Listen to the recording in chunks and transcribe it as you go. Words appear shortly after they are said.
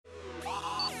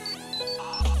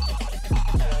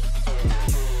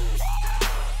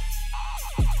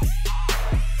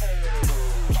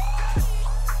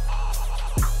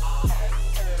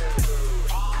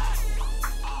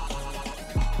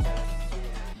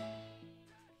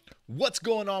What's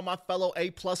going on, my fellow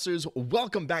A-Plusers?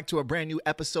 Welcome back to a brand new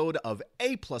episode of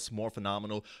A+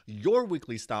 Morphinominal, your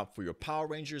weekly stop for your Power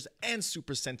Rangers and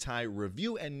Super Sentai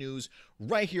review and news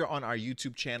right here on our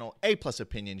YouTube channel, A+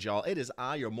 Opinions, y'all. It is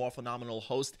I, your Morphinominal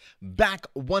host, back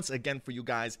once again for you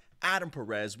guys, Adam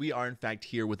Perez. We are, in fact,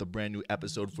 here with a brand new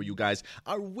episode for you guys,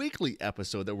 our weekly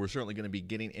episode that we're certainly going to be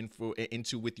getting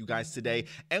into with you guys today.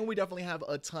 And we definitely have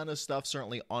a ton of stuff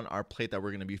certainly on our plate that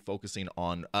we're going to be focusing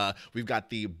on. We've got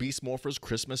the Beast Morphers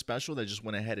Christmas special that just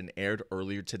went ahead and aired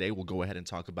earlier today. We'll go ahead and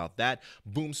talk about that.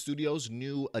 Boom Studios'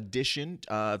 new addition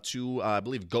to, I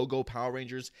believe, Go-Go Power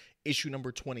Rangers issue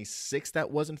number 26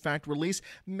 that was in fact released.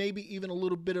 Maybe even a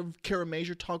little bit of Kara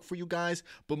Major talk for you guys.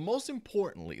 But most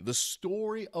importantly, the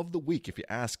story of the week, if you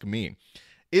ask me,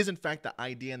 is in fact the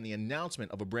idea and the announcement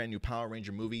of a brand new Power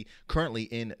Ranger movie currently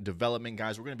in development.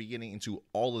 Guys, we're going to be getting into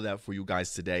all of that for you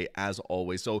guys today, as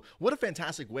always. So what a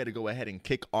fantastic way to go ahead and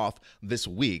kick off this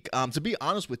week. To be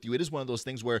honest with you, it is one of those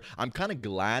things where I'm kind of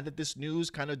glad that this news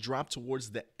kind of dropped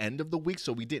towards the end of the week,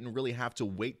 so we didn't really have to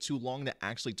wait too long to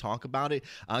actually talk about it,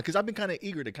 because I've been kind of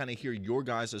eager to kind of hear your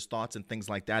guys' thoughts and things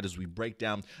like that as we break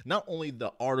down not only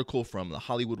the article from the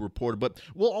Hollywood Reporter, but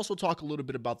we'll also talk a little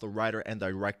bit about the writer and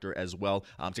director as well,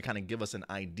 to kind of give us an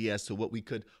idea as to what we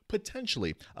could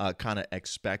potentially kind of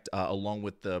expect along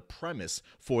with the premise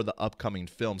for the upcoming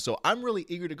film. So I'm really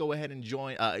eager to go ahead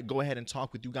and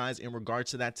talk with you guys in regards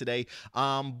to that today.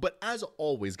 But as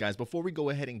always, guys, before we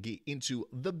go ahead and get into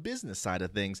the business side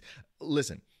of things,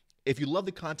 listen. If you love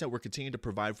the content we're continuing to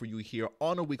provide for you here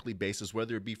on a weekly basis,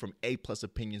 whether it be from A+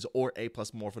 Opinions or A+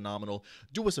 Morphinominal,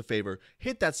 do us a favor,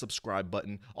 hit that subscribe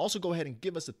button. Also, go ahead and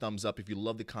give us a thumbs up if you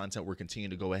love the content we're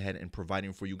continuing to go ahead and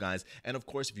providing for you guys. And of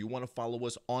course, if you want to follow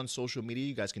us on social media,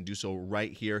 you guys can do so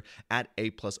right here at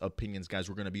A+ Opinions, guys.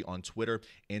 We're going to be on Twitter,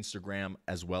 Instagram,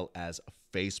 as well as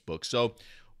Facebook. So,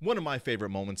 one of my favorite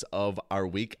moments of our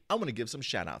week, I want to give some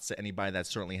shout outs to anybody that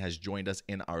certainly has joined us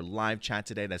in our live chat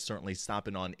today. That's certainly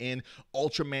stopping on in.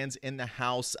 Ultraman's in the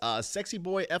house. Sexy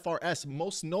Boy FRS,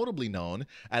 most notably known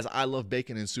as I Love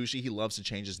Bacon and Sushi. He loves to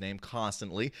change his name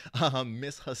constantly.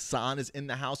 Miss Hassan is in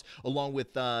the house, along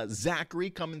with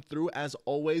Zachary coming through as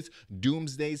always.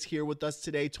 Doomsday's here with us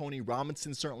today. Tony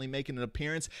Robinson certainly making an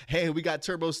appearance. Hey, we got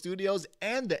Turbo Studios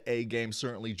and the A Game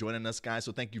certainly joining us, guys.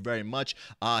 So thank you very much.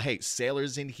 Hey,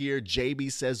 Sailor's in here.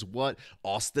 JB says what?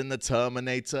 Austin the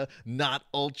Terminator, not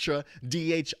Ultra,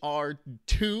 DHR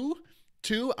 2.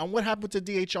 And what happened to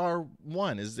DHR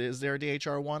 1? Is there a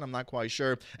DHR 1? I'm not quite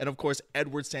sure. And of course,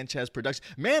 Edward Sanchez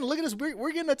Productions. Man, look at us.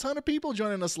 We're getting a ton of people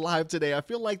joining us live today. I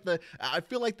feel like the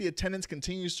attendance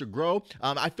continues to grow.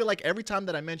 I feel like every time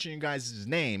that I mention you guys'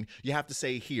 name, you have to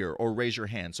say here or raise your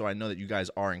hand, so I know that you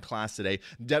guys are in class today.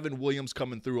 Devin Williams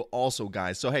coming through also,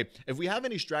 guys. So hey, if we have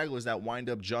any stragglers that wind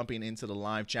up jumping into the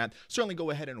live chat, certainly go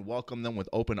ahead and welcome them with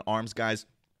open arms, guys.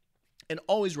 And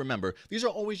always remember, these are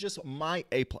always just my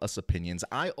A+ opinions.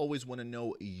 I always want to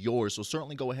know yours, so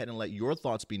certainly go ahead and let your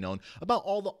thoughts be known about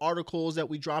all the articles that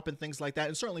we drop and things like that,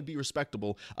 and certainly be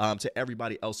respectable to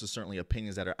everybody else's certainly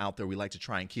opinions that are out there. We like to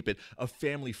try and keep it a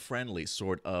family-friendly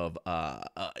sort of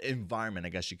environment, I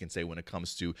guess you can say, when it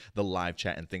comes to the live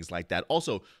chat and things like that.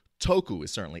 Also, Toku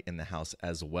is certainly in the house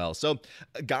as well. So,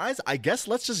 guys, I guess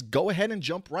let's just go ahead and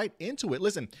jump right into it.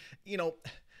 Listen, you know,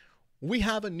 we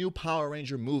have a new Power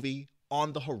Ranger movie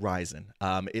on the horizon.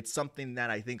 It's something that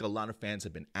I think a lot of fans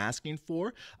have been asking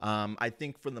for. I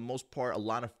think for the most part, a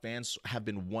lot of fans have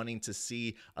been wanting to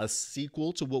see a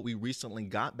sequel to what we recently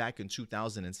got back in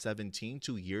 2017,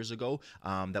 2 years ago,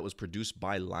 that was produced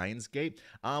by Lionsgate.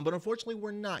 But unfortunately,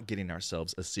 we're not getting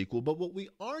ourselves a sequel. But what we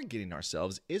are getting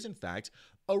ourselves is, in fact,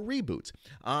 a reboot.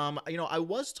 You know, I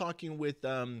was talking with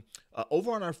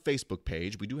over on our Facebook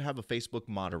page. We do have a Facebook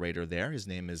moderator there. His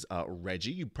name is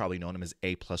Reggie. You probably know him as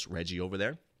A+ Reggie over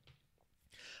there.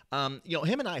 You know,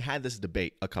 him and I had this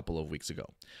debate a couple of weeks ago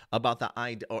about the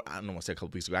idea, or I don't want to say a couple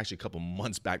of weeks ago, actually a couple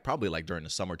months back, probably like during the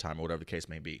summertime or whatever the case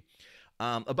may be.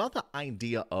 About the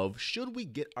idea of, should we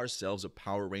get ourselves a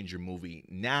Power Ranger movie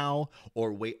now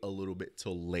or wait a little bit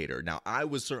till later? Now, I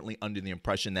was certainly under the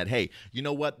impression that, hey, you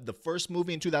know what? The first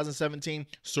movie in 2017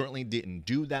 certainly didn't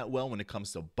do that well when it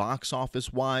comes to box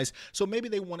office wise. So maybe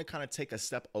they want to kind of take a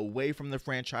step away from the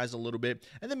franchise a little bit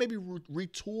and then maybe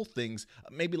retool things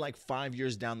maybe like 5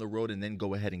 years down the road and then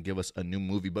go ahead and give us a new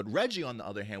movie. But Reggie, on the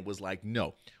other hand, was like,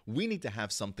 no, we need to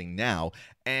have something now.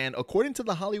 And according to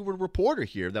the Hollywood Reporter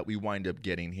here that we wind up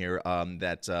getting here,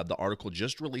 that the article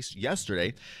just released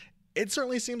yesterday, it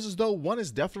certainly seems as though one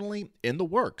is definitely in the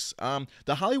works.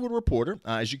 The Hollywood Reporter,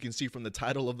 as you can see from the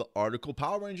title of the article,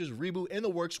 Power Rangers reboot in the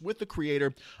works with the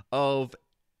creator of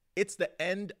it's the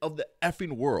end of the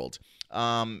effing world.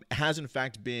 Has in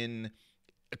fact been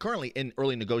currently in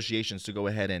early negotiations to go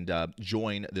ahead and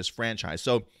join this franchise.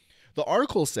 So the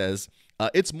article says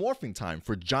it's morphing time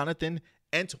for Jonathan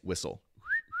Entwistle.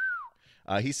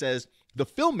 He says, the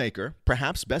filmmaker,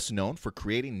 perhaps best known for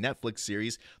creating Netflix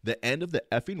series The End of the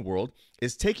Effing World,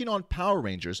 is taking on Power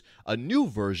Rangers, a new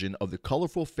version of the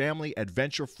colorful family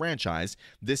adventure franchise,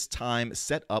 this time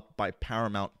set up by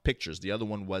Paramount Pictures. The other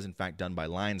one was, in fact, done by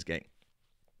Lionsgate.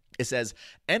 It says,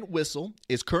 Entwistle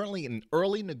is currently in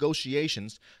early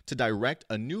negotiations to direct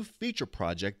a new feature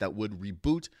project that would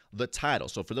reboot the title.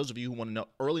 So for those of you who want to know,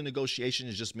 early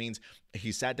negotiations just means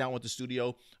he sat down with the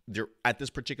studio. They're at this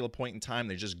particular point in time,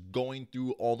 they're just going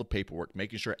through all the paperwork,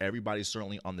 making sure everybody's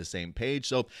certainly on the same page.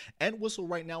 So Entwistle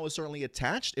right now is certainly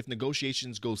attached. If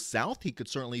negotiations go south, he could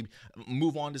certainly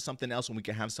move on to something else and we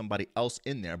can have somebody else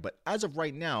in there. But as of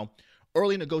right now,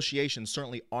 early negotiations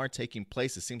certainly are taking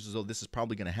place. It seems as though this is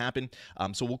probably going to happen.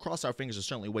 So we'll cross our fingers and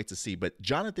certainly wait to see. But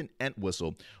Jonathan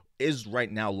Entwistle is right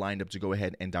now lined up to go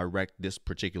ahead and direct this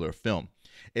particular film.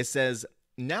 It says,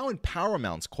 now in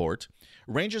Paramount's court,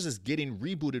 Rangers is getting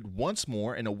rebooted once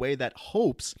more in a way that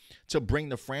hopes to bring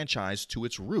the franchise to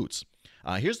its roots.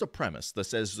 Here's the premise that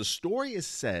says the story is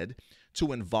said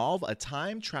to involve a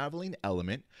time-traveling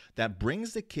element that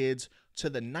brings the kids to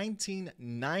the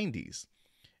 1990s.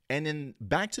 And in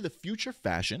Back to the Future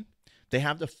fashion, they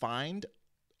have to find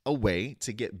a way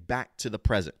to get back to the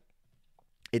present.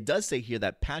 It does say here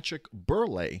that Patrick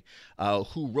Burleigh,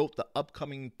 who wrote the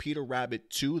upcoming Peter Rabbit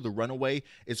 2, The Runaway,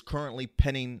 is currently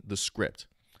penning the script.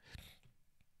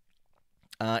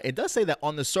 It does say that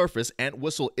on the surface,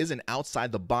 Entwistle is an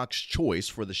outside-the-box choice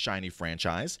for the shiny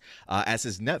franchise, as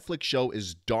his Netflix show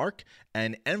is dark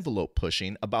and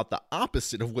envelope-pushing, about the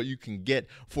opposite of what you can get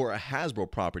for a Hasbro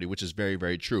property, which is very,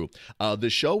 very true.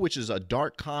 The show, which is a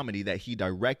dark comedy that he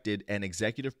directed and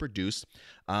executive produced,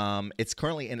 it's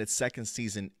currently in its second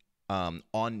season on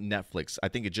Netflix. I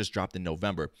think it just dropped in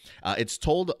November. It's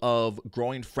told of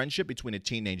growing friendship between a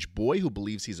teenage boy who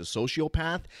believes he's a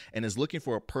sociopath and is looking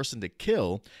for a person to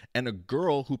kill, and a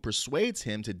girl who persuades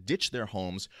him to ditch their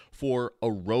homes for a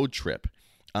road trip.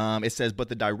 It says, but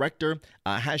the director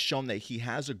has shown that he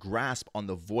has a grasp on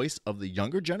the voice of the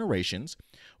younger generations,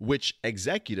 which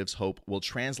executives hope will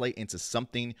translate into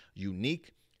something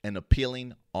unique and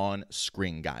appealing on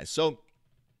screen, guys. So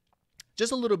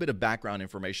just a little bit of background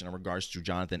information in regards to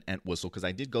Jonathan Entwistle, because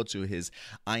I did go to his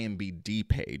IMDb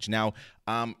page. Now,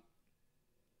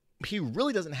 he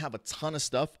really doesn't have a ton of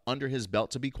stuff under his belt,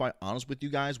 to be quite honest with you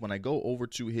guys. When I go over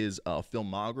to his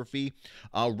filmography,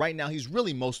 right now he's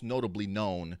really most notably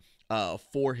known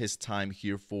for his time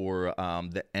here for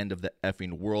The End of the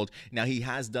Effing World. Now, he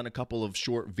has done a couple of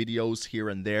short videos here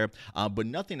and there, but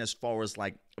nothing as far as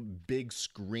like big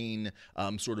screen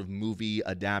sort of movie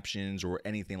adaptions or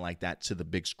anything like that to the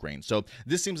big screen. So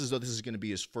this seems as though this is going to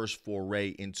be his first foray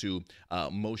into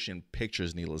motion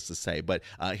pictures, needless to say. But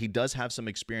he does have some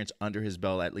experience under his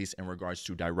belt, at least in regards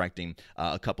to directing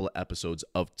a couple of episodes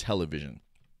of television.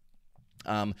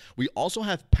 We also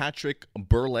have Patrick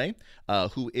Burleigh,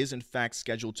 who is in fact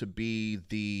scheduled to be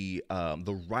the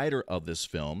writer of this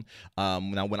film.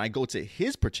 Now, when I go to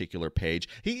his particular page,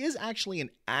 he is actually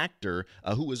an actor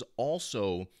who is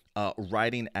also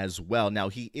writing as well. Now,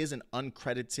 he is an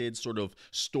uncredited sort of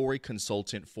story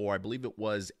consultant for, I believe it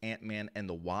was Ant-Man and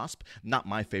the Wasp. Not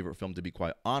my favorite film, to be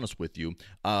quite honest with you.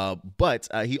 But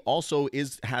he also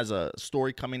has a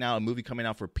story coming out, a movie coming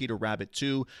out for Peter Rabbit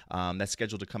 2 that's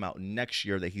scheduled to come out next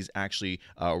year that he's actually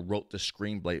wrote the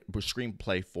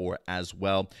screenplay for as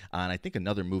well. And I think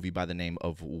another movie by the name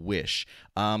of Wish.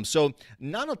 So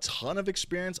not a ton of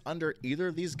experience under either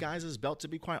of these guys' belt, to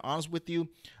be quite honest with you.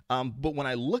 But when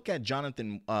I look at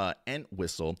Jonathan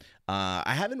Entwistle,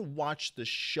 I haven't watched the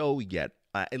show yet,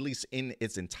 at least in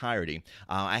its entirety.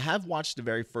 I have watched the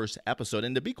very first episode,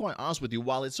 and to be quite honest with you,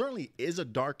 while it certainly is a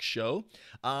dark show,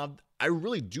 I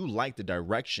really do like the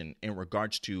direction in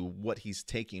regards to what he's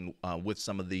taking with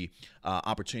some of the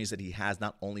opportunities that he has,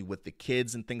 not only with the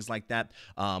kids and things like that,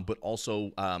 but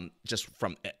also just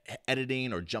from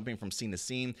editing or jumping from scene to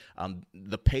scene,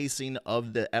 the pacing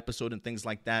of the episode and things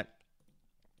like that.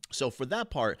 So for that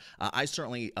part, I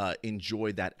certainly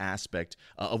enjoyed that aspect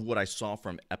of what I saw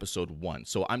from episode 1.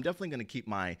 So I'm definitely going to keep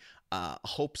my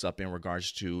hopes up in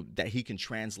regards to that he can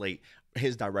translate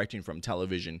his directing from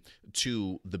television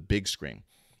to the big screen.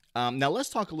 Now, let's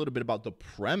talk a little bit about the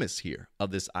premise here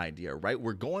of this idea, right?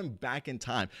 We're going back in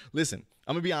time. Listen,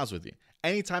 I'm going to be honest with you.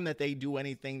 anytime that they do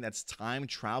anything that's time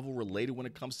travel related when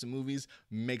it comes to movies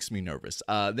makes me nervous.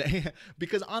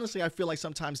 Because honestly, I feel like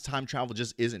sometimes time travel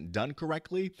just isn't done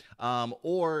correctly,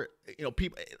 or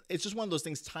people. It's just one of those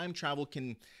things. Time travel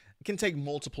can take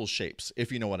multiple shapes,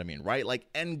 if you know what I mean, right?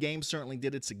 Like Endgame certainly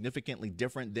did it significantly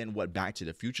different than what Back to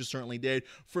the Future certainly did.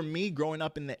 For me, growing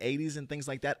up in the 80s and things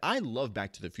like that, I love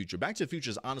Back to the Future. Back to the Future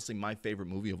is honestly my favorite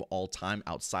movie of all time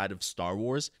outside of Star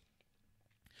Wars.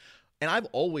 And I've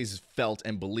always felt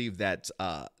and believed that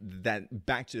that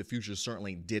Back to the Future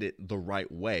certainly did it the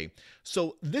right way.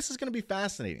 So this is going to be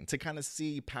fascinating to kind of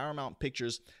see Paramount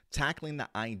Pictures tackling the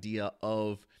idea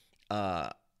of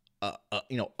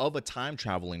of a time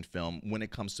traveling film when it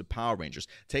comes to Power Rangers,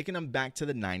 taking them back to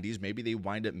the 90s. Maybe they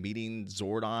wind up meeting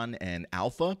Zordon and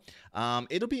Alpha.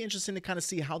 It'll be interesting to kind of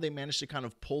see how they manage to kind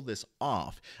of pull this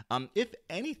off. If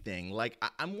anything, like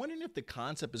I'm wondering if the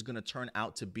concept is going to turn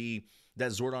out to be that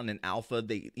Zordon and Alpha,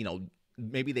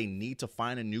 maybe they need to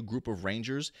find a new group of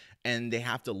Rangers and they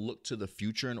have to look to the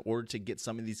future in order to get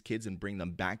some of these kids and bring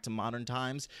them back to modern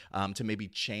times, to maybe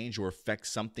change or affect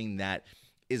something that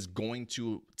is going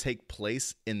to take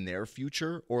place in their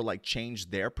future or like change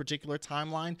their particular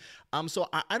timeline. So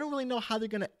I don't really know how they're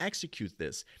going to execute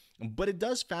this, but it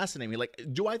does fascinate me. Like,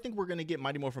 do I think we're going to get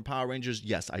Mighty Morphin Power Rangers?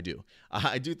 Yes, I do.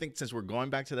 I do think since we're going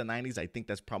back to the 90s, I think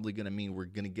that's probably going to mean we're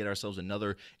going to get ourselves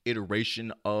another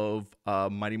iteration of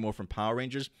Mighty Morphin Power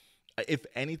Rangers. If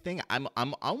anything, I'm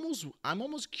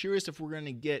almost curious if we're going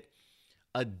to get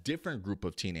a different group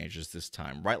of teenagers this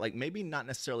time, right? Like maybe not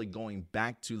necessarily going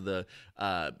back to the,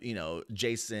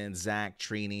 Jason, Zach,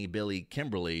 Trini, Billy,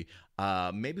 Kimberly.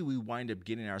 Maybe we wind up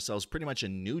getting ourselves pretty much a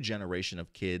new generation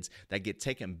of kids that get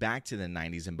taken back to the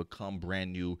 90s and become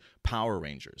brand new Power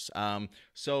Rangers.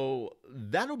 So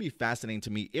that'll be fascinating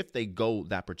to me if they go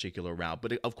that particular route.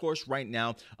 But of course, right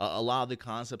now, a lot of the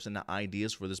concepts and the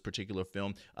ideas for this particular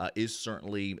film is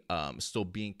certainly still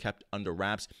being kept under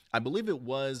wraps. I believe it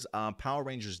was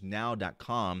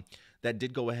PowerRangersNow.com that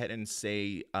did go ahead and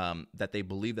say that they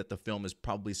believe that the film is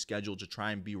probably scheduled to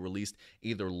try and be released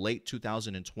either late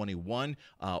 2021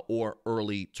 or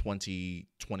early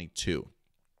 2022.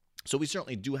 So we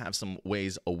certainly do have some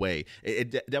ways away. It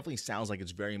definitely sounds like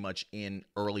it's very much in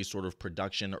early sort of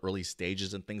production, early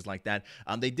stages and things like that.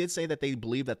 They did say that they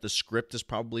believe that the script is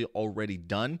probably already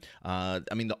done.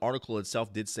 The article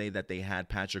itself did say that they had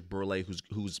Patrick Burleigh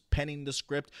who's penning the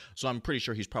script. So I'm pretty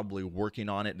sure he's probably working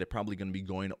on it. They're probably going to be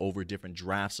going over different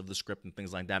drafts of the script and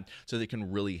things like that so they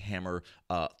can really hammer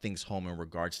things home in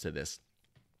regards to this.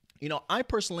 I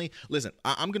personally, listen,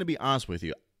 I'm going to be honest with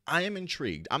you. I am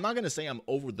intrigued. I'm not going to say I'm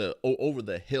over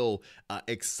the hill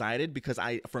excited because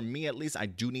for me at least, I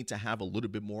do need to have a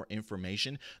little bit more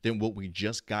information than what we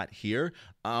just got here.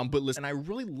 But listen, I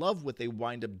really love what they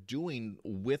wind up doing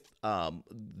with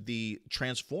the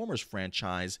Transformers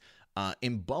franchise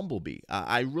in Bumblebee.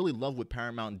 I really love what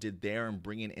Paramount did there and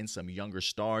bringing in some younger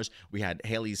stars. We had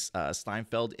Haley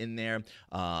Steinfeld in there,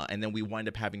 and then we wind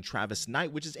up having Travis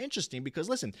Knight, which is interesting because,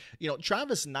 listen,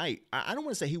 Travis Knight, I don't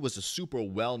want to say he was a super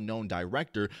well-known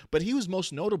director, but he was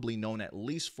most notably known at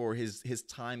least for his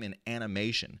time in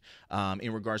animation,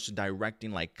 in regards to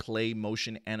directing like clay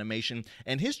motion animation,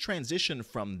 and his transition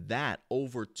from that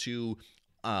over to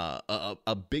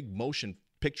a big motion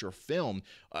picture film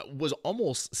was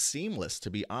almost seamless, to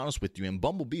be honest with you. And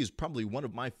Bumblebee is probably one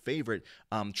of my favorite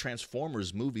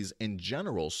Transformers movies in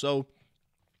general. So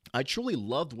I truly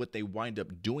loved what they wind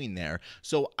up doing there.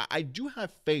 So I do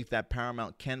have faith that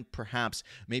Paramount can perhaps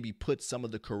maybe put some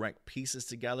of the correct pieces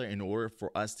together in order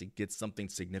for us to get something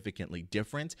significantly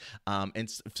different,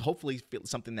 and hopefully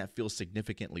something that feels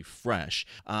significantly fresh.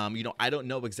 I don't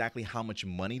know exactly how much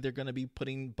money they're going to be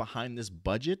putting behind this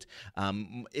budget.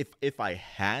 If I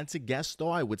had to guess, though,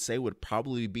 I would say it would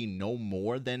probably be no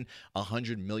more than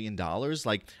 $100 million.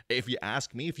 Like, if you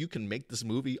ask me, if you can make this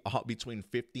movie between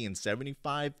 50 and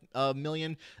 75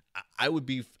 million, I would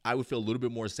feel a little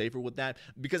bit more safer with that,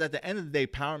 because at the end of the day,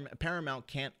 Paramount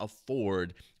can't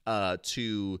afford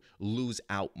to lose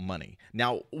out money.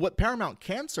 Now, what Paramount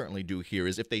can certainly do here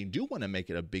is if they do want to make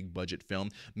it a big budget film,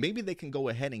 maybe they can go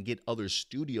ahead and get other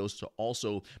studios to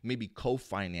also maybe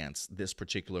co-finance this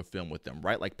particular film with them,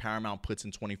 right? Like Paramount puts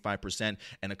in 25%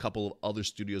 and a couple of other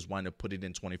studios wind up putting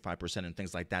in 25% and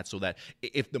things like that, so that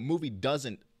if the movie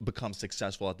doesn't become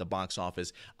successful at the box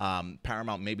office,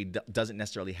 Paramount maybe doesn't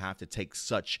necessarily have to take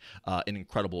such an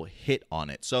incredible hit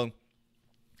on it. So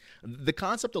the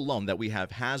concept alone that we have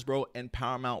Hasbro and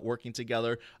Paramount working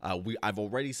together, I've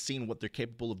already seen what they're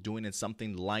capable of doing in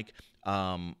something like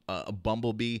a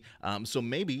Bumblebee. So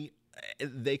maybe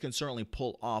they can certainly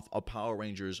pull off a Power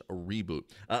Rangers reboot.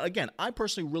 Again, I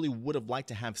personally really would have liked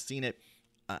to have seen it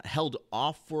held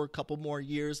off for a couple more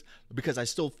years, because I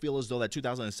still feel as though that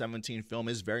 2017 film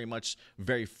is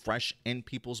very fresh in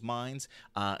people's minds.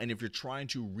 And if you're trying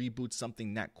to reboot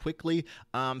something that quickly,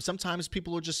 sometimes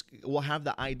people will have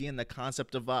the idea and the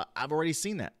concept of, I've already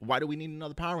seen that. Why do we need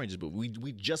another Power Rangers movie?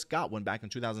 We just got one back in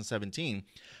 2017.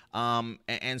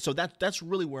 And so that's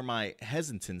really where my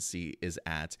hesitancy is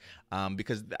at,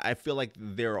 because I feel like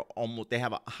they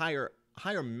have a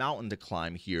higher mountain to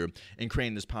climb here in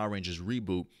creating this Power Rangers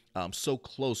reboot, so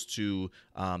close to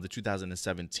the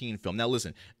 2017 film. Now,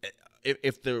 listen,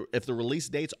 if the release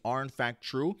dates are in fact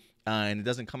true, and it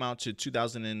doesn't come out to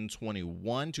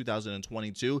 2021,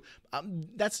 2022,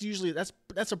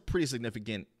 that's a pretty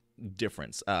significant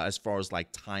difference as far as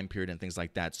like time period and things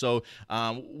like that. So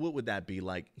what would that be,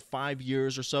 like 5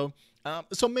 years or so?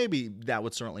 So maybe that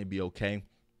would certainly be okay.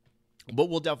 But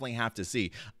we'll definitely have to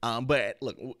see. But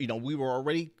look, we were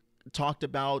already talked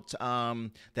about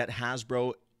that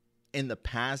Hasbro in the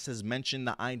past has mentioned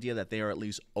the idea that they are at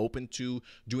least open to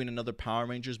doing another Power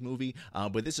Rangers movie.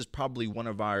 But this is probably one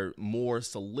of our more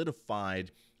solidified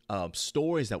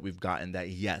stories that we've gotten that,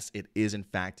 yes, it is in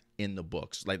fact in the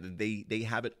books. Like they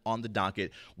have it on the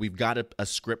docket. We've got a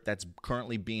script that's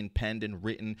currently being penned and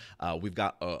written. We've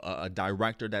got a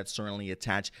director that's certainly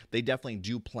attached. They definitely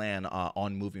do plan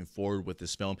on moving forward with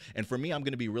this film. And for me, I'm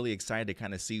going to be really excited to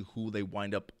kind of see who they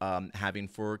wind up having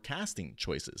for casting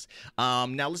choices.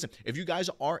 Now, listen, if you guys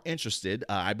are interested,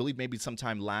 I believe maybe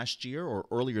sometime last year or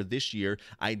earlier this year,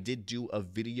 I did do a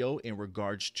video in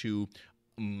regards to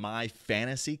my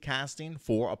fantasy casting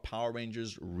for a Power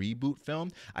Rangers reboot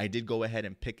film. I did go ahead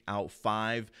and pick out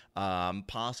 5,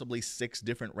 possibly 6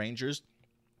 different Rangers,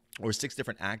 or 6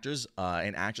 different actors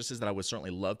and actresses that I would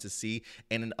certainly love to see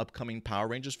in an upcoming Power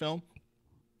Rangers film.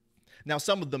 Now,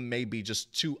 some of them may be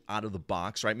just too out of the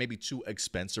box, right? Maybe too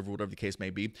expensive or whatever the case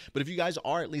may be. But if you guys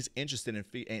are at least interested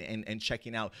in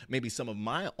checking out maybe some of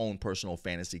my own personal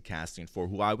fantasy casting for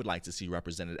who I would like to see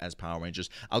represented as Power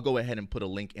Rangers, I'll go ahead and put a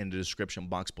link in the description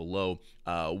box below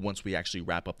once we actually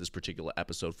wrap up this particular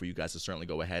episode for you guys to certainly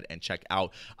go ahead and check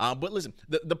out. But listen,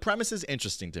 the premise is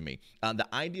interesting to me. The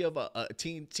idea of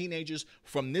teenagers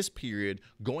from this period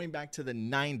going back to the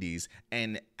 90s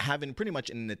and having pretty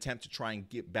much an attempt to try and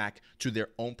get back to their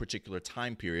own particular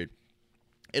time period.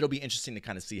 It'll be interesting to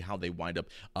kind of see how they wind up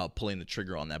pulling the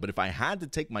trigger on that. But if I had to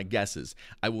take my guesses,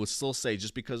 I would still say,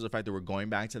 just because of the fact that we're going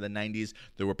back to the 90s,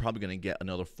 that we're probably going to get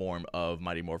another form of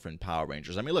Mighty Morphin Power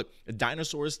Rangers. I mean, look,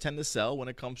 dinosaurs tend to sell when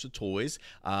it comes to toys,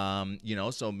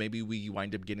 so maybe we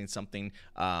wind up getting something.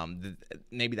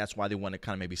 Maybe that's why they want to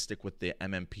kind of maybe stick with the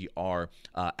MMPR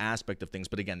aspect of things.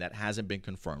 But again, that hasn't been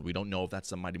confirmed. We don't know if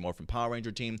that's the Mighty Morphin Power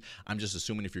Ranger team. I'm just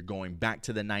assuming if you're going back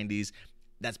to the 90s,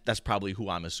 that's probably who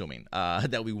I'm assuming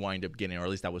that we wind up getting, or at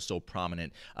least that was so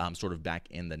prominent sort of back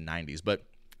in the 90s. But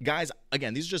guys,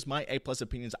 again, these are just my A+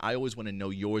 opinions. I always want to know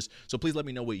yours. So please let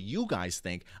me know what you guys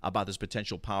think about this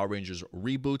potential Power Rangers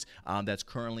reboot that's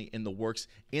currently in the works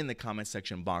in the comment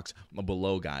section box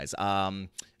below, guys. And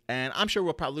I'm sure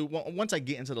we'll probably, once I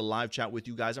get into the live chat with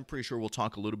you guys, I'm pretty sure we'll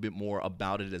talk a little bit more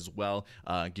about it as well,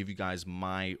 give you guys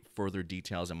my further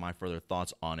details and my further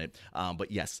thoughts on it.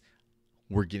 But yes,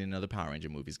 we're getting another Power Ranger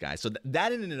movies, guys. So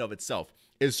that in and of itself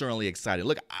is certainly exciting.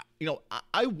 Look,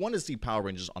 I want to see Power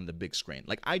Rangers on the big screen.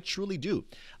 Like, I truly do.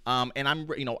 And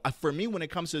for me, when it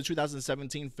comes to the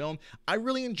 2017 film, I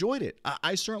really enjoyed it.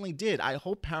 I certainly did. I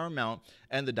hope Paramount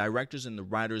and the directors and the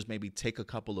writers maybe take a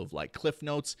couple of like cliff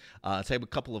notes, take a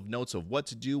couple of notes of what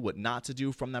to do, what not to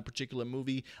do from that particular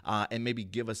movie, and maybe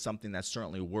give us something that's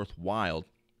certainly worthwhile.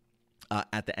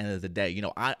 At the end of the day,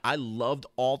 I loved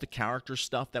all the character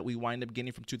stuff that we wind up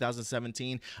getting from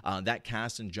 2017. That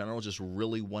cast in general just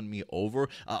really won me over.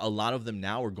 A lot of them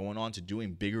now are going on to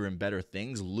doing bigger and better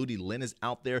things. Ludi Lin is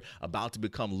out there about to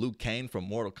become Liu Kang from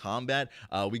Mortal Kombat.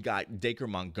 We got Dacre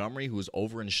Montgomery, who's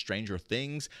over in Stranger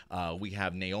Things. We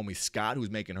have Naomi Scott,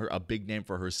 who's making her a big name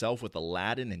for herself with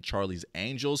Aladdin and Charlie's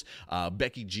Angels.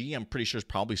 Becky G, I'm pretty sure, is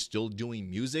probably still doing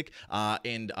music.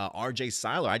 And RJ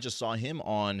Cyler, I just saw him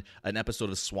on an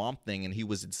episode of Swamp Thing, and he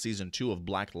was in season 2 of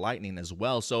Black Lightning as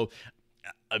well. So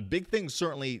a big thing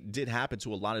certainly did happen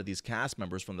to a lot of these cast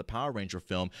members from the Power Ranger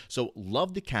film. So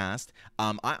love the cast.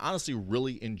 I honestly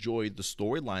really enjoyed the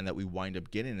storyline that we wind up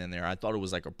getting in there. I thought it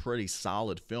was like a pretty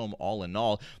solid film all in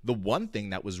all. The one thing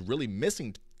that was really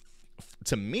missing,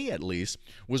 to me at least,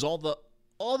 was all the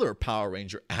other Power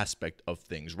Ranger aspect of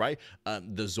things, right?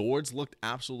 The Zords looked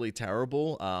absolutely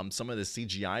terrible. Some of the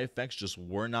CGI effects just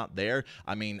were not there.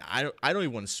 I mean, I don't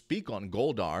even want to speak on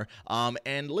Goldar.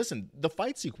 And listen, the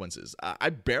fight sequences. I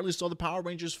barely saw the Power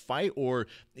Rangers fight or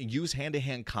use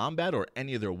hand-to-hand combat or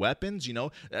any of their weapons. You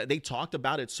know, they talked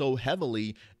about it so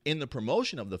heavily in the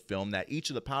promotion of the film that each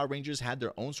of the Power Rangers had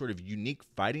their own sort of unique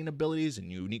fighting abilities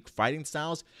and unique fighting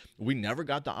styles. We never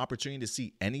got the opportunity to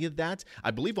see any of that.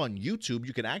 I believe on YouTube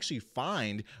you can actually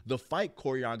find the fight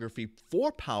choreography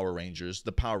for Power Rangers,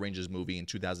 the Power Rangers movie in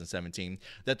 2017,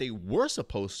 that they were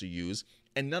supposed to use,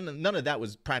 and none of that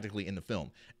was practically in the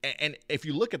film. And if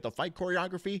you look at the fight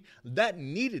choreography, that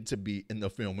needed to be in the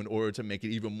film in order to make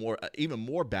it even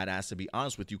more badass, to be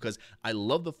honest with you, because I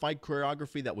love the fight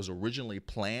choreography that was originally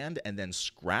planned and then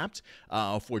scrapped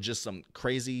for just some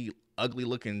crazy, ugly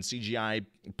looking CGI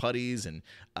putties and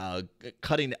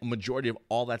cutting a majority of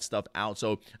all that stuff out.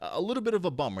 So a little bit of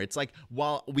a bummer. It's like,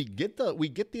 while we get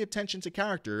the attention to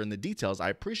character and the details, I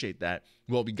appreciate that.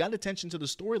 Well, we got attention to the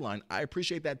storyline, I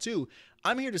appreciate that too.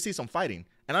 I'm here to see some fighting,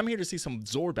 and I'm here to see some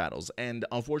Zord battles. And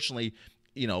unfortunately,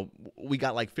 you know, we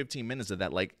got like 15 minutes of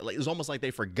that. Like it was almost like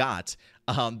they forgot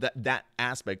that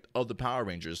aspect of the Power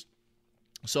Rangers.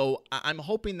 So I'm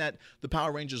hoping that the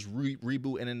Power Rangers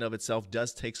reboot in and of itself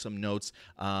does take some notes.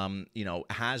 You know,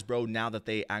 Hasbro, now that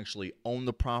they actually own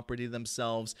the property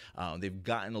themselves, they've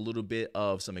gotten a little bit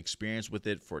of some experience with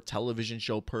it for television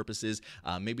show purposes.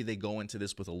 Maybe they go into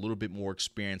this with a little bit more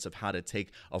experience of how to take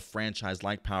a franchise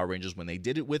like Power Rangers when they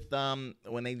did it with Bumblebee.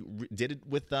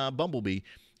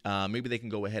 Maybe they can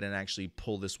go ahead and actually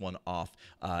pull this one off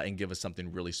and give us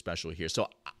something really special here. So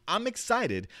I'm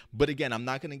excited, but again, I'm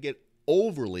not going to get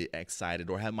overly excited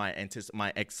or have my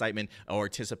excitement or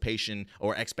anticipation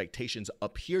or expectations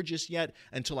up here just yet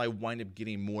until I wind up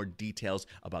getting more details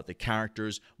about the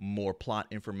characters, more plot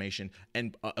information,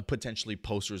 and potentially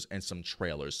posters and some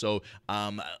trailers. So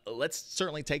let's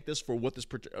certainly take this for what this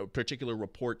particular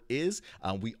report is.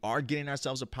 We are getting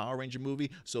ourselves a Power Ranger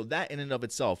movie, so that in and of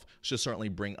itself should certainly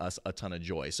bring us a ton of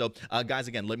joy. So guys,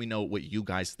 again, let me know what you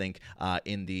guys think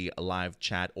in the live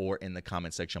chat or in the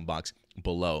comment section box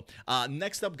below.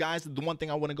 Next up, guys, the one thing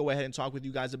I want to go ahead and talk with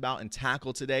you guys about and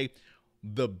tackle today,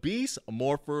 the Beast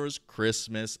Morphers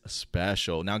Christmas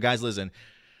special. Now, guys, listen,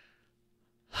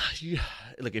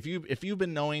 look, if you've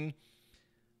been knowing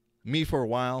me for a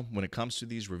while when it comes to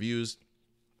these reviews,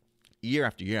 year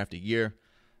after year after year,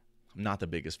 I'm not the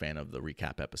biggest fan of the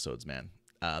recap episodes, man.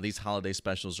 These holiday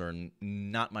specials are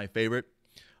not my favorite.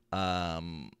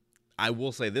 I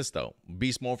will say this, though.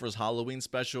 Beast Morphers Halloween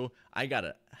special, I got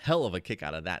a hell of a kick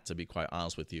out of that, to be quite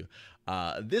honest with you.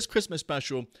 This Christmas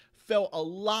special felt a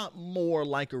lot more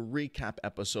like a recap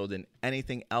episode than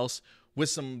anything else, with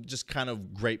some just kind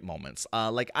of great moments.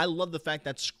 Like, I love the fact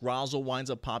that Scrozzle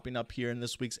winds up popping up here in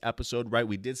this week's episode, right?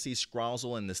 We did see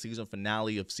Scrozzle in the season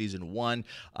finale of season 1.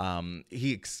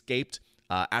 He escaped.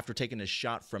 After taking a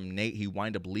shot from Nate, he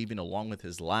wind up leaving along with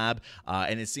his lab,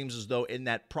 and it seems as though in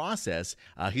that process,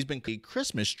 he's been a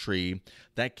Christmas tree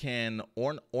that can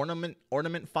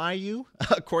ornamentify you,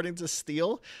 according to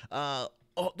Steele.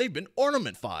 Oh, they've been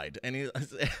ornamentified, and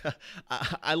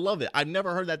I love it. I've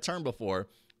never heard that term before,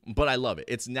 but I love it.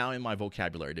 It's now in my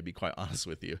vocabulary, to be quite honest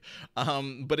with you.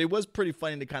 But it was pretty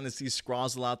funny to kind of see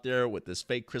Scrozzle out there with this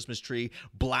fake Christmas tree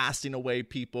blasting away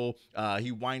people.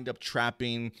 He wind up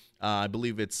trapping, I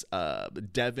believe it's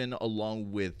Devin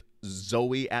along with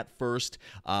Zoe at first,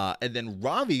 and then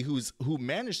Ravi, who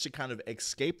managed to kind of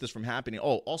escape this from happening.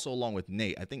 Oh, also along with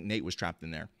Nate. I think Nate was trapped in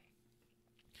there.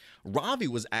 Ravi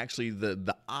was actually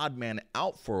the odd man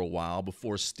out for a while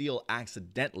before Steele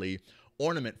accidentally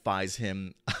ornamentifies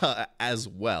him as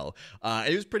well.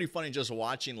 It was pretty funny just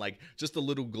watching, like, just the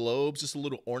little globes, just the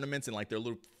little ornaments and like their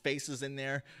little faces in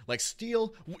there. Like,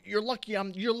 Steele, you're lucky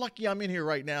I'm in here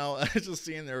right now. Just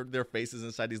seeing their faces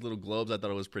inside these little globes, I thought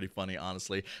it was pretty funny,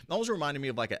 honestly. It always reminded me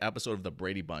of like an episode of the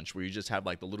Brady Bunch where you just have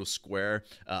like the little square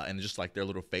and just like their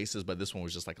little faces, but this one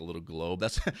was just like a little globe.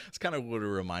 That's kind of what it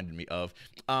reminded me of.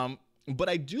 But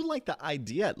I do like the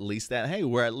idea, at least, that, hey,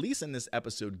 we're at least in this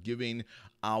episode giving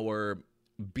our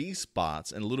Beast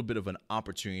Bots and a little bit of an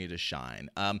opportunity to shine.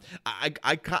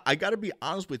 I got to be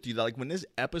honest with you that, like, when this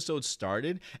episode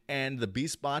started and the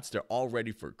Beast Bots, they're all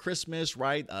ready for Christmas,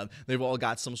 right? They've all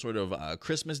got some sort of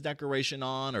Christmas decoration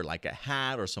on, or like a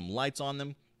hat or some lights on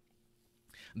them.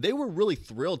 They were really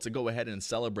thrilled to go ahead and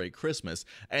celebrate Christmas.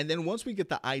 And then once we get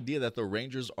the idea that the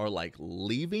Rangers are like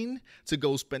leaving to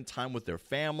go spend time with their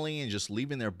family and just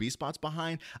leaving their Beast Bots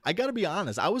behind, I got to be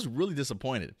honest, I was really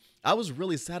disappointed. I was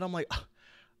really sad. I'm like,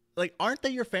 aren't they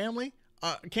your family?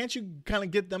 can't you kind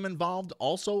of get them involved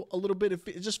also a little bit?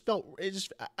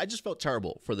 I just felt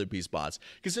terrible for the Beast Bots,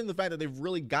 considering the fact that they've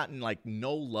really gotten like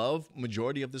no love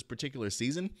majority of this particular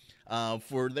season.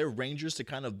 For their Rangers to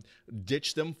kind of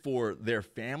ditch them for their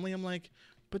family, I'm like,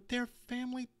 but they're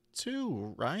family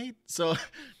too, right? So.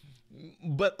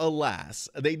 But alas,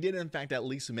 they did in fact at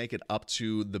least make it up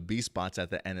to the Beast Bots at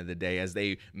the end of the day, as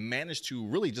they managed to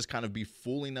really just kind of be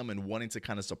fooling them and wanting to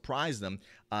kind of surprise them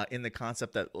in the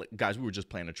concept that, guys, we were just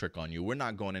playing a trick on you. We're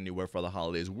not going anywhere for the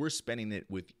holidays. We're spending it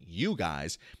with you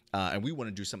guys, and we want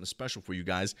to do something special for you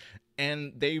guys.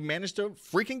 And they managed to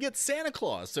freaking get Santa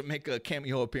Claus to make a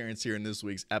cameo appearance here in this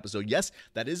week's episode. Yes,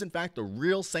 that is in fact the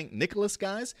real St. Nicholas,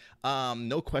 guys.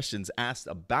 No questions asked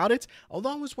about it.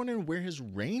 Although I was wondering where his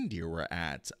reindeer were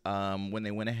at when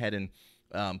they went ahead and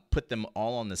put them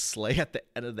all on the sleigh at the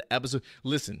end of the episode.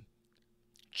 Listen,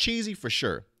 cheesy for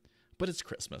sure, but it's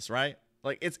Christmas, right?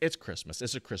 Like it's Christmas.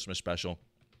 It's a Christmas special.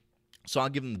 So I'll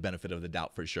give them the benefit of the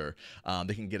doubt for sure.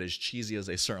 They can get as cheesy as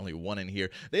they certainly want in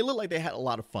here. They look like they had a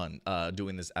lot of fun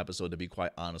doing this episode, to be quite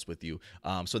honest with you.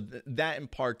 So that in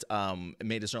part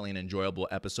made it certainly an enjoyable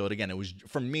episode. Again, it was,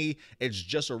 for me, it's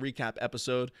just a recap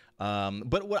episode.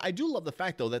 But what I do love the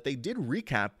fact, though, that they did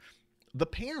recap the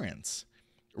parents,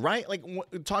 right? Like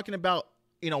talking about,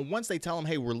 once they tell them,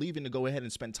 hey, we're leaving to go ahead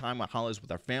and spend time on holidays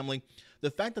with our family,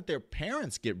 the fact that their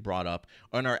parents get brought up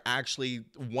and are actually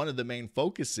one of the main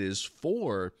focuses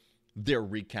for their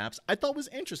recaps, I thought was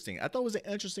interesting. I thought it was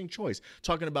an interesting choice.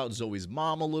 Talking about Zoe's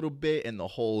mom a little bit and the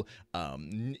whole,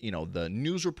 the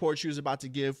news report she was about to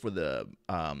give for the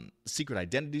secret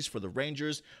identities for the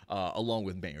Rangers, along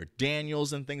with Mayor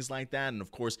Daniels and things like that. And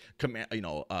of course,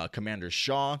 Commander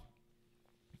Shaw.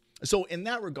 So in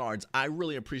that regards, I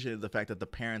really appreciated the fact that the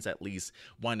parents at least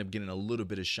wind up getting a little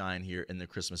bit of shine here in the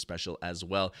Christmas special as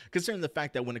well, considering the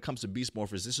fact that when it comes to Beast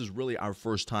Morphers, this is really our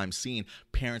first time seeing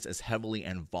parents as heavily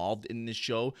involved in this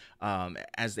show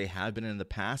as they have been in the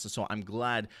past. And so I'm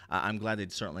glad they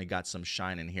certainly got some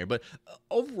shine in here. But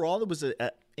overall, it was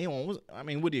what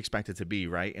do you expect it to be,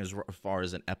 right, as far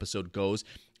as an episode goes?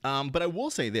 But I will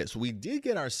say this. We did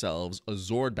get ourselves a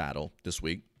Zord battle this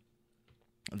week.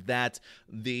 That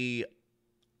the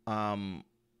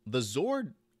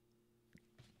Zord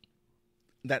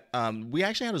that we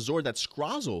actually had a Zord that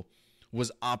Scrozzle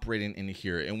was operating in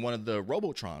here in one of the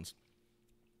Robotrons,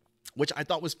 which I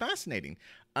thought was fascinating.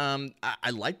 I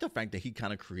like the fact that he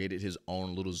kind of created his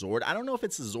own little Zord. I don't know if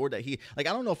it's a Zord that I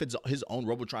don't know if it's his own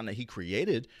Robotron that he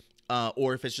created,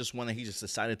 or if it's just one that he just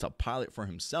decided to pilot for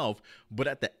himself. But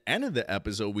at the end of the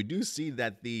episode, we do see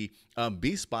that the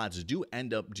Beast Bots do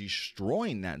end up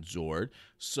destroying that Zord.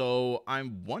 So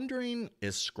I'm wondering,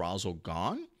 is Scrozzle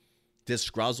gone? Did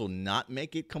Scrozzle not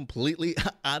make it completely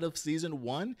out of season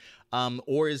 1?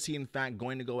 Or is he in fact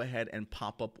going to go ahead and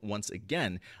pop up once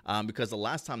again? Because the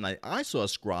last time that I saw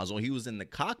Scrozzle, he was in the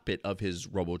cockpit of his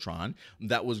Robotron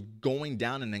that was going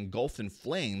down and engulfed in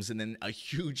flames, and then a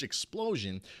huge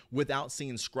explosion, without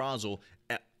seeing Scrozzle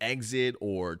exit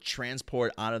or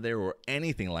transport out of there or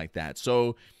anything like that.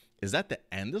 So is that the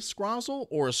end of Scrozzle,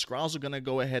 or is Scrozzle going to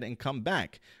go ahead and come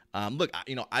back? Look,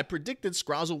 I predicted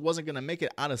Scrozzle wasn't going to make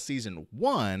it out of season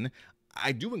 1.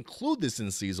 I do include this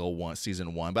in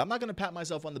season one, but I'm not going to pat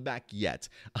myself on the back yet.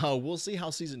 We'll see how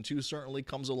season 2 certainly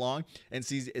comes along and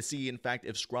see in fact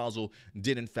if Scrozzle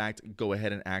did in fact go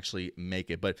ahead and actually make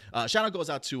it. But shout out goes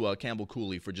out to Campbell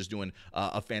Cooley for just doing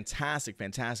a fantastic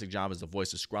job as the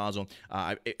voice of Scrozzle.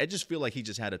 I just feel like he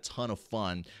just had a ton of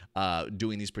fun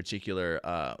doing these particular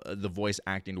the voice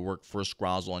acting work for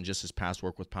Scrozzle and just his past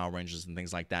work with Power Rangers and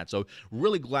things like that. So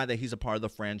really glad that he's a part of the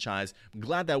franchise.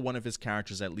 Glad that one of his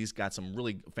characters at least got some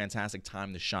really fantastic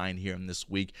time to shine here in this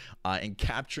week in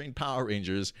capturing Power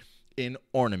Rangers in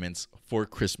ornaments for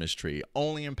Christmas tree.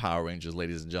 Only in Power Rangers,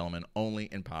 ladies and gentlemen, only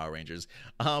in Power Rangers.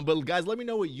 But guys, let me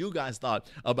know what you guys thought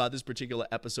about this particular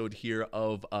episode here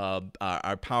of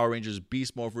our Power Rangers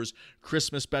Beast Morphers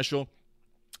Christmas special.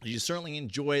 Did you certainly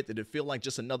enjoy it? Did it feel like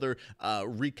just another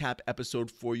recap episode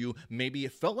for you? Maybe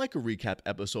it felt like a recap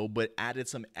episode, but added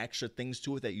some extra things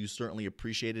to it that you certainly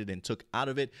appreciated and took out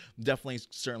of it. Definitely,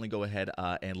 certainly go ahead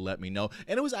and let me know.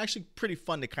 And it was actually pretty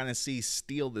fun to kind of see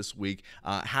Steel this week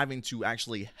having to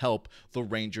actually help the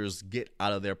Rangers get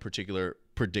out of their particular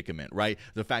predicament, right?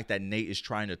 The fact that Nate is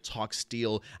trying to talk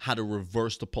Steel how to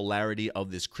reverse the polarity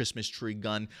of this Christmas tree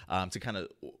gun to kind of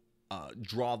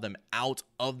draw them out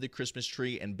of the Christmas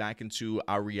tree and back into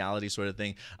our reality sort of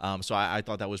thing. So I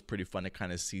thought that was pretty fun to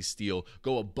kind of see Steel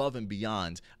go above and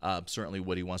beyond certainly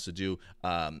what he wants to do.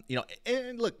 And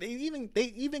look, they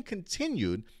even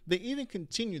continued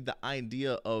the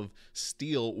idea of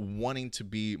Steel wanting to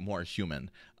be more human.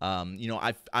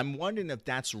 I'm wondering if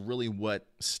that's really what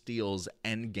Steel's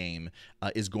end game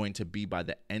is going to be by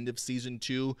the end of season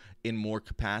 2 in more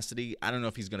capacity. I don't know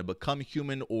if he's going to become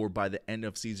human, or by the end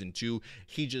of season 2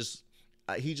 he just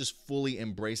fully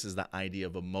embraces the idea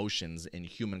of emotions and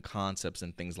human concepts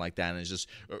and things like that. And it's just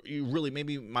really,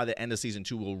 maybe by the end of season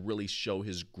 2 will really show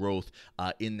his growth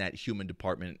in that human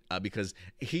department, because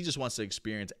he just wants to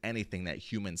experience anything that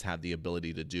humans have the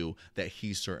ability to do that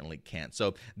he certainly can't.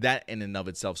 So that in and of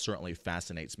itself certainly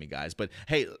fascinates me, guys. But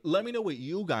hey, let me know what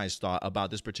you guys thought about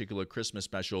this particular Christmas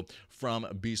special from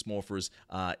Beast Morphers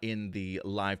in the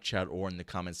live chat or in the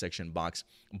comment section box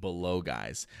below,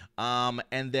 guys.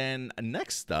 And then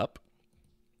next up,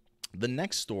 the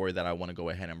next story that I want to go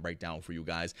ahead and break down for you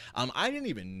guys. I didn't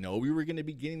even know we were going to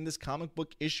be getting this comic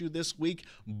book issue this week,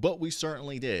 but we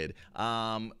certainly did.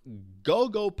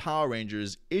 Go Power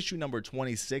Rangers issue number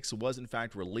 26 was in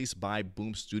fact released by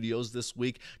Boom Studios this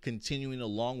week, continuing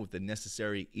along with the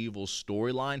Necessary Evil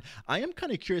storyline. I am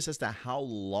kind of curious as to how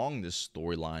long this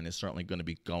storyline is certainly going to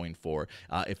be going for.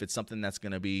 If it's something that's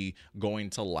going to be going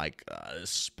to like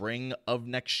spring of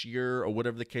next year or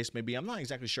whatever the case may be. I'm not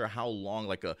exactly sure how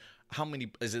long, how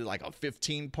many, is it like a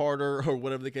 15-parter or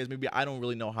whatever the case may be? I don't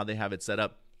really know how they have it set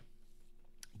up.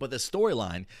 But the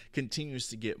storyline continues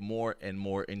to get more and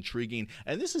more intriguing.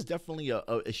 And this is definitely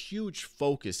a huge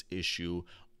focus issue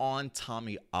on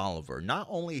Tommy Oliver. Not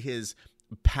only his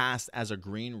past as a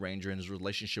Green Ranger and his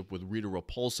relationship with Rita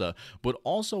Repulsa, but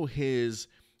also his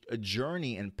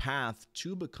journey and path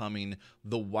to becoming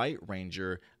the White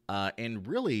Ranger, and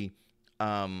really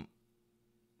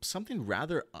something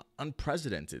rather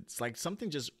unprecedented. It's like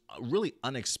something just really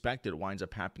unexpected winds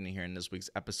up happening here in this week's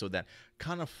episode that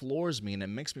kind of floors me, and it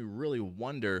makes me really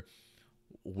wonder,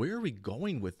 where are we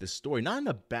going with this story? Not in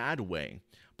a bad way,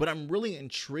 but I'm really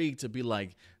intrigued to be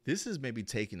like, this is maybe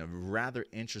taking a rather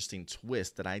interesting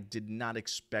twist that I did not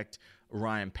expect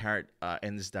Ryan Parrott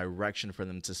in this direction for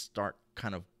them to start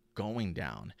kind of going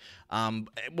down.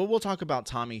 But we'll talk about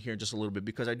Tommy here in just a little bit,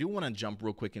 because I do want to jump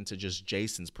real quick into just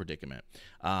Jason's predicament,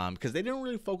 because they didn't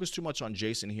really focus too much on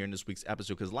Jason here in this week's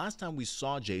episode, because last time we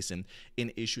saw Jason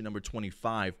in issue number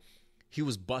 25, he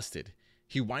was busted.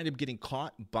 He wound up getting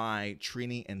caught by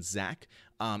Trini and Zach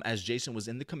as Jason was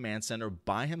in the command center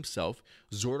by himself.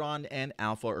 Zordon and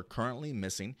Alpha are currently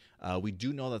missing. We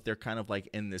do know that they're kind of like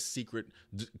in this secret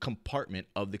compartment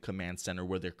of the command center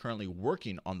where they're currently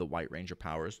working on the White Ranger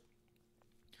powers.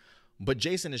 But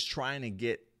Jason is trying to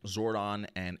get Zordon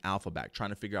and Alpha back, trying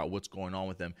to figure out what's going on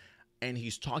with them. And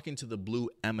he's talking to the Blue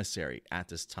Emissary at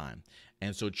this time.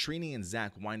 And so Trini and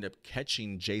Zach wind up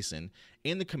catching Jason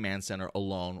in the command center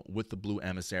alone with the Blue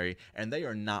Emissary, and they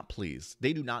are not pleased.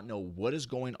 They do not know what is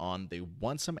going on. They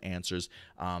want some answers.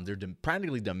 They're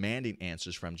practically demanding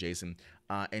answers from Jason,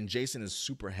 and Jason is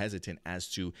super hesitant as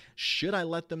to, should I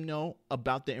let them know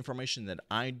about the information that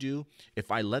I do?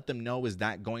 If I let them know, is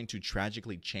that going to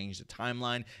tragically change the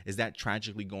timeline? Is that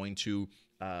tragically going to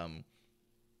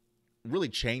really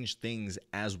change things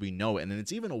as we know it? And then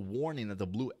it's even a warning that the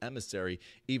Blue Emissary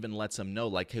even lets them know,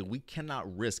 like, hey, we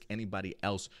cannot risk anybody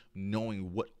else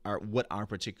knowing what our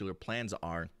particular plans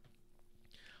are.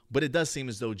 But it does seem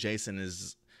as though Jason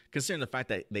is, considering the fact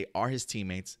that they are his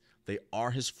teammates, they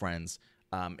are his friends,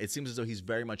 it seems as though he's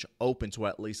very much open to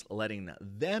at least letting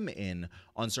them in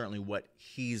on certainly what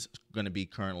he's going to be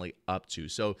currently up to.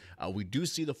 So we do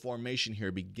see the formation here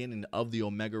beginning of the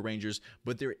Omega Rangers,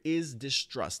 but there is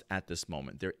distrust at this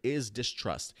moment. There is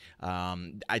distrust.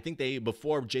 I think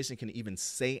before Jason can even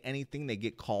say anything, they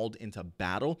get called into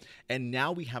battle. And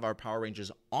now we have our Power Rangers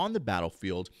on the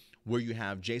battlefield, where you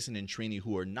have Jason and Trini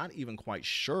who are not even quite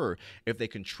sure if they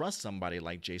can trust somebody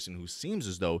like Jason, who seems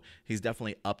as though he's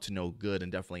definitely up to no good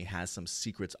and definitely has some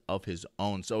secrets of his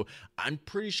own. So I'm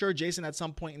pretty sure Jason at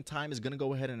some point in time is going to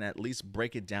go ahead and at least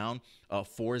break it down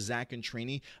for Zach and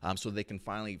Trini, so they can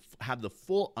finally have the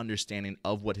full understanding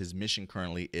of what his mission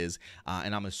currently is.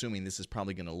 And I'm assuming this is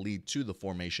probably going to lead to the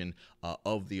formation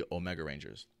of the Omega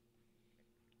Rangers.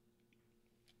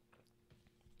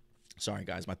 Sorry,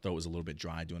 guys, my throat was a little bit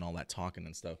dry doing all that talking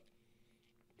and stuff.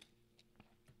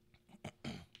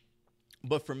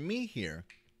 But for me here,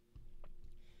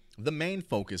 the main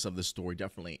focus of the story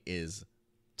definitely is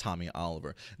Tommy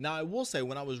Oliver. Now, I will say,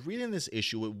 when I was reading this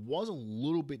issue, it was a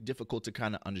little bit difficult to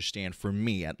kind of understand, for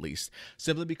me at least,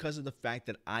 simply because of the fact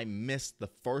that I missed the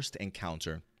first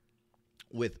encounter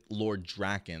with Lord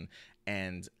Draken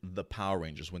and the Power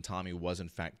Rangers when Tommy was in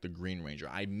fact the Green Ranger.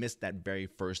 I missed that very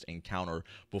first encounter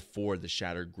before the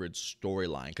Shattered Grid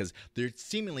storyline, because there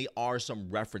seemingly are some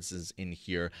references in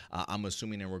here. I'm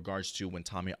assuming in regards to when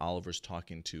Tommy Oliver's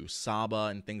talking to Saba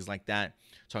and things like that,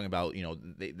 talking about, you know,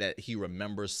 that he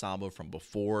remembers Saba from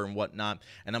before and whatnot.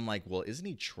 And I'm like, well, isn't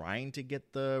he trying to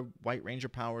get the White Ranger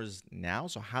powers now?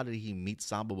 So how did he meet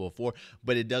Saba before?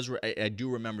 But it does. I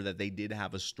do remember that they did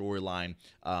have a storyline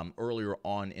earlier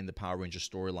on in the Power Ranger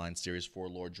storyline series for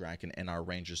Lord Draken and our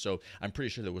Rangers. So I'm pretty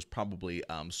sure there was probably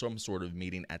some sort of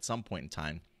meeting at some point in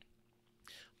time.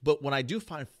 But what I do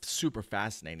find super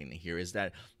fascinating here is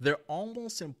that they're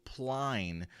almost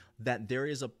implying that there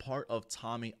is a part of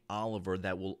Tommy Oliver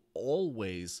that will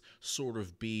always sort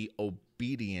of be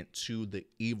obedient to the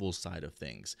evil side of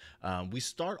things. We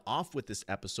start off with this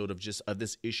episode of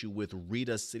this issue with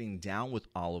Rita sitting down with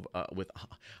Oliver, I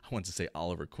want to say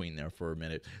Oliver Queen there for a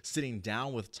minute, sitting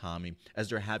down with Tommy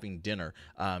as they're having dinner.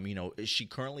 You know, she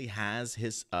currently has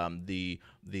his the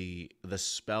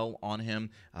spell on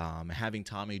him, having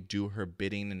Tommy do her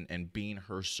bidding and being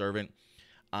her servant.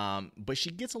 But she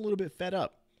gets a little bit fed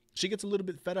up. She gets a little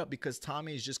bit fed up because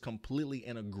Tommy is just completely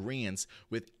in agreement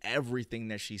with everything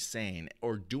that she's saying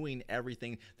or doing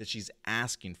everything that she's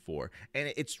asking for.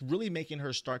 And it's really making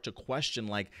her start to question,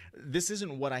 like, this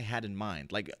isn't what I had in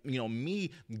mind. Like, you know,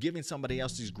 me giving somebody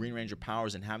else these Green Ranger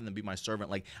powers and having them be my servant,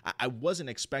 like, I wasn't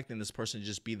expecting this person to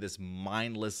just be this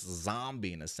mindless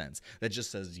zombie in a sense that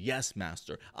just says, yes,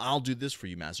 master, I'll do this for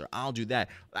you, master, I'll do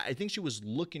that. I think she was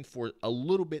looking for a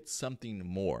little bit something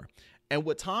more. And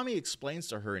what Tommy explains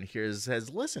to her in here is, says,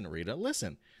 listen, Rita,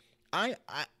 listen, I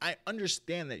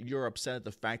understand that you're upset at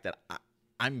the fact that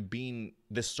I'm being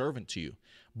this servant to you,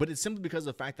 but it's simply because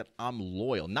of the fact that I'm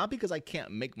loyal, not because I can't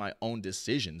make my own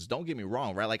decisions. Don't get me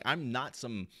wrong, right? Like, I'm not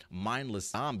some mindless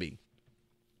zombie.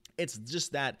 It's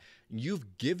just that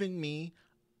you've given me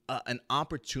an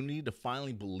opportunity to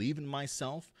finally believe in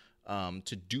myself,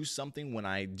 to do something when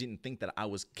I didn't think that I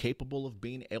was capable of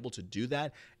being able to do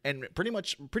that, and pretty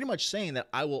much saying that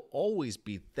I will always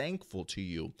be thankful to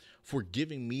you for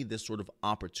giving me this sort of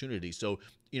opportunity. So,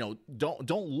 you know,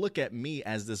 don't look at me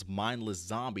as this mindless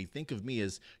zombie. Think of me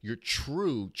as your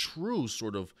true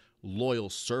sort of loyal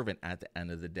servant at the end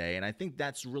of the day. And I think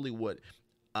that's really what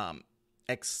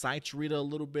excites Rita a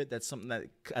little bit. That's something that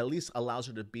at least allows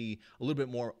her to be a little bit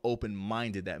more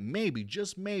open-minded, that maybe,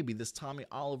 just maybe, this Tommy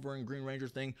Oliver and Green Ranger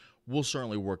thing will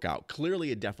certainly work out.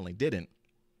 Clearly, it definitely didn't.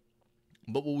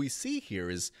 But what we see here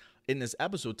is, in this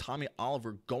episode, Tommy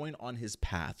Oliver going on his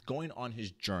path, going on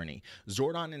his journey.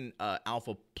 Zordon and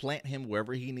Alpha plant him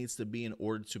wherever he needs to be in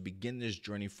order to begin this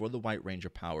journey for the White Ranger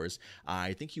powers.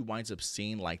 I think he winds up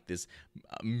seeing like this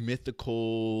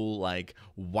mythical, like,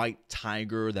 white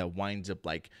tiger that winds up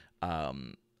like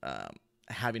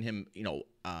having him, you know,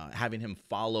 having him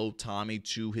follow Tommy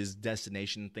to his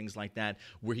destination, things like that,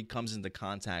 where he comes into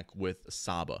contact with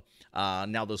Saba.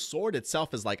 Now, the sword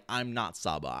itself is like, I'm not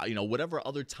Saba. You know, whatever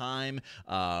other time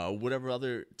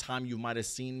you might have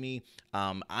seen me,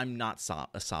 I'm not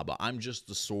Saba. I'm just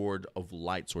the sword of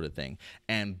light sort of thing.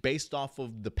 And based off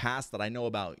of the past that I know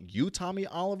about you, Tommy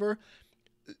Oliver,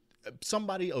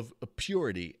 somebody of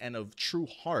purity and of true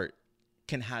heart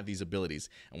can have these abilities.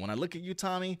 And when I look at you,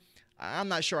 Tommy, I'm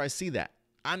not sure I see that.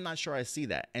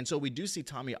 And so we do see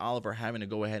Tommy Oliver having to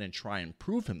go ahead and try and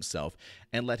prove himself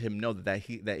and let him know that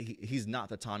he's not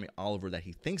the Tommy Oliver that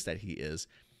he thinks that he is,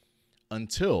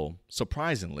 until,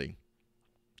 surprisingly,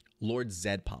 Lord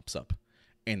Zed pops up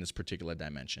in this particular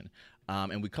dimension.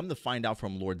 And we come to find out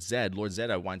from Lord Zed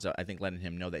winds up, I think, letting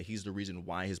him know that he's the reason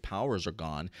why his powers are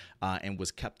gone, and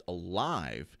was kept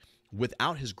alive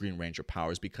without his Green Ranger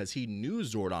powers, because he knew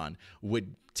Zordon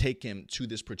would take him to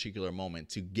this particular moment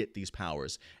to get these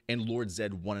powers, and Lord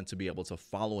Zed wanted to be able to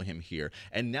follow him here.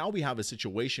 And now we have a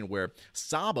situation where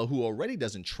Saba, who already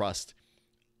doesn't trust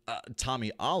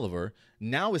Tommy Oliver,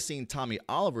 now is seeing Tommy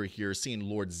Oliver here, seeing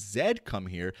Lord Zed come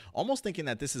here, almost thinking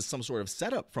that this is some sort of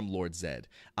setup from Lord Zed.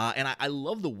 And I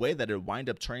love the way that it wind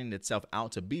up turning itself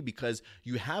out to be, because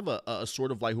you have a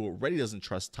sort of light who already doesn't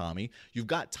trust Tommy. You've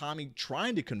got Tommy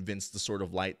trying to convince the sort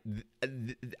of light,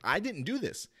 I didn't do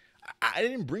this. I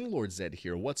didn't bring Lord Zed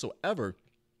here whatsoever.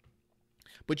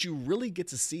 But you really get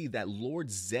to see that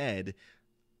Lord Zed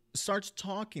starts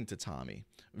talking to Tommy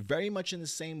very much in the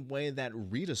same way that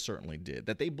Rita certainly did,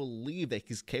 that they believe that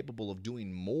he's capable of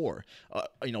doing more,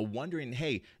 you know, wondering,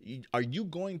 hey, are you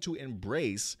going to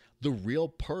embrace the real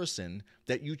person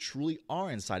that you truly are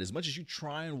inside? As much as you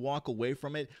try and walk away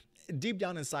from it, deep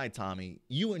down inside, Tommy,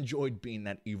 you enjoyed being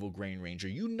that evil Green Ranger.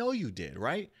 You know you did,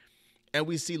 right? And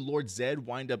we see Lord Zed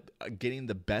wind up getting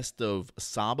the best of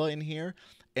Saba in here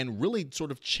and really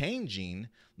sort of changing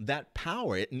that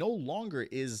power. It no longer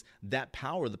is that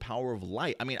power, the power of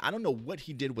light. I mean, I don't know what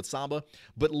he did with Saba,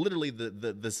 but literally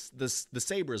the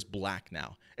saber is black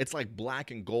now. It's like black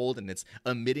and gold, and it's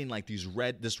emitting like this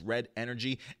red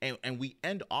energy. And we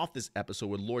end off this episode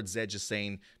with Lord Zed just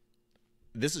saying,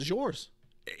 "This is yours.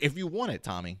 If you want it,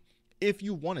 Tommy. If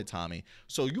you want it, Tommy."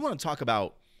 So you want to talk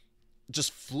about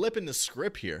just flipping the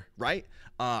script here, right?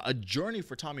 A journey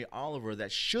for Tommy Oliver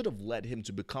that should have led him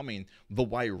to becoming the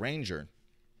White Ranger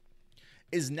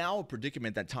is now a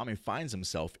predicament that Tommy finds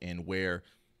himself in, where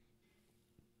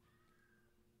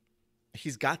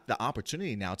he's got the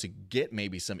opportunity now to get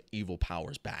maybe some evil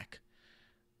powers back,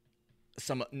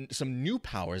 some new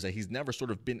powers that he's never sort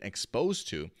of been exposed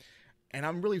to. And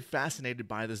I'm really fascinated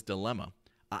by this dilemma.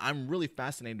 I'm really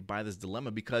fascinated by this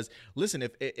dilemma because, listen,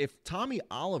 if Tommy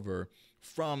Oliver,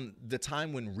 from the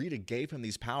time when Rita gave him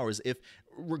these powers, if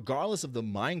regardless of the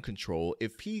mind control,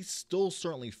 if he still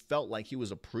certainly felt like he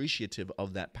was appreciative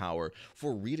of that power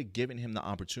for Rita giving him the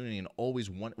opportunity and always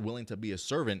willing to be a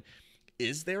servant,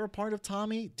 is there a part of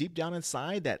Tommy deep down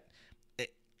inside that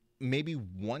maybe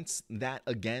wants that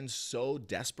again so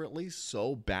desperately,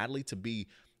 so badly, to be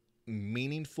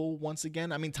meaningful once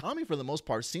again? I mean, Tommy, for the most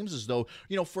part, seems as though,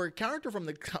 you know, for a character from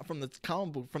the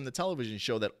comic book, from the television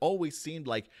show that always seemed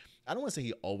like, I don't want to say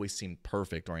he always seemed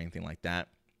perfect or anything like that,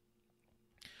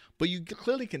 but you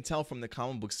clearly can tell from the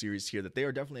comic book series here that they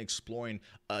are definitely exploring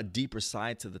a deeper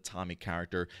side to the Tommy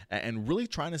character and really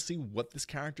trying to see what this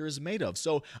character is made of.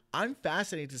 So I'm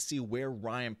fascinated to see where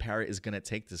Ryan Parrott is going to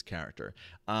take this character.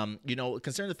 You know,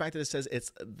 considering the fact that it says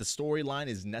the storyline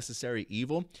is necessary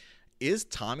evil, is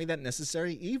Tommy that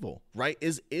necessary evil, right?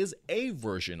 Is a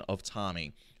version of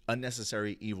Tommy a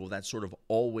necessary evil that sort of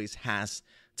always has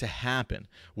to happen,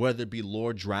 whether it be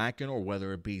Lord Draken or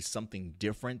whether it be something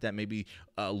different that maybe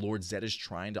Lord Zed is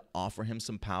trying to offer him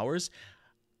some powers?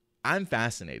 I'm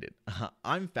fascinated.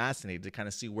 I'm fascinated to kind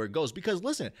of see where it goes, because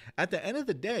listen, at the end of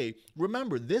the day,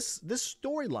 remember this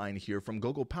storyline here from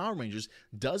Go-Go Power Rangers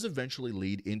does eventually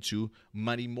lead into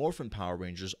Mighty Morphin Power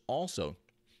Rangers also.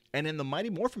 And in the Mighty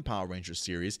Morphin Power Rangers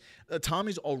series,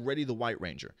 Tommy's already the White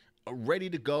Ranger, ready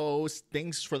to go.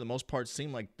 Things, for the most part,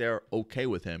 seem like they're okay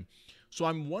with him. So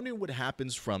I'm wondering what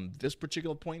happens from this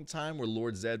particular point in time where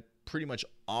Lord Zed pretty much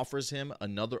offers him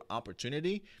another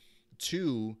opportunity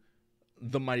to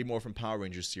the Mighty Morphin Power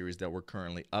Rangers series that we're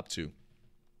currently up to,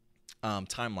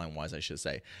 timeline-wise, I should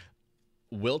say.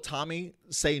 Will Tommy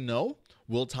say no?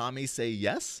 Will Tommy say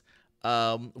yes?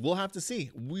 We'll have to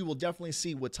see. We will definitely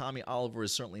see what Tommy Oliver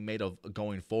is certainly made of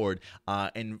going forward.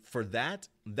 And for that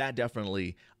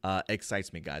definitely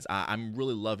excites me, guys. I'm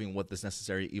really loving what this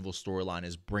Necessary Evil storyline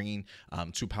is bringing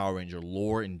to Power Ranger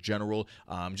lore in general.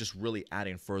 Just really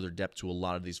adding further depth to a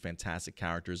lot of these fantastic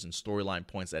characters and storyline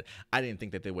points that I didn't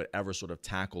think that they would ever sort of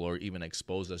tackle or even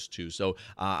expose us to. So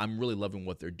I'm really loving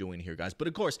what they're doing here, guys. But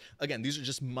of course, again, these are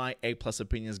just my A+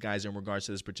 opinions, guys, in regards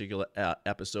to this particular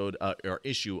episode or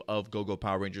issue of Go-Go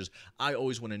Power Rangers. I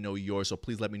always want to know yours, so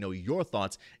please let me know your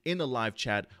thoughts in the live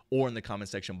chat or in the comment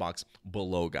section box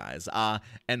below, guys.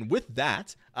 And with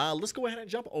that, let's go ahead and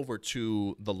jump over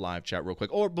to the live chat real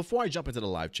quick. Or before I jump into the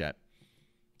live chat,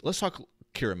 let's talk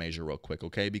Kira Major real quick,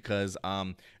 okay? Because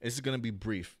this is going to be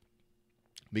brief,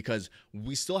 because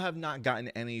we still have not gotten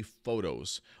any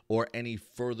photos or any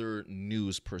further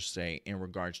news per se in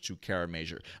regards to Kira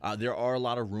Major. There are a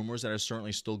lot of rumors that are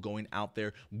certainly still going out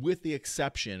there, with the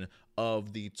exception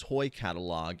of the toy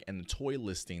catalog and the toy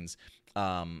listings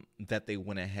that they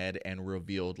went ahead and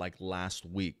revealed like last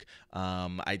week.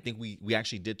 I think we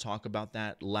actually did talk about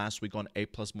that last week on A+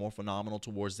 Morphinominal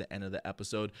towards the end of the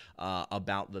episode,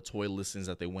 about the toy listings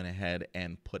that they went ahead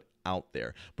and put out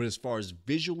there. But as far as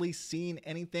visually seeing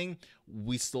anything,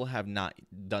 we still have not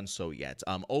done so yet.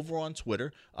 Over on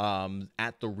Twitter,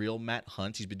 at The Real Matt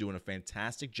Hunt, he's been doing a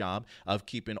fantastic job of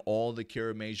keeping all the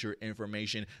Kira Major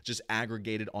information just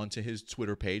aggregated onto his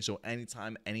Twitter page. So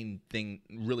anytime anything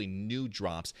really new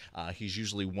drops, he's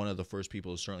usually one of the first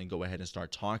people to certainly go ahead and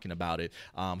start talking about it.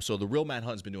 So The Real Matt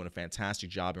Hunt's been doing a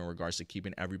fantastic job in regards to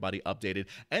keeping everybody updated,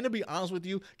 and to be honest with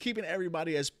you, keeping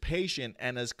everybody as patient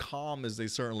and as calm as they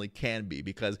certainly can be,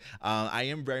 because I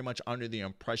am very much under the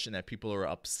impression that people are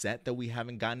upset that we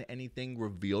haven't gotten anything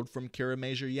revealed from Kira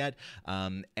Major yet.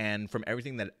 And from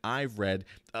everything that I've read,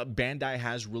 Bandai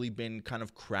has really been kind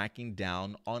of cracking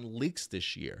down on leaks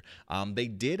this year. They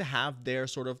did have their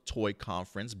sort of toy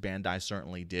conference. Bandai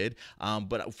certainly did.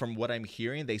 But from what I'm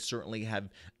hearing, they certainly have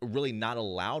really not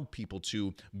allowed people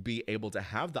to be able to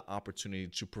have the opportunity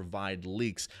to provide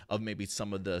leaks of maybe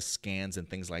some of the scans and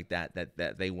things like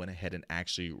that they went ahead and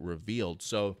actually revealed.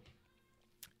 So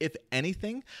if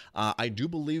anything, I do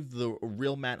believe the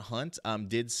real Matt Hunt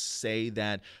did say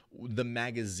that the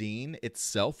magazine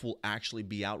itself will actually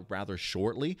be out rather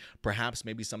shortly, perhaps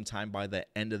maybe sometime by the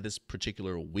end of this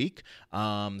particular week.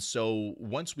 So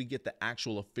once we get the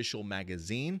actual official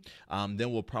magazine,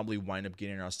 then we'll probably wind up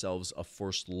getting ourselves a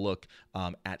first look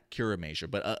at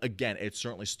Kiramager. But again, it's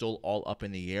certainly still all up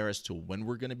in the air as to when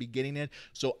we're going to be getting it.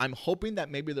 So I'm hoping that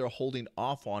maybe they're holding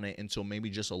off on it until maybe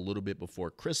just a little bit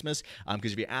before Christmas.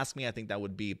 Because if you ask me, I think that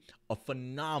would be a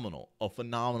phenomenal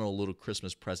little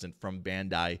Christmas present from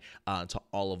Bandai to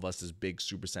all of us as big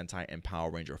Super Sentai and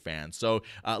Power Ranger fans. So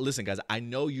listen, guys, I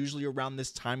know usually around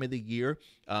this time of the year,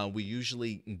 we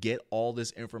usually get all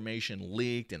this information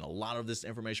leaked and a lot of this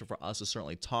information for us to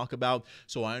certainly talk about.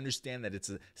 So I understand that it's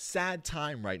a sad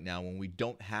time right now when we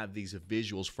don't have these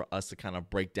visuals for us to kind of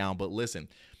break down. But listen,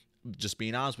 just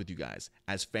being honest with you guys,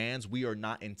 as fans, we are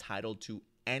not entitled to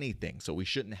anything. So we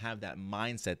shouldn't have that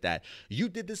mindset that you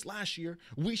did this last year,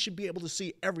 we should be able to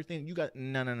see everything you got.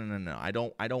 No. I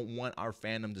don't want our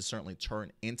fandom to certainly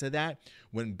turn into that.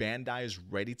 When Bandai is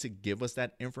ready to give us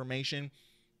that information,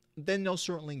 then they'll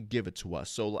certainly give it to us.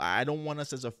 So I don't want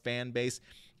us as a fan base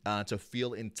to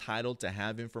feel entitled to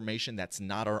have information that's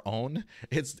not our own.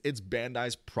 It's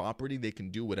Bandai's property. They can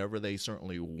do whatever they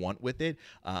certainly want with it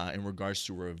in regards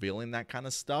to revealing that kind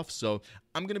of stuff. So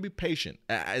I'm gonna be patient.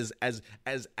 As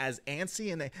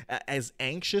antsy and as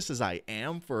anxious as I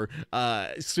am for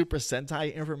Super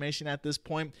Sentai information at this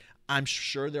point, I'm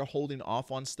sure they're holding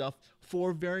off on stuff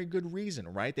for a very good reason,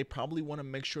 right? They probably want to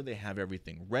make sure they have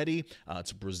everything ready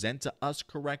to present to us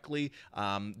correctly.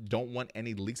 Don't want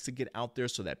any leaks to get out there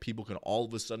so that people can all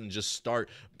of a sudden just start,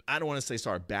 I don't want to say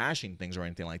start bashing things or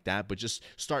anything like that, but just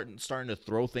starting to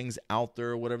throw things out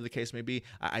there, whatever the case may be.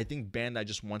 I think Bandai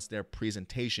just wants their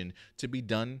presentation to be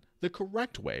done the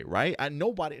correct way, right?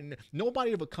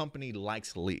 Nobody of a company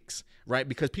likes leaks, right?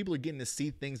 Because people are getting to see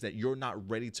things that you're not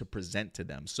ready to present to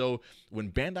them. So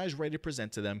when Bandai's ready to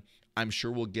present to them, I'm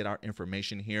sure we'll get our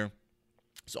information here.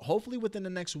 So hopefully within the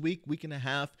next week and a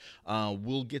half,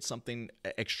 we'll get something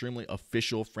extremely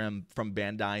official from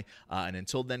Bandai. And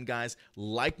until then, guys,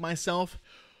 like myself,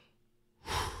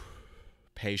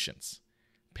 patience.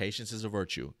 Patience is a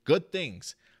virtue. Good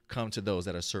things come to those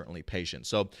that are certainly patient.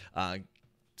 So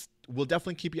we'll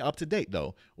definitely keep you up to date,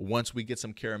 though, once we get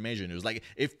some Kiramager news. Like,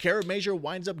 if Kiramager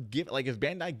winds up if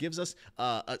Bandai gives us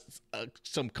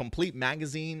some complete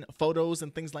magazine photos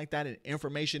and things like that and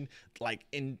information, like,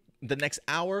 in the next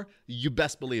hour, you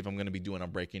best believe I'm going to be doing a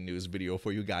breaking news video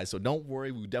for you guys. So don't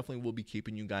worry, we definitely will be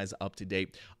keeping you guys up to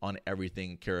date on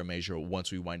everything Kiramager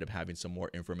once we wind up having some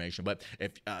more information. But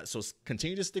so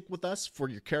continue to stick with us for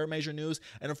your Kiramager news,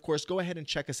 and of course, go ahead and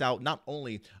check us out not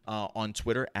only on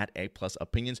Twitter at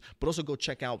A+Opinions, but also go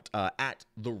check out at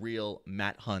The Real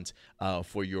Matt Hunt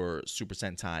for your Super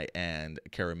Sentai and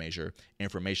Kiramager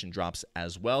information drops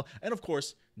as well. And of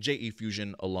course, JE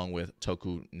Fusion along with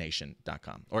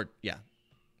TokuNation.com. Or yeah,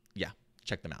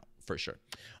 check them out for sure.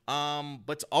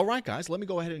 But all right, guys, let me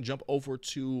go ahead and jump over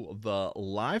to the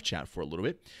live chat for a little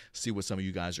bit, see what some of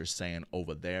you guys are saying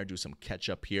over there, do some catch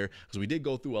up here, because we did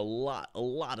go through a lot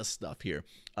of stuff here.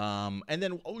 And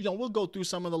then we'll go through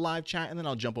some of the live chat, and then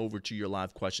I'll jump over to your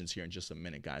live questions here in just a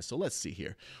minute, guys. So let's see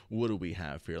here. What do we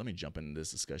have here? Let me jump into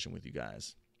this discussion with you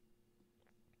guys.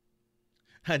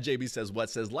 JB says, what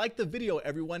says, like the video,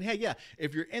 everyone. Hey, yeah,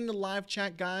 if you're in the live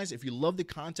chat, guys, if you love the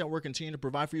content we're continuing to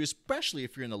provide for you, especially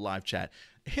if you're in the live chat,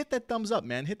 hit that thumbs up,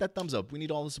 man. Hit that thumbs up. We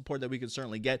need all the support that we can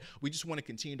certainly get. We just want to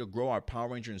continue to grow our Power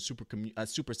Ranger and Super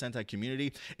Sentai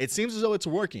community. It seems as though it's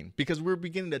working because we're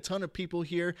beginning a ton of people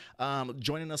here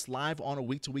joining us live on a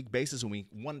week-to-week basis, and we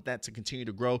want that to continue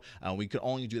to grow. We can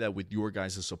only do that with your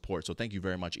guys' support. So thank you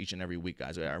very much each and every week,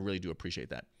 guys. I really do appreciate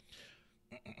that.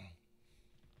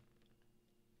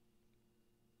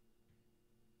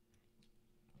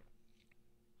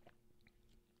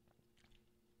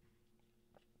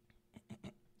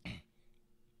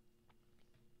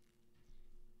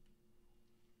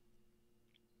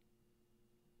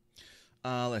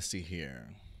 Let's see here.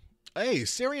 Hey,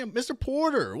 Syrian, Mr.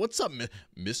 Porter. What's up,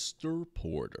 Mr.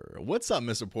 Porter? What's up,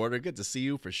 Mr. Porter? Good to see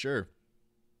you for sure.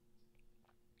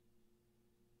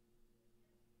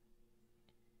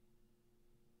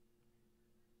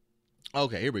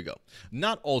 Okay, here we go.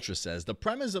 Not Ultra says the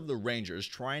premise of the Rangers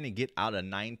trying to get out of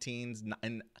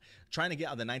trying to get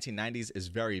out of the 1990s is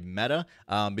very meta,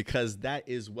 because that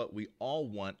is what we all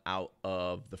want out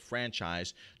of the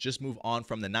franchise. Just move on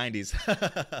from the 90s.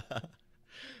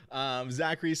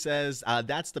 Zachary says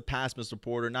that's the past, Mr.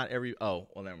 Porter. Not every. Oh,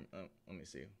 well then let me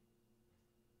see.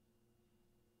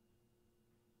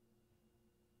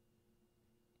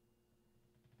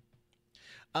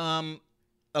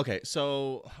 Okay,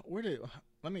 so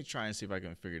let me try and see if I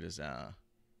can figure this out.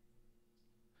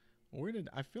 Where did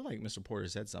I feel like Mr. Porter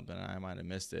said something and I might have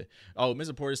missed it? Oh,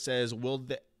 Mr. Porter says,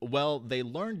 they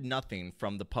learned nothing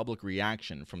from the public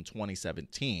reaction from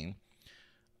 2017.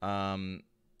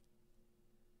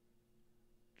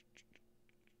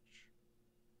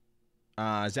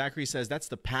 Zachary says that's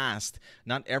the past.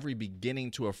 Not every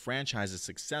beginning to a franchise is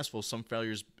successful. Some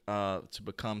failures to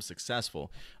become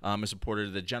successful. Mr. Porter,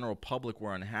 the general public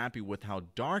were unhappy with how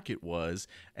dark it was,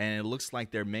 and it looks like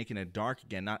they're making it dark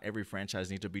again. Not every franchise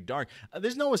needs to be dark.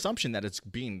 There's no assumption that it's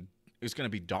going to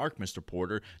be dark, Mr.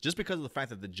 Porter. Just because of the fact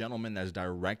that the gentleman that's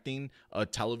directing a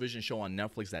television show on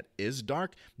Netflix that is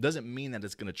dark doesn't mean that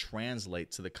it's going to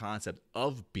translate to the concept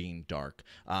of being dark.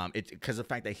 Because the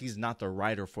fact that he's not the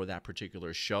writer for that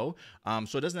particular show,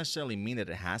 so it doesn't necessarily mean that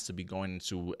it has to be going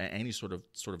into any sort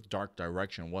of dark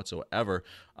direction whatsoever.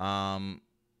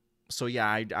 So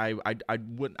yeah,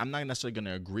 I'm not necessarily going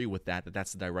to agree with that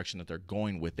that's the direction that they're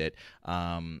going with it.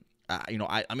 I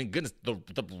mean, goodness,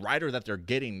 the writer that they're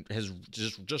getting has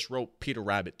just wrote Peter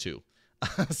Rabbit 2.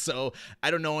 So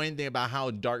I don't know anything about how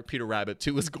dark Peter Rabbit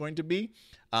 2 is going to be.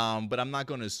 But I'm not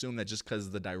going to assume that just because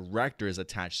the director is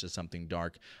attached to something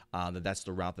dark, that's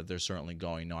the route that they're certainly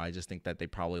going. No, I just think that they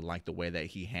probably like the way that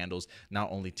he handles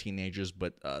not only teenagers,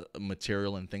 but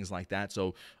material and things like that.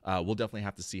 So we'll definitely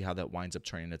have to see how that winds up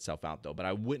turning itself out, though. But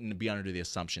I wouldn't be under the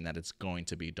assumption that it's going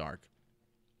to be dark.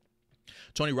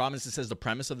 Tony Robinson says the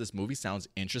premise of this movie sounds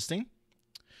interesting.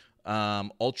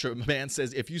 Ultraman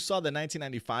says, if you saw the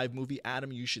 1995 movie,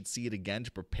 Adam, you should see it again to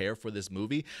prepare for this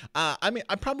movie. I mean,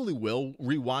 I probably will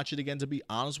rewatch it again, to be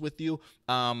honest with you.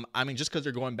 I mean, just because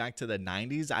they're going back to the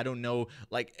 90s, I don't know.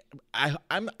 Like, I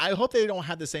hope they don't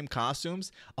have the same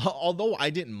costumes. Although I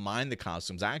didn't mind the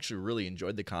costumes, I actually really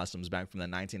enjoyed the costumes back from the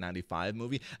 1995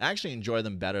 movie. I actually enjoy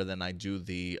them better than I do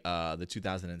the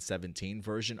 2017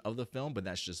 version of the film, but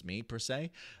that's just me per se.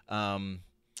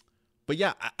 But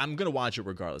yeah, I'm going to watch it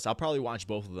regardless. I'll probably watch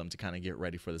both of them to kind of get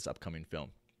ready for this upcoming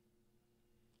film.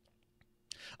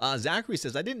 Zachary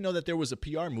says, I didn't know that there was a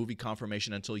PR movie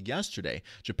confirmation until yesterday.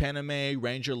 Japanime,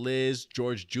 Ranger Liz,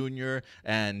 George Jr.,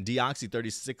 and Deoxy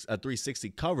 360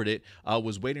 covered it.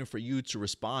 Was waiting for you to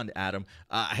respond, Adam.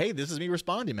 Hey, this is me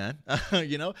responding, man.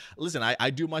 Listen, I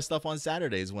do my stuff on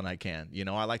Saturdays when I can.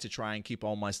 I like to try and keep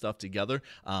all my stuff together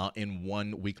in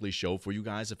one weekly show for you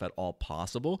guys, if at all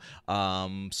possible.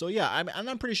 So yeah,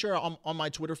 I'm pretty sure on my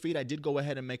Twitter feed, I did go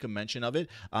ahead and make a mention of it.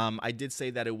 I did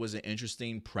say that it was an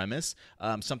interesting premise.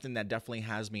 Something that definitely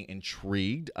has me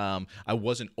intrigued. I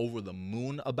wasn't over the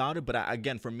moon about it, but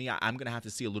again, for me, I'm going to have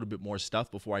to see a little bit more stuff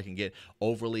before I can get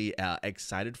overly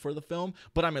excited for the film.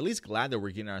 But I'm at least glad that we're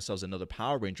getting ourselves another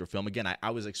Power Ranger film. Again, I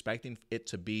was expecting it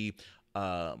to be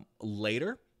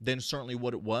later than certainly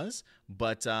what it was.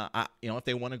 But, if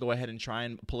they want to go ahead and try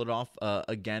and pull it off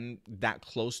again, that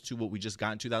close to what we just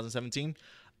got in 2017,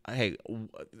 hey,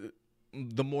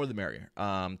 the more the merrier,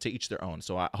 to each their own.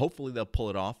 So hopefully they'll pull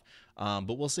it off,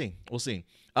 but we'll see.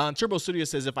 Turbo Studio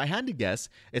says, if I had to guess,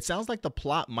 it sounds like the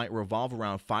plot might revolve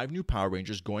around 5 new Power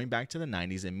Rangers going back to the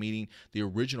 90s and meeting the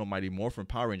original Mighty Morphin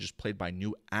Power Rangers played by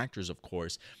new actors, of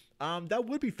course. That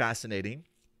would be fascinating.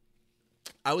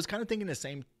 I was kind of thinking the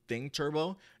same thing,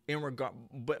 Turbo,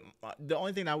 but the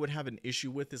only thing I would have an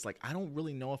issue with is, like, I don't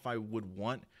really know if I would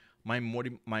want my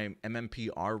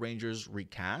MMPR Rangers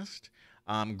recast.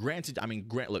 Granted,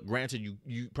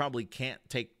 you probably can't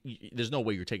take. There's no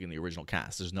way you're taking the original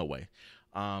cast. There's no way.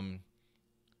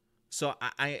 So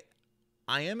I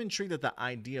am intrigued at the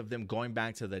idea of them going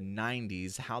back to the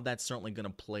 90s. How that's certainly going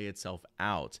to play itself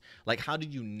out. Like, how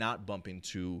did you not bump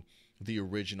into the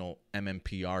original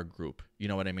MMPR group? You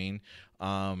know what I mean?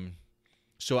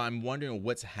 So I'm wondering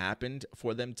what's happened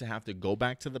for them to have to go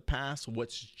back to the past.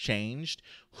 What's changed?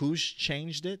 Who's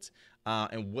changed it?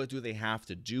 And what do they have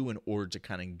to do in order to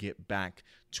kind of get back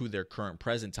to their current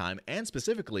present time? And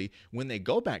specifically, when they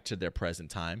go back to their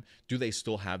present time, do they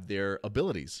still have their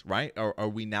abilities, right? Or are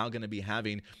we now going to be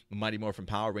having Mighty Morphin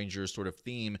Power Rangers sort of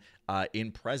theme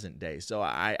in present day? So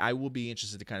I will be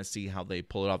interested to kind of see how they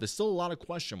pull it off. There's still a lot of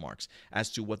question marks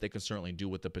as to what they can certainly do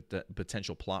with the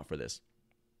potential plot for this.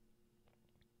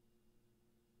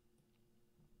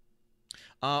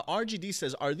 RGD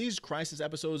says, are these Crisis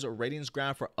episodes a ratings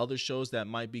graph for other shows that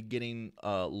might be getting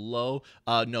low?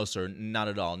 No, sir, not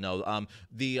at all. No.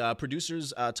 The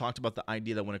producers talked about the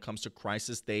idea that when it comes to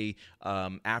Crisis, they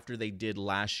after they did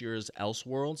last year's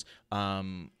Elseworlds,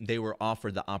 they were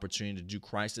offered the opportunity to do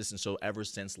Crisis, and so ever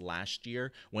since last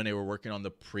year, when they were working on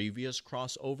the previous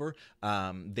crossover,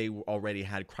 they already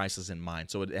had Crisis in mind.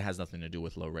 So it has nothing to do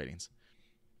with low ratings.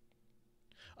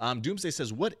 Doomsday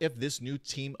says, what if this new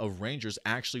team of Rangers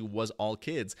actually was all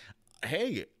kids?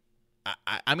 Hey,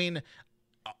 I mean,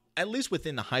 at least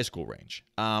within the high school range.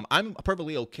 I'm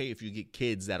perfectly okay if you get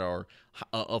kids that are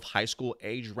of high school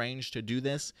age range to do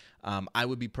this. I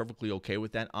would be perfectly okay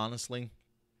with that, honestly.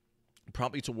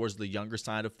 Probably towards the younger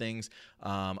side of things.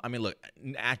 I mean, look,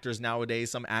 actors nowadays,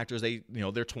 some actors,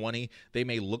 they're 20. They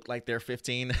may look like they're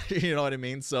 15. You know what I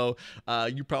mean? So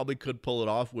you probably could pull it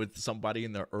off with somebody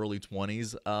in their early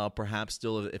 20s, perhaps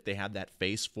still if they have that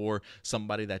face for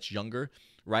somebody that's younger,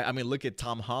 right? I mean, look at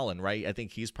Tom Holland, right? I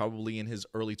think he's probably in his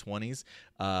early 20s,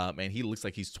 and he looks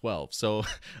like he's 12. So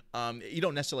you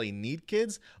don't necessarily need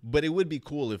kids, but it would be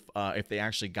cool if they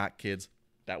actually got kids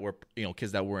that were,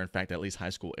 kids that were in fact at least high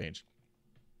school age.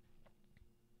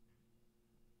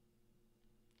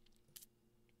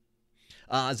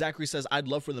 Zachary says, I'd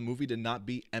love for the movie to not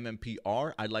be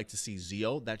MMPR. I'd like to see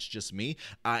Zeo. That's just me.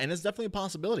 And it's definitely a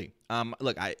possibility.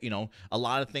 Look, a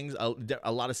lot of things,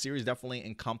 a lot of series definitely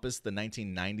encompass the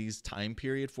 1990s time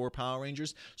period for Power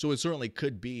Rangers. So it certainly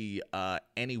could be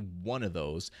any one of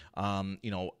those.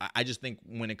 I just think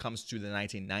when it comes to the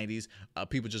 1990s,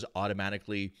 people just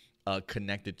automatically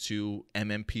connected to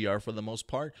MMPR for the most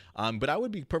part, but I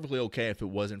would be perfectly okay if it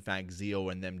was in fact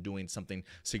Zeo and them doing something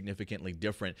significantly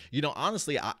different.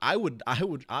 Honestly, I would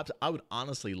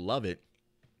honestly love it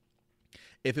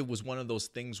if it was one of those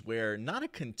things where not a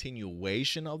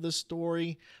continuation of the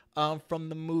story from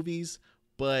the movies,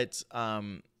 but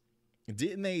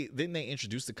didn't they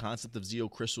introduce the concept of Zeo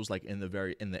crystals like in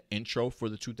the intro for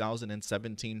the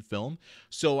 2017 film?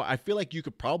 So I feel like you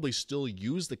could probably still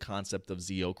use the concept of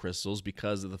Zeo crystals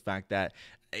because of the fact that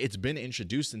it's been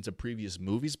introduced into previous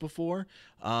movies before.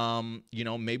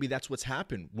 Maybe that's what's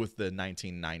happened with the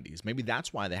 1990s. Maybe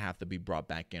that's why they have to be brought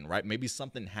back in, right? Maybe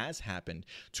something has happened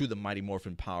to the Mighty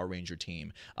Morphin Power Ranger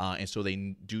team, and so they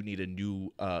do need a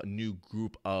new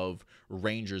group of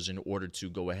Rangers in order to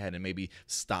go ahead and maybe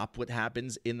stop what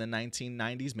happens in the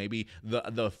 1990s. Maybe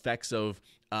the effects of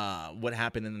what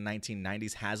happened in the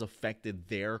 1990s has affected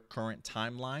their current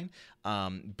timeline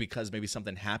because maybe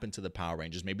something happened to the Power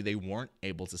Rangers. Maybe they weren't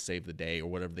able to save the day or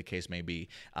whatever the case may be.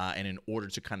 And in order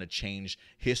to kind of change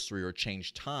history or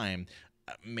change time,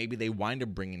 maybe they wind up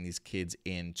bringing these kids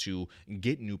in to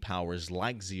get new powers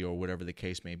like Zeo or whatever the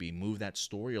case may be, move that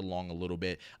story along a little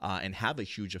bit and have a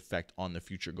huge effect on the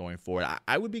future going forward.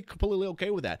 I would be completely okay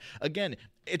with that. Again,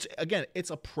 it's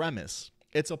a premise.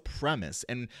 It's a premise,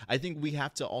 and I think we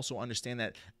have to also understand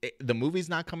that the movie's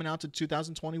not coming out to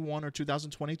 2021 or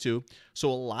 2022, so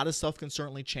a lot of stuff can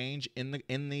certainly change in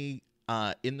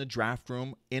the draft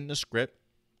room, in the script.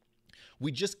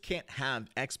 We just can't have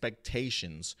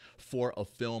expectations for a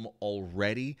film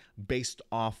already based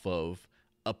off of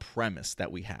a premise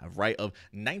that we have, right? Of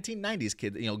 1990s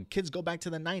kids, kids go back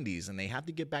to the 90s and they have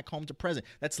to get back home to present.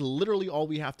 That's literally all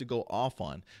we have to go off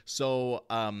on. So,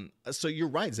 so you're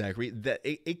right, Zachary, that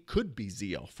it could be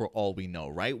Zeo for all we know,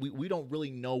 right? We don't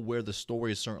really know where the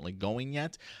story is certainly going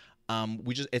yet.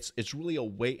 It's really a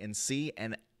wait and see,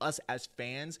 and us as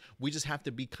fans, we just have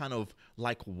to be kind of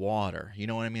like water, you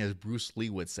know what I mean? As Bruce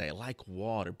Lee would say, like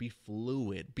water, be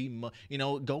fluid,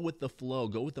 go with the flow,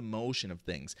 go with the motion of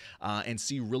things, and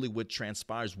see really what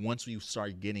transpires once we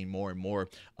start getting more and more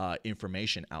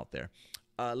information out there.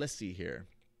 Let's see here.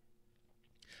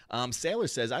 Sailor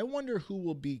says, I wonder who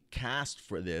will be cast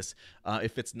for this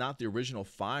if it's not the original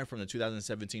 5 from the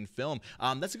 2017 film.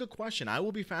 That's a good question. I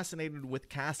will be fascinated with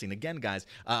casting. Again, guys,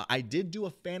 I did do a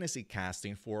fantasy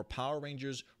casting for Power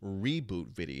Rangers reboot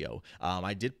video.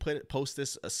 I did post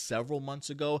this several months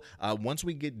ago. Once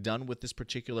we get done with this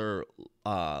particular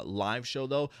live show,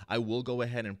 though, I will go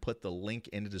ahead and put the link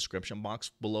in the description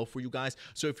box below for you guys.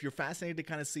 So if you're fascinated to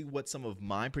kind of see what some of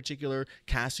my particular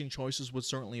casting choices would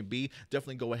certainly be,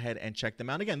 definitely go ahead and check them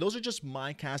out. Again, those are just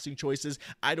my casting choices.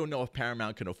 I don't know if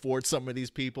Paramount can afford some of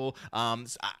these people. I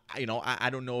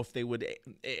don't know if they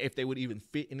would even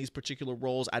fit in these particular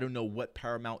roles. I don't know what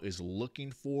Paramount is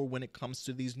looking for when it comes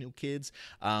to these new kids.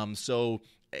 So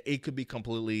it could be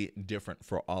completely different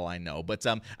for all I know. But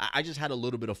I just had a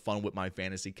little bit of fun with my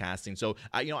fantasy casting. So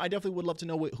I definitely would love to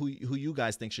know who you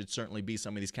guys think should certainly be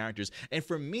some of these characters. And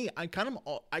for me, I kind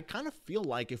of feel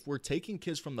like if we're taking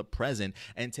kids from the present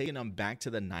and taking them back to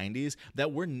the 90s,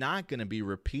 that we're not going to be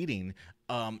repeating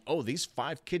these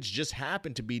 5 kids just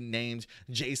happen to be named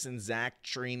Jason, Zach,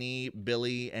 Trini,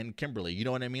 Billy, and Kimberly. You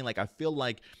know what I mean? Like, I feel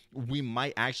like we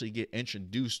might actually get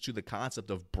introduced to the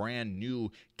concept of brand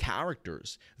new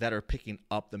characters that are picking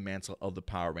up the mantle of the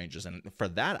Power Rangers. And for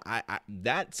that,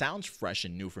 that sounds fresh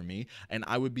and new for me. And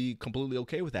I would be completely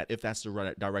okay with that if that's the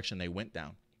right direction they went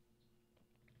down.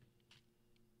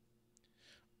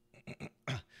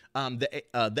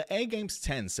 The A Games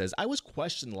 10 says, I was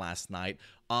questioned last night.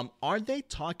 Are they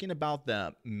talking about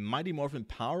the Mighty Morphin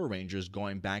Power Rangers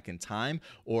going back in time,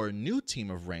 or a new team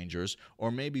of Rangers,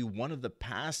 or maybe one of the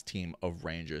past team of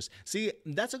Rangers? See,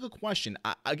 that's a good question.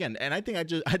 I think I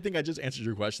just answered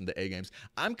your question, the A Games.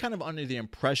 I'm kind of under the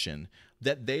impression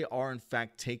that they are in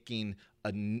fact taking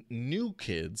new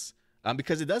kids,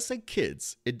 because it does say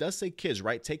kids. It does say kids,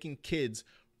 right? Taking kids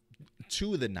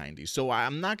to the 90s. So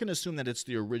I'm not going to assume that it's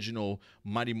the original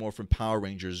Mighty Morphin Power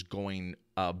Rangers going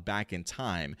back in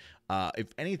time. If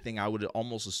anything, I would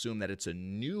almost assume that it's a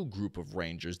new group of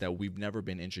Rangers that we've never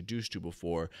been introduced to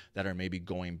before that are maybe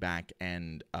going back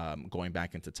and going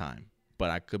back into time. But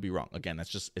I could be wrong. Again, it's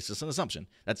just an assumption.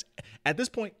 That's, at this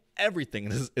point,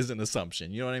 everything is an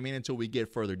assumption. You know what I mean? Until we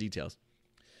get further details.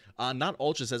 Not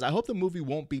Ultra says, I hope the movie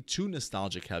won't be too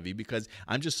nostalgic heavy, because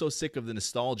I'm just so sick of the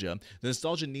nostalgia. The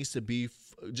nostalgia needs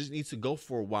to go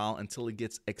for a while until it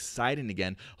gets exciting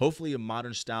again. Hopefully a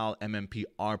modern style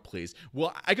MMPR, please.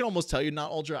 Well, I can almost tell you,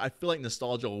 Not Ultra, I feel like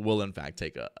nostalgia will in fact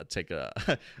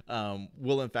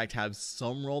will in fact have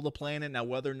some role to play in it. Now,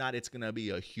 whether or not it's going to be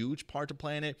a huge part to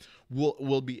play in it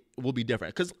will be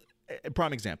different. Because,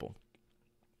 prime example,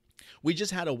 we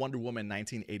just had a Wonder Woman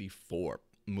 1984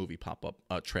 movie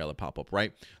trailer pop up,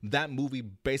 right? That movie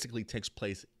basically takes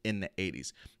place in the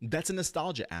 80s. That's a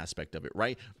nostalgia aspect of it,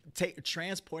 right?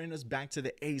 Transporting us back to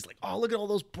the 80s, like, oh, look at all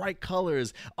those bright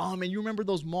colors. Oh man, you remember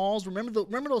those malls? Remember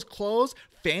those clothes?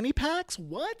 Fanny packs?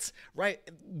 What? Right?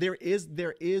 There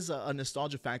is a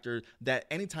nostalgia factor that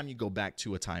anytime you go back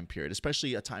to a time period,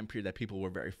 especially a time period that people were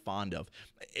very fond of,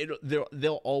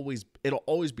 it'll always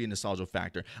be a nostalgia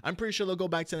factor. I'm pretty sure they'll go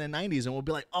back to the 90s and we'll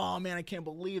be like, oh man, I can't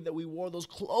believe that we wore those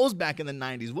clothes back in the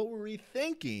 90s. What were we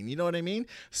thinking? You know what I mean?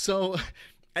 So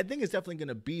I think it's definitely going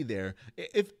to be there.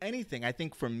 If anything, I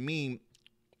think for me,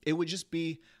 it would just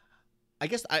be, I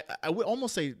guess I would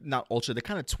almost say, Not Ultra, to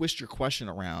kind of twist your question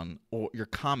around or your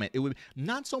comment, it would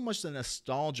not so much the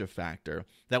nostalgia factor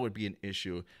that would be an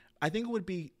issue. I think it would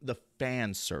be the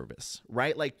fan service,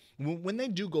 right? Like when they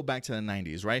do go back to the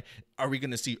 90s, right? Are we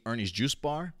going to see Ernie's Juice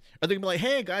Bar? Are they going to be like,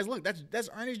 hey guys, look, that's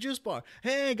Ernie's Juice Bar.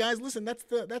 Hey guys, listen,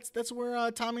 that's where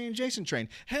Tommy and Jason train.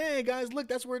 Hey guys, look,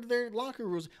 that's where their locker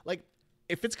rooms. Like,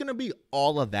 if it's going to be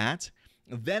all of that,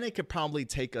 then it could probably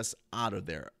take us out of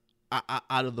there,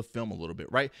 out of the film a little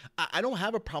bit, right? I don't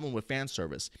have a problem with fan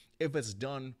service if it's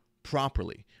done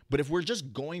properly. But if we're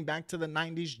just going back to the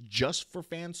 90s just for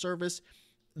fan service,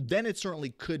 then it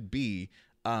certainly could be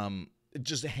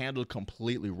just handled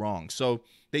completely wrong. So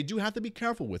they do have to be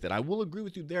careful with it. I will agree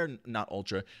with you there, Not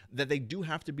Ultra, that they do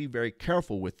have to be very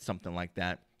careful with something like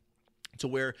that, to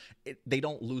where they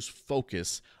don't lose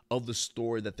focus of the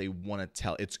story that they want to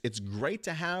tell. It's great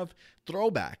to have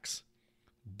throwbacks,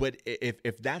 but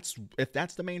if that's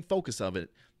the main focus of it,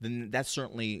 then that's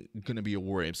certainly going to be a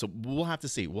worry. So we'll have to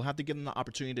see. We'll have to give them the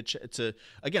opportunity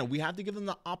we have to give them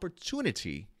the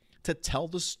opportunity to tell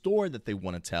the story that they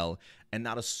want to tell, and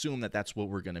not assume that that's what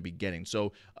we're going to be getting.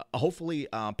 So hopefully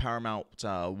Paramount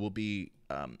will be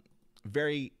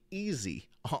very easy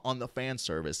on the fan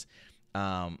service,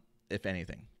 if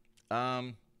anything.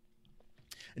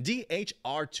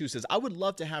 DHR2 says, I would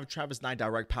love to have Travis Knight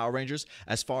direct Power Rangers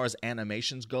as far as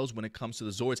animations goes when it comes to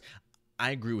the Zords.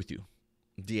 I agree with you,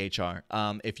 DHR.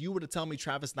 If you were to tell me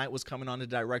Travis Knight was coming on to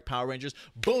direct Power Rangers,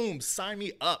 boom, sign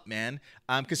me up, man.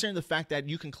 Considering the fact that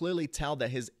you can clearly tell that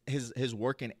his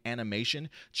work in animation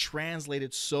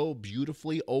translated so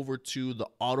beautifully over to the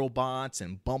Autobots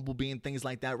and Bumblebee and things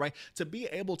like that, right? To be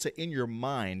able to, in your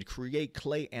mind, create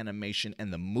clay animation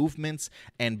and the movements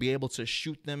and be able to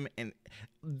shoot them, and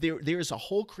there's a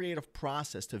whole creative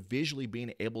process to visually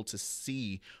being able to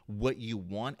see what you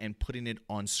want and putting it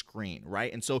on screen,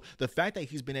 right? And so the fact that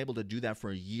he's been able to do that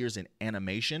for years in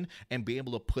animation and be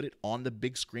able to put it on the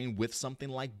big screen with something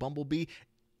like Bumblebee,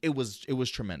 it was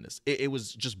tremendous. It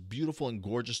was just beautiful and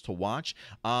gorgeous to watch.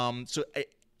 So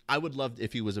I would love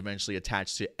if he was eventually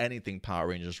attached to anything Power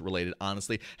Rangers related,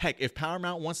 honestly. Heck, if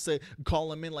Paramount wants to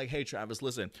call him in like, hey, Travis,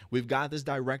 listen, we've got this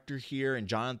director here and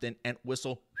Jonathan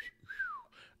Entwistle,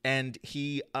 and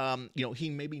he he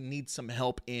maybe needs some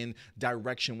help in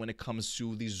direction when it comes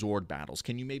to these Zord battles.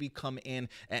 Can you maybe come in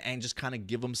and just kind of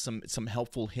give him some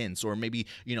helpful hints, or maybe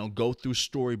go through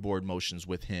storyboard motions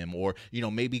with him, or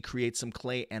maybe create some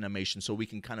clay animation so we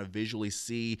can kind of visually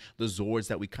see the Zords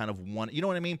that we kind of want. You know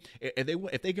what I mean?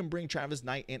 If they can bring Travis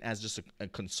Knight in as just a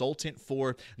consultant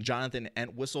for Jonathan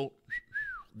Entwistle,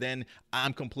 then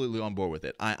I'm completely on board with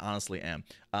it. I honestly am.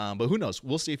 But who knows?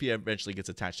 We'll see if he eventually gets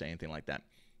attached to anything like that.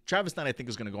 Travis Knight, I think,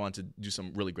 is going to go on to do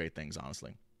some really great things,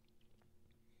 honestly.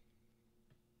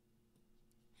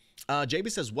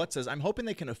 JB says, I'm hoping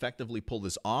they can effectively pull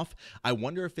this off. I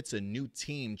wonder if it's a new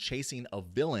team chasing a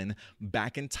villain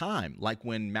back in time, like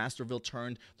when Masterville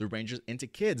turned the Rangers into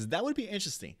kids. That would be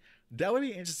interesting. That would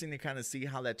be interesting to kind of see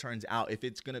how that turns out, if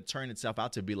it's going to turn itself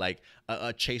out to be like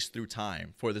a chase through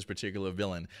time for this particular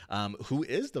villain. Who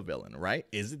is the villain, right?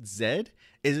 Is it Zed?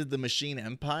 Is it the Machine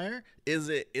Empire? Is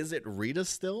it Rita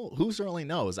still? Who certainly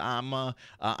knows? I'm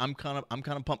kind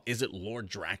of pumped. Is it Lord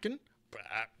Draken?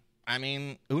 I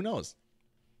mean, who knows?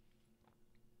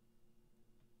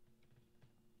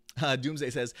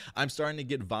 Doomsday says, I'm starting to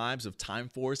get vibes of Time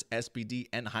Force, SPD,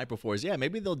 and Hyperforce. Yeah,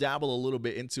 maybe they'll dabble a little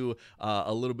bit into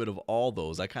a little bit of all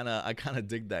those. I kind of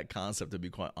dig that concept, to be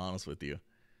quite honest with you.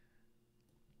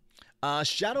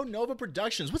 Shadow Nova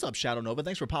Productions. What's up, Shadow Nova?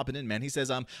 Thanks for popping in, man. He says,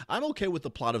 I'm okay with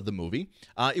the plot of the movie.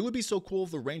 It would be so cool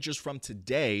if the Rangers from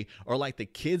today are like the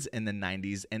kids in the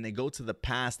 90s and they go to the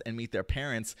past and meet their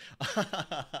parents.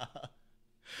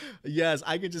 Yes,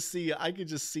 I could just see a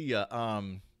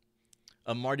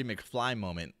Marty McFly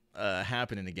moment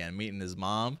happening again, meeting his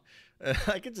mom.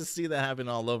 I could just see that happen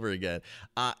all over again.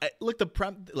 Look,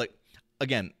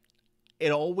 again,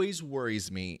 it always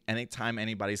worries me anytime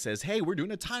anybody says, hey, we're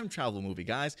doing a time travel movie,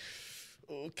 guys.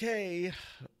 Okay,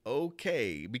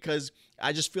 because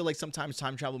I just feel like sometimes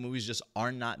time travel movies just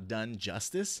are not done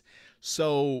justice.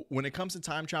 So when it comes to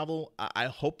time travel, I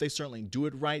hope they certainly do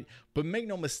it right, but make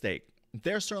no mistake,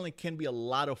 there certainly can be a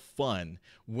lot of fun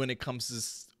when it comes to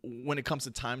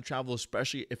time travel,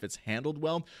 especially if it's handled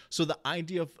well. So the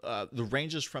idea of the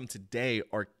Rangers from today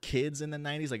are kids in the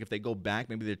 90s, like if they go back,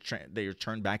 maybe they're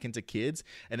turned back into kids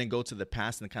and then go to the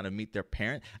past and kind of meet their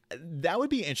parent. That would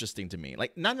be interesting to me.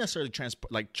 Like not necessarily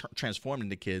transformed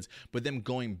into kids, but them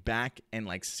going back and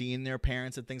like seeing their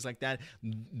parents and things like that.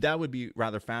 That would be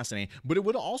rather fascinating. But it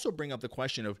would also bring up the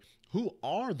question of, who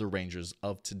are the Rangers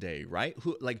of today, right?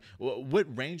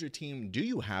 What Ranger team do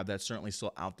you have that's certainly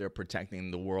still out there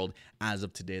protecting the world as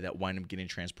of today that wind up getting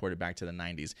transported back to the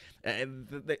 90s?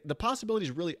 The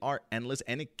possibilities really are endless,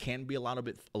 and it can be a lot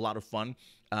of fun.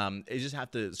 You just have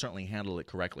to certainly handle it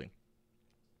correctly.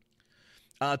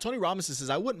 Tony Robinson says,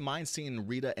 I wouldn't mind seeing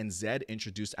Rita and Zed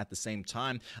introduced at the same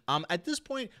time. At this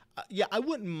point, yeah, I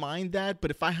wouldn't mind that,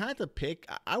 but if I had to pick,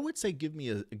 I would say give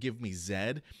me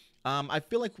Zed. I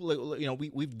feel like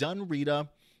we've done Rita,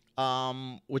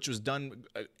 which was done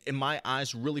in my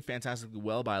eyes really fantastically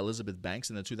well by Elizabeth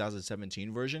Banks in the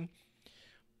 2017 version.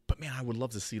 But man, I would love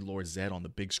to see Lord Zed on the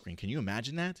big screen. Can you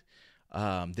imagine that?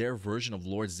 Their version of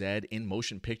Lord Zed in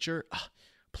motion picture.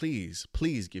 Please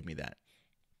give me that.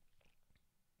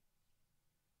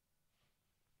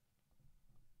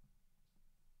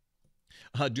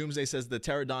 Doomsday says the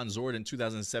Pterodon Zord in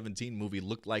 2017 movie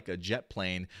looked like a jet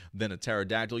plane than a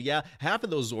pterodactyl. Yeah, half of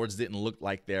those Zords didn't look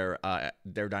like their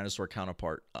dinosaur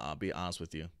counterpart, be honest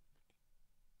with you.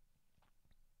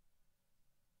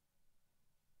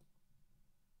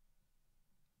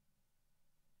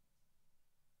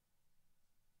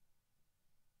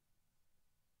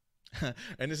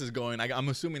 And this is I'm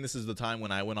assuming this is the time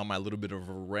when I went on my little bit of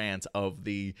a rant of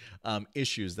the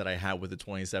issues that I had with the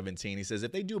 2017. He says,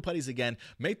 if they do putties again,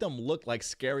 make them look like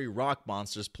scary rock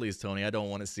monsters, please, Tony. I don't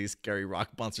want to see scary rock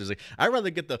monsters. I'd rather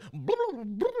get those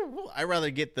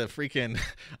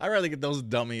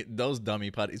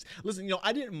dummy putties. Listen,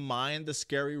 I didn't mind the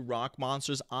scary rock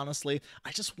monsters, honestly.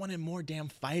 I just wanted more damn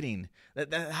fighting.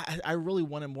 I really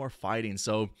wanted more fighting.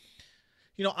 So,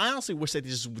 I honestly wish that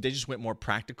they just went more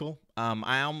practical.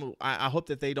 I hope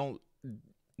that they don't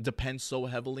depend so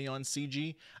heavily on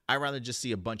CG. I'd rather just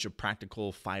see a bunch of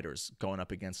practical fighters going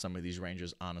up against some of these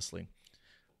Rangers, honestly.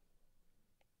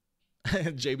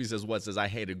 JB says, I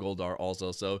hated Goldar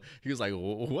also. So he was like,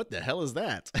 what the hell is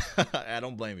that? I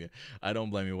don't blame you. I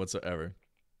don't blame you whatsoever.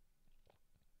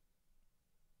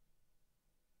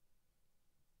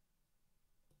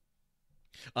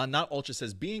 Not Ultra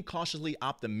says being cautiously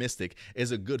optimistic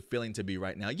is a good feeling to be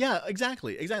right now. Yeah,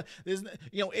 exactly, exactly. There's,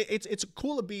 it's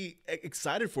cool to be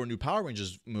excited for a new Power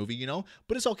Rangers movie,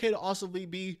 but it's okay to also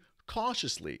be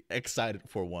cautiously excited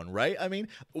for one, right? I mean,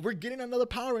 we're getting another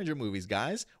Power Ranger movies,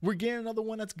 guys. We're getting another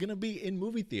one that's gonna be in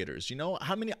movie theaters.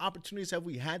 How many opportunities have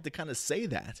we had to kind of say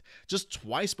that just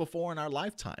twice before in our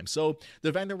lifetime? So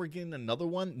the fact that we're getting another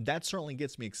one, that certainly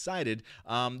gets me excited.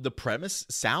 The premise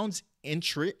sounds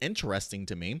interesting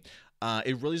to me.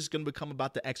 It really is going to become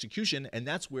about the execution, and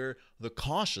that's where the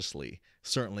cautiously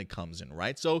certainly comes in,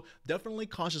 right? So definitely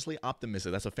cautiously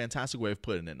optimistic. That's a fantastic way of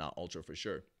putting it, not Ultra, for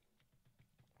sure.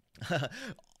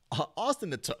 Austin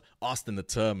the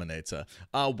Terminator.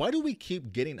 Why do we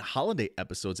keep getting holiday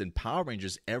episodes in Power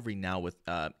Rangers even now with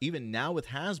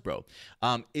Hasbro?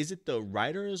 Is it the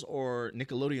writers or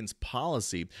Nickelodeon's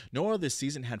policy? No other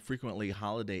season had frequently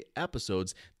holiday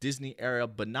episodes, Disney era,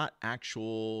 but not the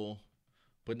actual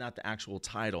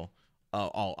title.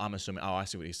 I'm assuming. Oh, I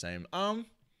see what he's saying. I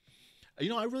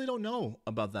really don't know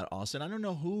about that, Austin. I don't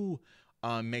know who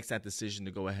makes that decision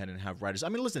to go ahead and have writers. I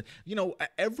mean, listen,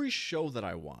 every show that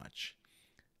I watch,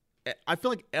 I feel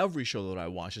like every show that I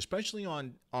watch, especially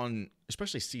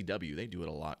especially CW, they do it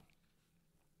a lot.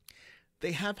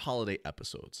 They have holiday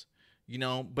episodes,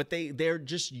 but they're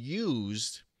just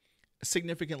used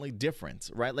significantly different,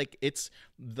 right? Like it's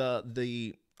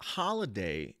the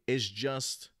holiday is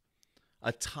just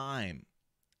a time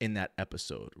in that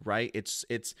episode, right? It's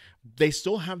they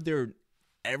still have their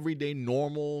everyday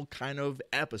normal kind of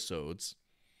episodes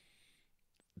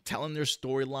telling their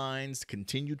storylines,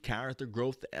 continued character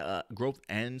growth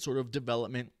and sort of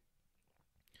development,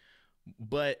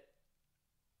 but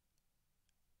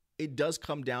it does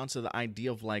come down to the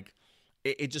idea of like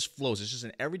it just flows. It's just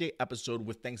an everyday episode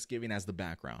with Thanksgiving as the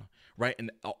background, right?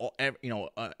 And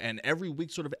and every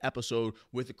week sort of episode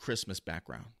with a Christmas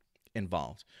background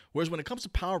involved. Whereas when it comes to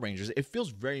Power Rangers, it feels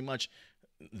very much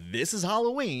this is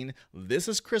Halloween, this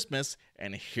is Christmas,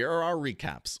 and here are our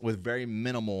recaps with very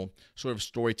minimal sort of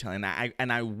storytelling. I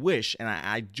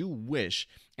do wish,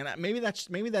 and maybe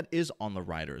that is on the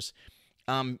writers.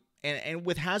 And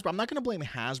with Hasbro, I'm not going to blame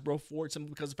Hasbro for it simply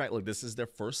because of the fact, look, this is their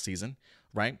first season,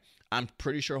 right? I'm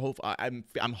pretty sure,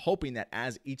 I'm hoping that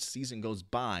as each season goes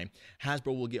by,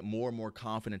 Hasbro will get more and more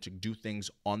confident to do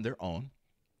things on their own,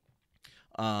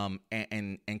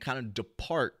 and kind of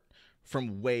depart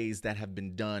from ways that have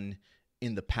been done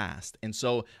in the past. And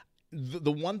so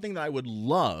the one thing that I would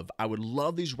love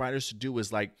these writers to do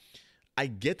is like, I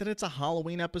get that it's a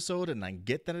Halloween episode and I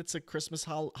get that it's a Christmas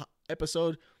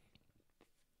episode,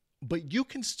 but you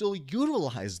can still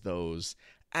utilize those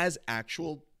as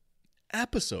actual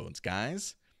episodes,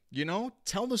 guys.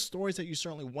 Tell the stories that you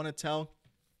certainly want to tell.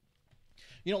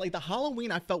 Like the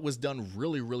Halloween I felt was done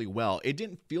really, really well. It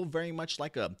didn't feel very much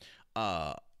like a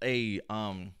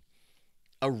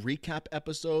recap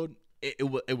episode.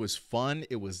 It was fun.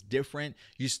 It was different.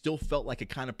 You still felt like it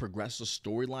kind of progressed the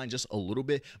storyline just a little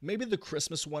bit. Maybe the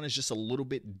Christmas one is just a little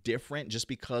bit different just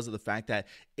because of the fact that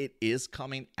it is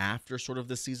coming after sort of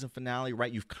the season finale,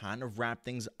 right? You've kind of wrapped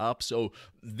things up. So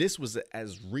this was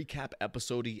as recap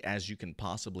episode-y as you can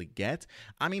possibly get.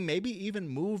 I mean, maybe even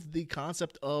move the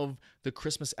concept of the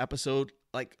Christmas episode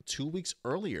like 2 weeks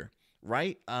earlier,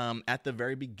 right? At the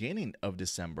very beginning of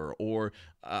December, or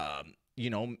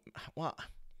well,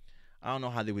 I don't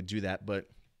know how they would do that,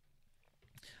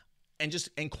 and just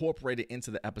incorporate it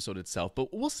into the episode itself. But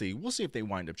we'll see. We'll see if they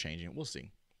wind up changing it. We'll see.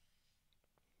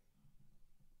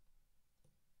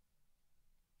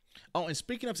 Oh, and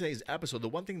speaking of today's episode, the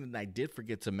one thing that I did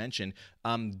forget to mention,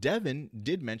 Devin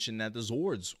did mention that the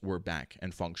Zords were back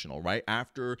and functional, right?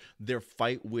 After their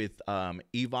fight with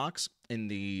Evox in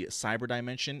the cyber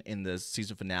dimension in the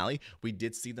season finale, we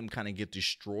did see them kind of get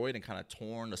destroyed and kind of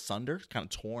torn asunder, kind of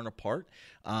torn apart.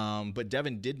 But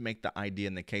Devin did make the idea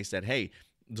in the case that, hey,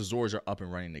 the Zords are up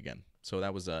and running again. So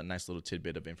that was a nice little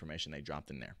tidbit of information they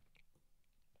dropped in there.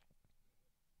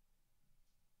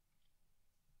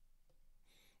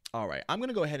 All right, I'm going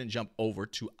to go ahead and jump over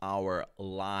to our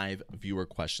live viewer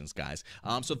questions, guys.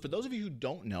 So for those of you who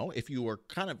don't know, if you are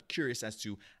kind of curious as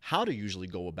to how to usually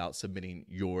go about submitting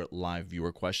your live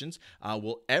viewer questions,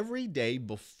 well, every day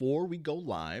before we go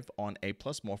live on A+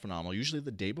 Morphinominal, usually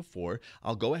the day before,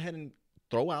 I'll go ahead and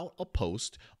throw out a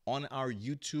post on our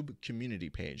YouTube community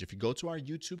page. If you go to our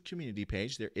YouTube community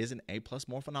page, there is an A+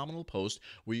 Morphinominal post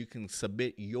where you can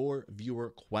submit your viewer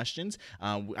questions.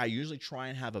 I usually try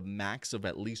and have a max of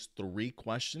at least 3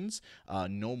 questions,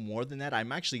 no more than that.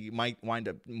 I'm actually might wind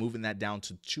up moving that down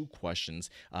to 2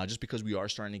 questions, just because we are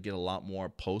starting to get a lot more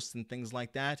posts and things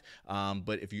like that.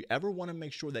 But if you ever want to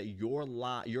make sure that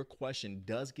your question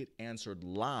does get answered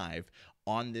live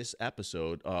on this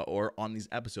episode or on these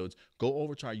episodes, go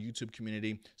over to our YouTube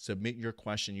community, submit your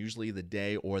question usually the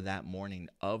day or that morning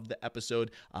of the episode,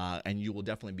 and you will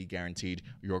definitely be guaranteed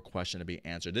your question to be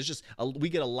answered. There's just we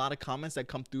get a lot of comments that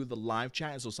come through the live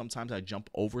chat, and so sometimes I jump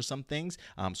over some things,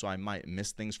 so I might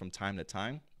miss things from time to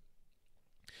time.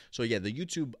 So yeah, the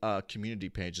YouTube community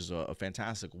page is a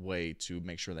fantastic way to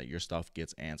make sure that your stuff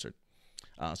gets answered.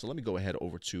 So let me go ahead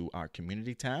over to our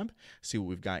community tab, see what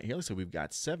we've got here. Let's say we've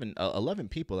got 11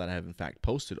 people that have in fact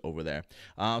posted over there.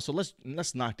 So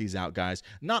let's knock these out, guys.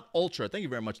 Not Ultra, thank you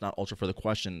very much, Not Ultra, for the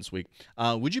question this week.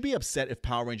 Would you be upset if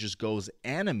Power Rangers goes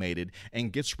animated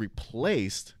and gets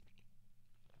replaced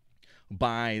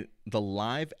by the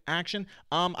live action?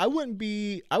 I wouldn't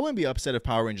be upset if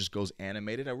Power Rangers goes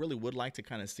animated. I really would like to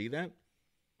kind of see that.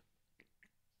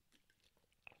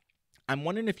 I'm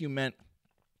wondering if you meant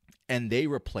and they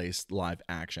replaced live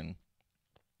action,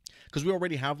 because we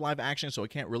already have live action, so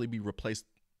it can't really be replaced.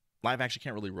 Live action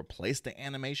can't really replace the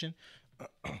animation.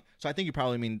 So I think you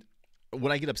probably mean,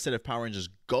 would I get upset if Power Rangers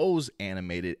goes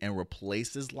animated and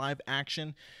replaces live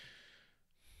action?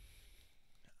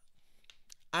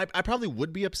 I probably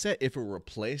would be upset if it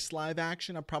replaced live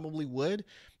action. I probably would,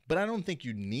 but I don't think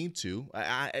you need to.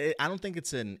 I don't think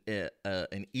it's an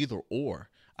either or.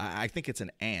 I think it's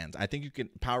an and. I think you can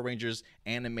Power Rangers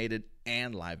animated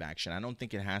and live action. I don't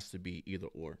think it has to be either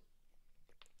or.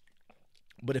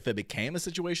 But if it became a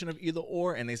situation of either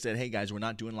or, and they said, "Hey guys, we're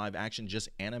not doing live action, just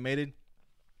animated,"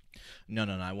 no,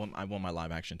 I want my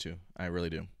live action too. I really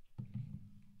do.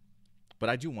 But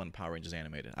I do want Power Rangers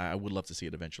animated. I would love to see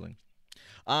it eventually.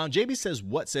 JB says,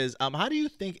 how do you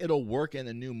think it'll work in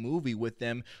the new movie with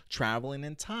them traveling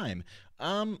in time?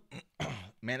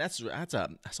 Man, that's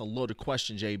a loaded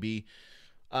question, JB.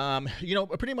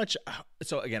 Pretty much.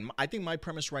 So again, I think my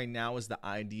premise right now is the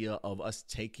idea of us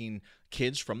taking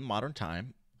kids from modern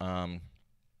time.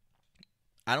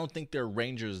 I don't think they're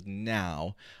Rangers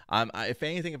now. If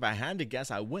anything, if I had to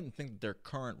guess, I wouldn't think they're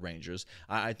current Rangers.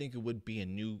 I think it would be a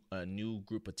new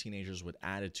group of teenagers with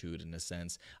attitude, in a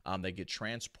sense. They get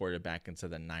transported back into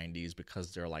the 90s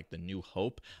because they're like the new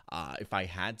hope. If I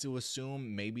had to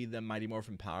assume, maybe the Mighty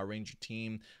Morphin Power Ranger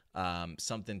team,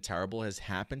 something terrible has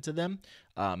happened to them.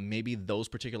 Maybe those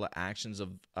particular actions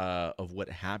of what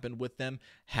happened with them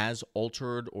has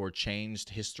altered or changed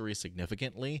history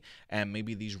significantly, and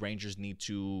maybe these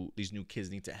new kids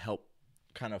need to help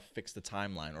kind of fix the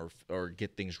timeline or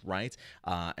get things right,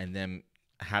 and then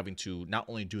having to not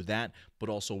only do that, but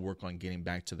also work on getting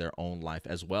back to their own life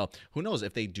as well. Who knows,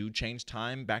 if they do change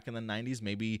time back in the 90s,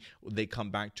 maybe they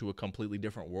come back to a completely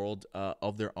different world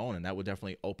of their own, and that would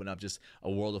definitely open up just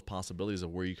a world of possibilities of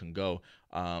where you can go.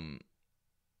 But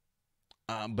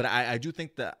I do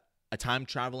think that a time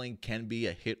traveling can be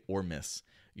a hit or miss.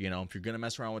 If you're going to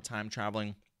mess around with time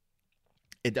traveling,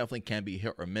 it definitely can be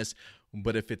hit or miss.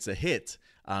 But if it's a hit,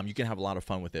 you can have a lot of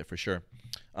fun with it for sure.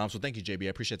 So thank you, JB. I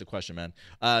appreciate the question, man.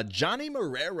 Johnny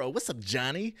Marrero. What's up,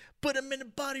 Johnny? Put him in the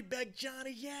body bag,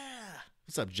 Johnny. Yeah.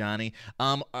 What's up, Johnny?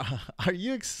 Are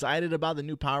you excited about the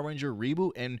new Power Ranger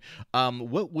reboot? And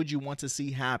what would you want to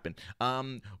see happen?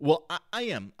 Well, I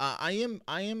am. I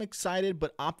am excited,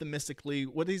 but optimistically.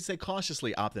 What did he say?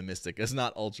 Cautiously optimistic. It's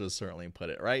not Ultra certainly put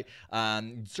it, right?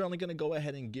 Certainly going to go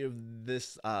ahead and give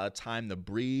this time to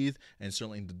breathe and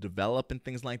certainly to develop and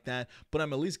things like that. But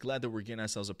I'm at least glad that we're getting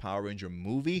ourselves a Power Ranger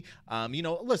movie.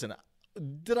 Listen.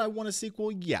 Did I want a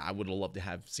sequel? Yeah, I would have loved to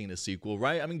have seen a sequel,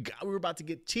 right? I mean, God, we were about to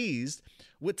get teased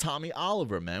with Tommy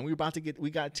Oliver, man. We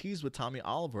got teased with Tommy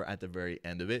Oliver at the very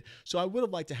end of it. So I would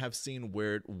have liked to have seen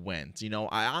where it went.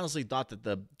 I honestly thought that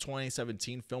the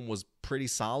 2017 film was pretty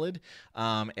solid.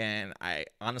 And I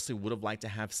honestly would have liked to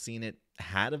have seen it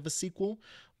had of a sequel.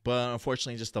 But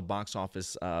unfortunately, just the box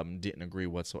office didn't agree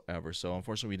whatsoever. So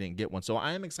unfortunately, we didn't get one. So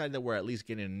I am excited that we're at least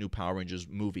getting a new Power Rangers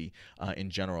movie in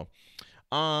general.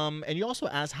 And you also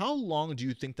asked, how long do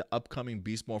you think the upcoming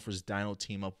Beast Morphers Dino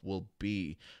team up will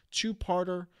be?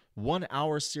 2-parter,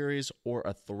 1-hour series, or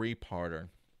a 3-parter?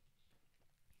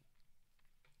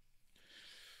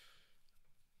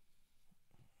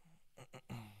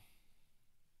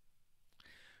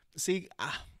 See,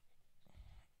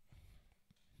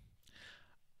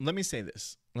 let me say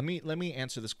this. Let me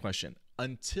answer this question.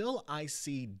 Until I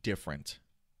see different,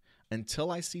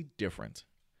 until I see different,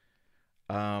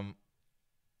 I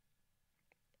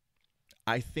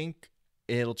think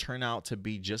it'll turn out to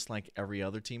be just like every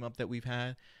other team up that we've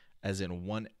had, as in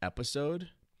one episode.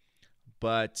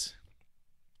 But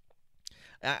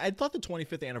I thought the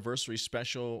 25th anniversary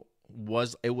special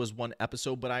was one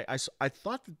episode, but I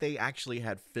thought that they actually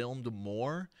had filmed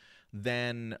more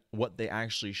than what they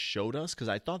actually showed us, because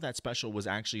I thought that special was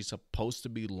actually supposed to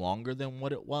be longer than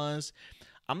what it was.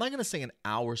 I'm not gonna say an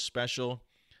hour special.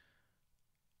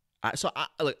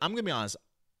 Look, I'm gonna be honest.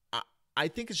 I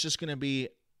think it's just gonna be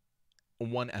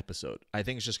one episode. I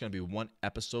think it's just gonna be one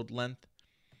episode length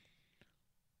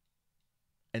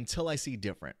until I see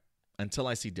different.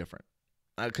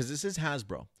 Because this is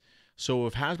Hasbro. So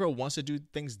if Hasbro wants to do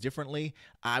things differently,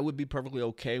 I would be perfectly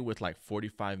okay with like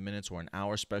 45 minutes or an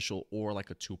hour special, or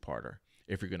like a two-parter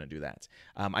if you're going to do that.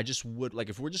 I just would, like,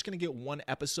 if we're just going to get one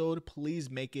episode, please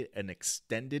make it an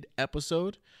extended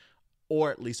episode,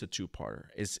 or at least a two-parter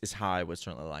is how I would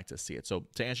certainly like to see it. So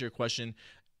to answer your question,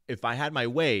 if I had my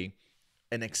way,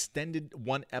 an extended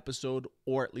one episode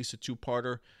or at least a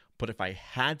two-parter. But if I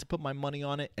had to put my money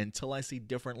on it until I see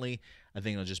differently, I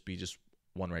think it'll just be just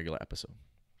one regular episode.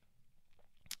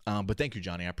 But thank you,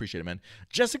 Johnny. I appreciate it, man.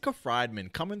 Jessica Friedman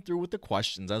coming through with the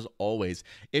questions, as always.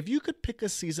 If you could pick a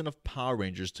season of Power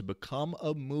Rangers to become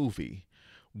a movie,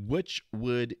 which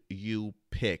would you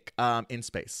pick? In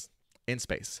space.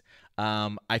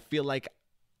 I feel like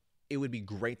it would be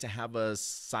great to have a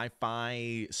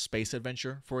sci-fi space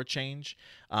adventure for a change.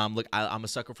 Look, I'm a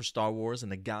sucker for Star Wars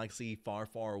and the galaxy far,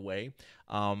 far away.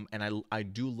 And I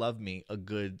do love me a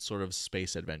good sort of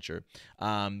space adventure.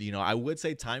 I would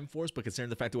say Time Force, but considering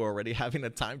the fact that we're already having a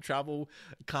time travel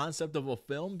concept of a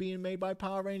film being made by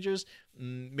Power Rangers,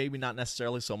 maybe not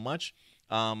necessarily so much.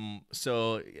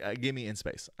 Give me In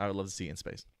Space. I would love to see In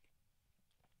Space.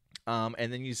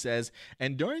 And then you says,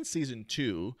 and during season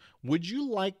 2, would you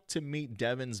like to meet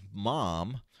Devin's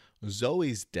mom,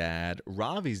 Zoe's dad,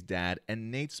 Ravi's dad,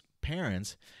 and Nate's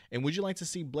parents? And would you like to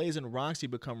see Blaze and Roxy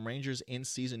become Rangers in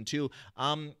season 2?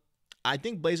 I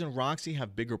think Blaze and Roxy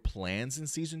have bigger plans in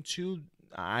season 2.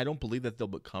 I don't believe that they'll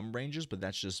become Rangers, but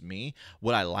that's just me.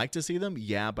 Would I like to see them?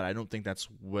 Yeah, but I don't think that's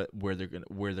where they're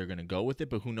gonna go with it.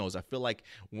 But who knows? I feel like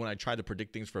when I tried to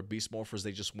predict things for Beast Morphers,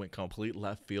 they just went complete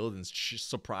left field and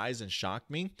surprised and shocked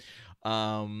me.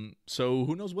 So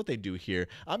who knows what they do here?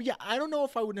 Yeah, I don't know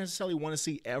if I would necessarily want to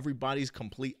see everybody's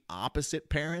complete opposite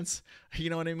parents. You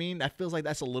know what I mean? That feels like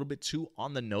that's a little bit too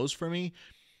on the nose for me.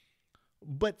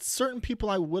 But certain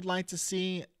people I would like to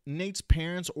see, Nate's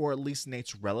parents or at least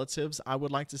Nate's relatives, I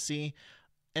would like to see.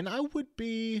 And I'm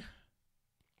kind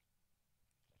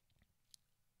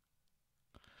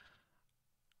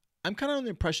of under the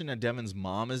impression that Devin's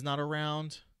mom is not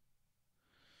around.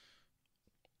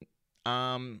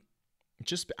 I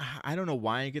don't know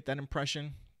why I get that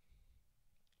impression.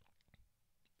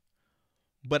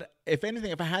 But if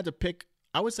anything, if I had to pick,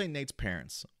 I would say Nate's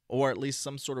parents, or at least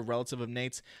some sort of relative of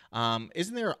Nate's.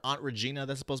 Isn't there Aunt Regina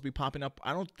that's supposed to be popping up?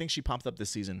 I don't think she popped up this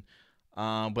season,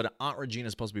 but Aunt Regina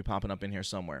is supposed to be popping up in here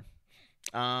somewhere.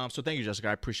 So thank you, Jessica.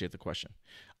 I appreciate the question.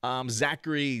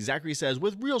 Zachary says,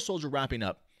 with Real Soldier wrapping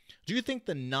up, do you think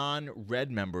the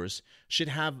non-red members should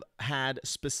have had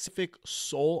specific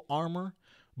soul armor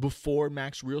before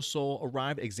Max Real Soul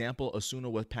arrived? Example,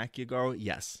 Asuna with Pakiagaro?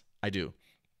 Yes, I do.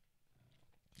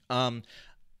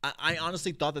 I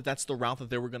honestly thought that that's the route that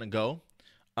they were going to go.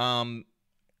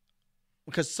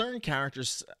 Because certain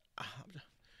characters...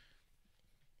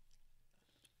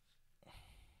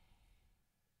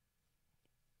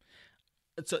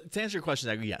 So to answer your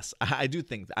question, yes, I do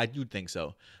think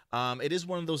so. It is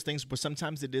one of those things where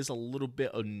sometimes it is a little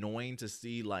bit annoying to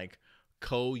see like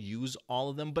Ko use all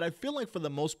of them, but I feel like for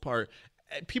the most part,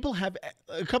 people have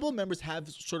a couple of members have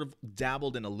sort of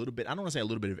dabbled in a little bit. I don't want to say a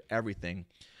little bit of everything,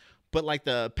 but like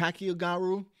the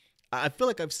Pakiagaru, I feel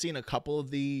like I've seen a couple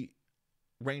of the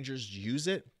Rangers use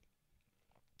it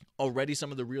already.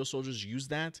 Some of the Real Soldiers use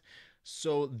that.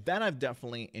 So that I've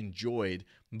definitely enjoyed,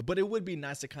 but it would be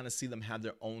nice to kind of see them have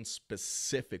their own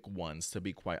specific ones, to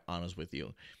be quite honest with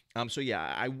you. So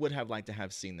yeah, I would have liked to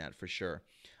have seen that for sure.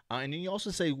 And then you also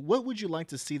say, what would you like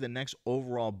to see the next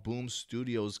overall Boom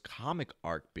Studios comic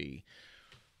arc be?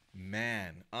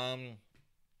 Man,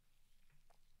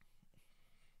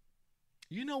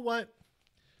 you know what?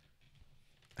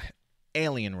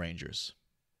 Alien Rangers.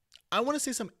 I want to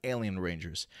see some Alien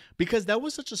Rangers because that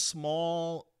was such a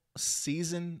small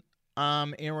season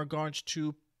in regards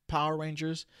to Power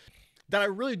Rangers that I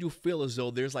really do feel as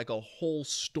though there's like a whole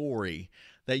story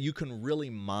that you can really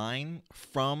mine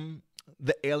from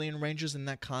the Alien Rangers and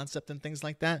that concept and things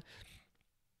like that.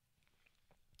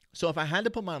 So if I had to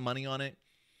put my money on it,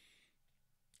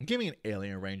 give me an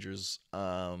Alien Rangers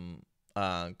comic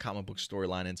book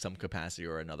storyline in some capacity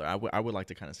or another. I would like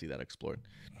to kind of see that explored.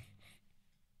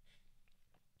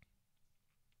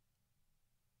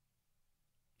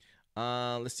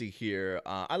 Let's see here.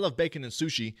 I love bacon and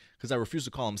sushi because I refuse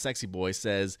to call him sexy boy.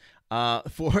 Says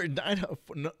for Dino.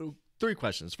 Three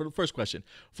questions. For the first question,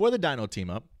 for the Dino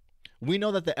team up, we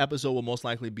know that the episode will most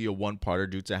likely be a one-parter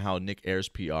due to how Nick airs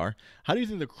PR. How do you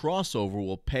think the crossover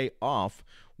will pay off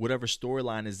whatever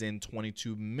storyline is in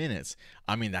 22 minutes?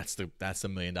 I mean, that's the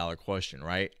 $1 million question,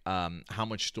 right? How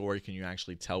much story can you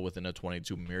actually tell within a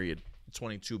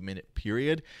 22-minute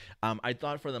period? I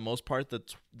thought for the most part the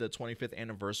 25th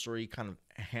anniversary kind of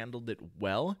handled it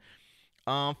well.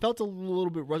 Felt a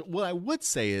little bit rushed. What I would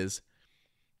say is,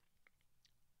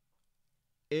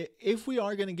 if we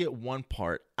are going to get one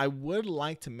part, I would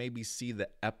like to maybe see the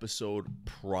episode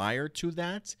prior to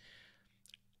that,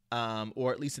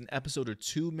 or at least an episode or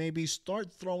two, maybe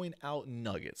start throwing out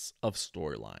nuggets of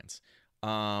storylines,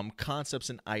 concepts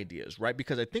and ideas, right?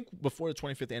 Because I think before the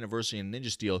 25th anniversary in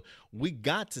Ninja Steel, we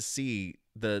got to see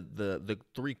the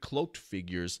three cloaked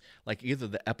figures, like either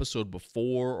the episode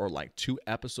before or like 2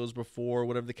 episodes before,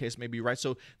 whatever the case may be, right?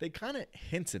 So they kind of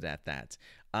hinted at that.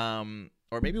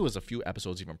 Or maybe it was a few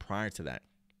episodes even prior to that.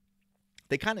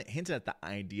 They kind of hinted at the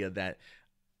idea that,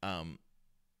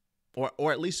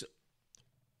 or at least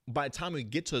by the time we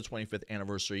get to the 25th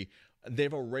anniversary,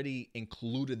 they've already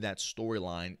included that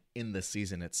storyline in the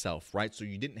season itself, right? So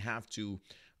you didn't have to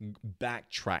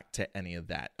backtrack to any of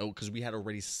that because we had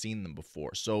already seen them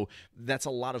before. So that's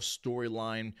a lot of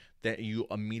storyline that you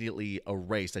immediately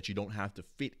erase that you don't have to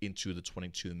fit into the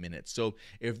 22 minutes. So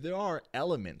if there are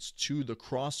elements to the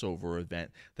crossover event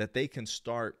that they can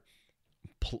start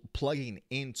plugging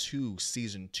into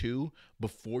season 2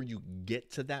 before you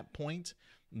get to that point,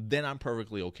 then I'm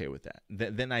perfectly okay with that.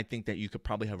 Then I think that you could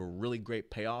probably have a really great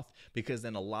payoff, because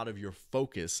then a lot of your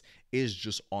focus is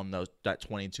just on that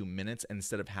 22 minutes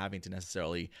instead of having to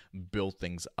necessarily build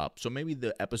things up. So maybe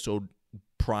the episode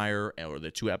prior or the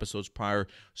 2 episodes prior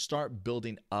start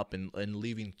building up and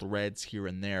leaving threads here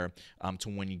and there to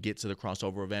when you get to the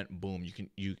crossover event, boom,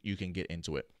 you can get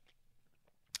into it.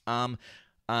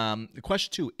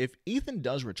 Question 2, if Ethan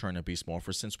does return to Beast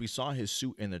Morpher, since we saw his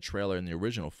suit in the trailer in the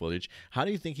original footage, how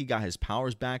do you think he got his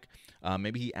powers back?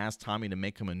 Maybe he asked Tommy to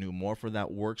make him a new Morpher that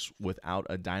works without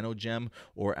a Dino Gem,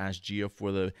 or asked Gia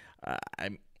for the.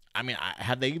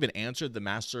 Have they even answered the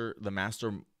Master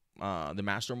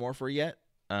Morpher yet?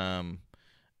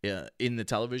 In the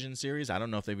television series, I don't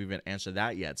know if they've even answered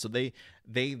that yet. So they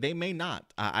may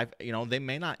not. They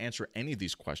may not answer any of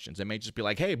these questions. They may just be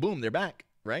like, hey, boom, they're back,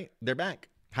 right? They're back.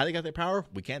 How they got their power,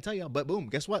 we can't tell you, but boom,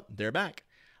 guess what? They're back.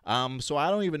 So I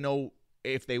don't even know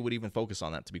if they would even focus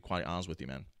on that, to be quite honest with you,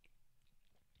 man.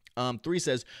 3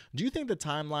 says, do you think the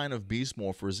timeline of Beast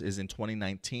Morphers is in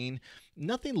 2019?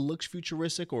 Nothing looks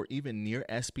futuristic or even near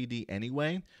SPD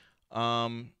anyway.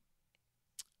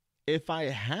 If I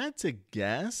had to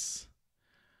guess,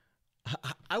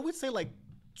 I would say like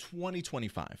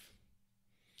 2025.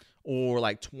 Or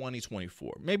like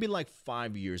 2024, maybe like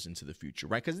 5 years into the future,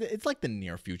 right? Because it's like the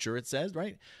near future, it says,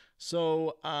 right?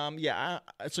 So, I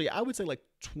would say like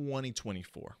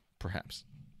 2024, perhaps.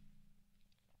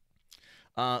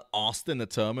 Austin the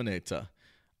Terminator.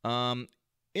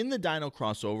 In the Dino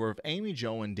crossover, if Amy,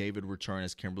 Joe, and David return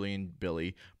as Kimberly and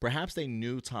Billy, perhaps they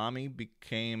knew Tommy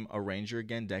became a Ranger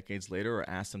again decades later, or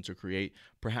asked him to create.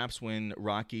 Perhaps when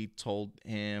Rocky told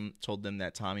them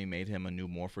that Tommy made him a new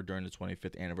Morpher during the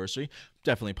 25th anniversary.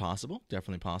 Definitely possible.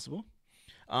 Definitely possible.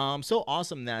 So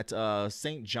awesome that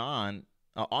Austin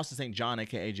St. John,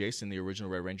 a.k.a. Jason, the original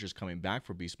Red Ranger, is coming back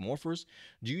for Beast Morphers.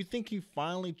 Do you think he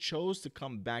finally chose to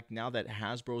come back now that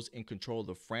Hasbro's in control of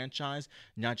the franchise,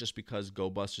 not just because Go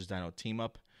Busters Dino team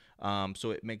up?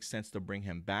 So it makes sense to bring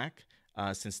him back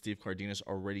since Steve Cardenas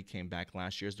already came back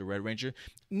last year as the Red Ranger.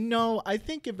 No, I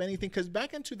think if anything, because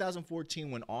back in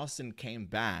 2014 when Austin came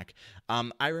back,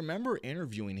 I remember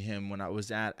interviewing him when I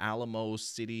was at Alamo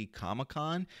City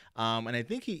Comic-Con, and I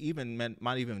think he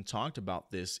might even talked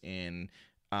about this in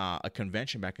a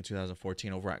convention back in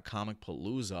 2014 over at Comic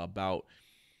Palooza about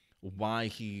why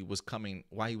he was coming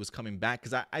back.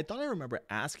 Because I thought I remember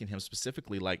asking him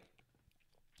specifically, like,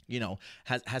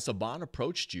 has Saban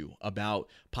approached you about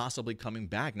possibly coming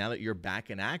back now that you're back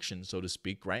in action, so to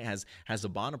speak, right? Has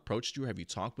Saban approached you? Have you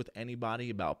talked with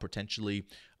anybody about potentially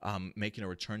making a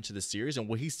return to the series? And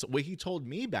what he told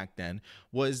me back then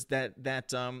was that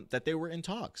they were in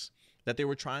talks, that they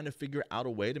were trying to figure out a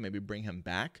way to maybe bring him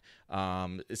back,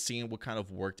 seeing what kind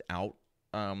of worked out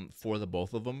for the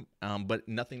both of them, but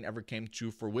nothing ever came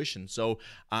to fruition. So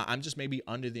I'm just maybe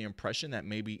under the impression that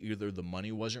maybe either the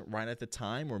money wasn't right at the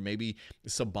time, or maybe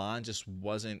Saban just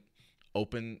wasn't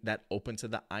open to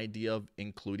the idea of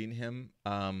including him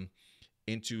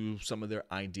into some of their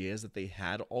ideas that they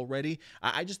had already.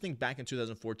 I just think back in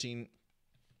 2014,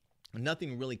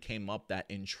 nothing really came up that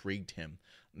intrigued him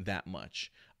that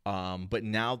much. But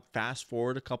now, fast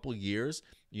forward a couple years,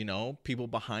 you know, people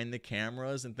behind the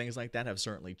cameras and things like that have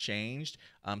certainly changed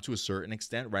to a certain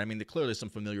extent, right? I mean, clearly some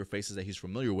familiar faces that he's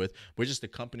familiar with, but just the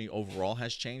company overall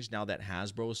has changed now that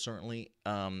Hasbro is certainly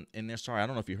in there. Sorry, I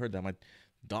don't know if you heard that. My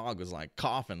dog was like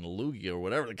coughing, loogie or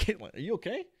whatever. The kid, are you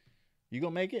okay? You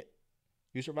gonna make it?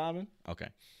 You surviving? Okay.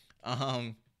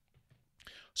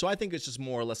 So I think it's just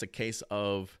more or less a case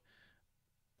of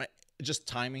just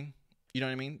timing. You know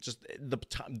what I mean? Just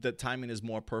the timing is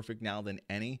more perfect now than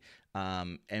any.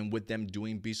 And with them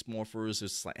doing Beast Morphers,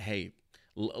 it's like, hey,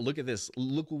 look at this.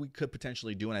 Look what we could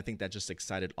potentially do. And I think that just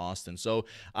excited Austin. So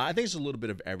I think it's a little bit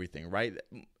of everything, right?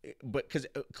 But because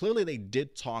clearly they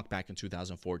did talk back in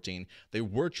 2014. They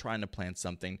were trying to plan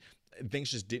something.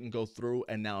 Things just didn't go through.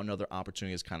 And now another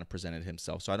opportunity has kind of presented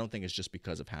himself. So I don't think it's just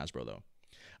because of Hasbro, though.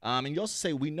 And you also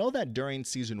say, we know that during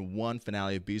season 1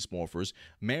 finale of Beast Morphers,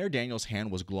 Mayor Daniel's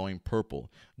hand was glowing purple.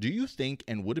 Do you think,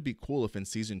 and would it be cool if in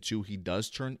season 2 he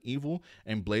does turn evil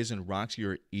and Blaze and Roxy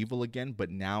are evil again, but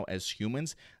now as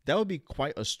humans? That would be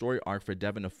quite a story arc for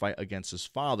Devin to fight against his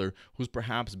father, who's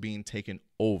perhaps being taken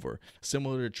over.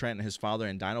 Similar to Trent and his father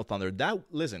in Dino Thunder. That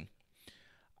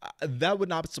would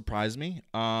not surprise me.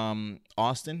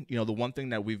 Austin, you know, the one thing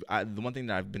that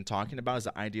I've been talking about is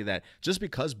the idea that just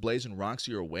because Blaze and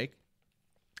Roxy are awake,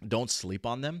 don't sleep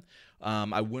on them.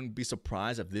 I wouldn't be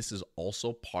surprised if this is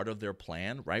also part of their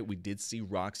plan, right? We did see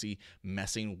Roxy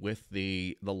messing with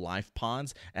the life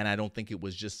pods, and I don't think it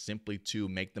was just simply to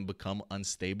make them become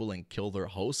unstable and kill their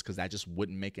host, because that just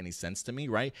wouldn't make any sense to me,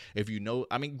 right? If you know,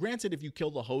 I mean, granted, if you kill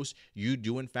the host, you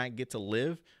do in fact get to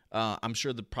live. I'm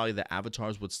sure that probably the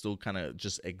avatars would still kind of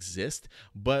just exist,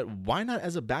 but why not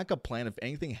as a backup plan if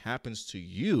anything happens to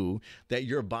you, that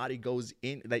your body goes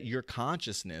in, that your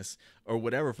consciousness or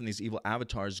whatever from these evil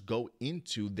avatars go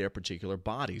into their particular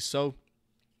body. So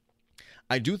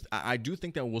I do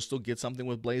think that we'll still get something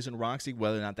with Blaze and Roxy.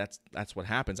 Whether or not that's what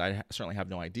happens, I certainly have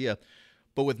no idea.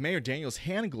 But with Mayor Daniel's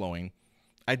hand glowing,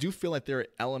 I do feel like there are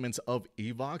elements of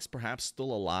Evox perhaps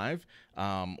still alive,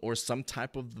 or some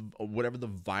type of whatever the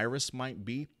virus might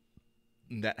be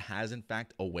that has in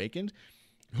fact awakened.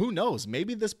 Who knows?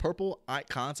 Maybe this purple eye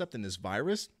concept and this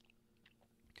virus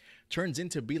turns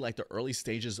into be like the early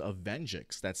stages of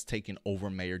Vengeance that's taken over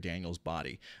Mayor Daniel's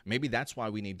body. Maybe that's why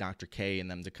we need Dr. K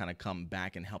and them to kind of come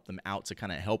back and help them out to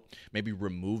kind of help maybe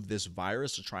remove this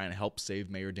virus to try and help save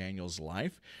Mayor Daniel's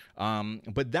life.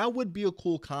 But that would be a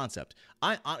cool concept.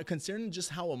 I considering just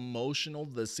how emotional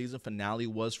the season finale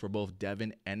was for both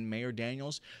Devin and Mayor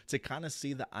Daniels, to kind of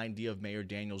see the idea of Mayor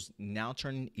Daniels now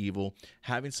turning evil,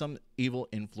 having some evil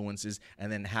influences,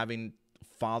 and then having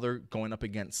father going up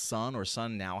against son, or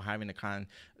son now having to kind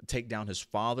of take down his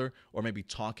father or maybe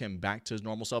talk him back to his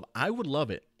normal self. I would love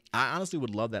it. I honestly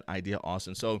would love that idea,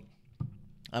 Austin. So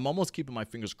I'm almost keeping my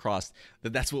fingers crossed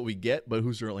that that's what we get, but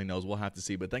who certainly knows? We'll have to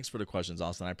see. But thanks for the questions,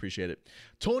 Austin. I appreciate it.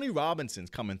 Tony Robinson's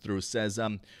coming through, says,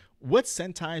 what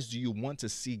Sentais do you want to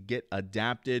see get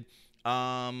adapted?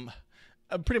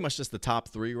 Pretty much just the top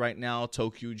 3 right now.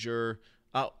 Tokuger.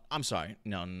 Oh, I'm sorry.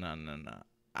 No.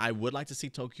 I would like to see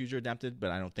Tokuger adapted, but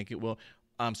I don't think it will.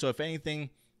 So if anything,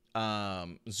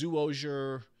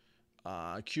 Zoologer,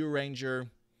 Q Ranger,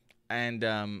 and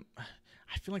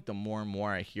I feel like the more and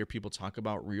more I hear people talk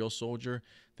about Real Soldier,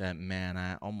 that, man,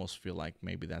 I almost feel like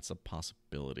maybe that's a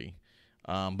possibility.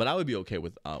 But I would be okay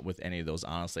with any of those,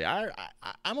 honestly.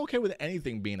 I'm okay with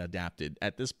anything being adapted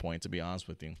at this point, to be honest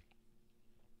with you.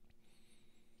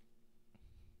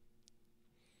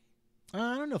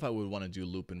 I don't know if I would want to do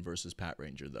Lupin versus Pat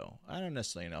Ranger, though. I don't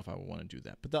necessarily know if I would want to do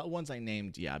that. But the ones I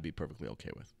named, yeah, I'd be perfectly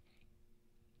okay with.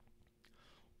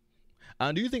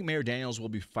 Do you think Mayor Daniels will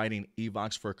be fighting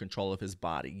Evox for control of his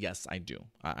body? Yes, I do.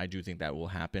 I do think that will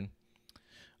happen.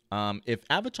 If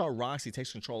Avatar Roxy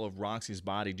takes control of Roxy's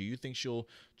body, do you think she'll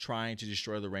try to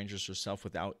destroy the Rangers herself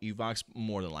without Evox?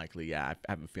 More than likely, yeah.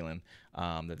 I have a feeling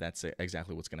that that's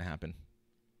exactly what's going to happen.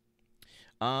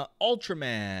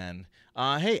 Ultraman.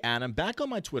 Hey, Adam, back on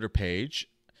my Twitter page,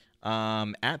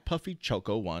 at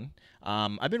PuffyChoco1.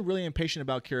 I've been really impatient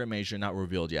about Kira Major not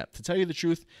revealed yet. To tell you the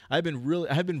truth, I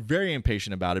have been very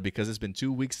impatient about it because it's been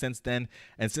 2 weeks since then,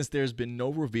 and since there's been no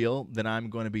reveal, then I'm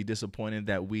going to be disappointed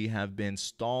that we have been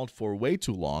stalled for way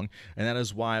too long, and that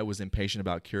is why I was impatient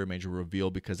about Kira Major reveal,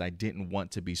 because I didn't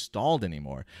want to be stalled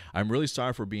anymore. I'm really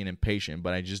sorry for being impatient,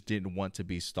 but I just didn't want to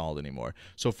be stalled anymore.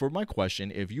 So for my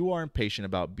question, if you are impatient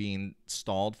about being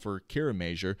stalled for Kira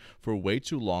Major for way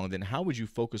too long, then how would you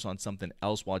focus on something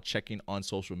else while checking on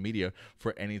social media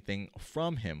for anything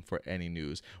from him, for any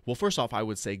news? Well, first off, I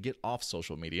would say get off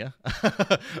social media.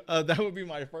 That would be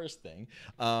my first thing,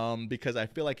 because I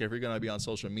feel like if you're going to be on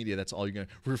social media, that's all you're going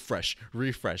to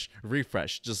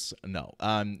refresh. Just no.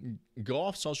 Go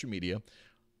off social media.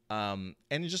 And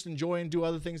just enjoy and do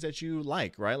other things that you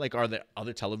like, right? Like, are there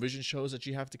other television shows that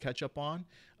you have to catch up on?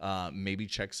 Maybe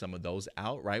check some of those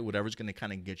out, right? Whatever's going to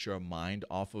kind of get your mind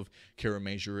off of Kira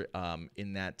Major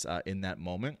in that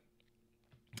moment.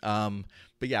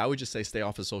 But yeah, I would just say stay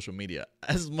off of social media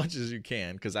as much as you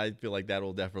can, because I feel like that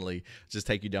will definitely just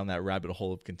take you down that rabbit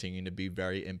hole of continuing to be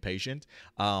very impatient.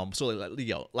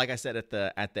 So like I said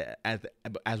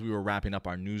as we were wrapping up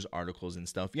our news articles and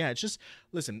stuff, yeah, it's just,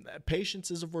 listen, patience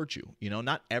is a virtue.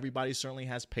 Not everybody certainly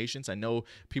has patience. I know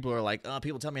people are like,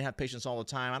 people tell me to have patience all the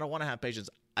time. I don't want to have patience.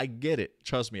 I get it.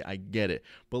 Trust me, I get it.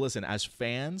 But listen, as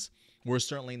fans, we're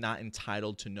certainly not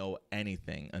entitled to know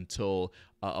anything until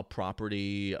a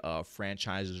property,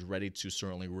 franchise is ready to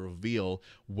certainly reveal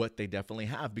what they definitely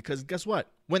have. Because guess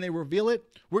what? When they reveal it,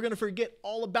 we're going to forget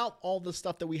all about all the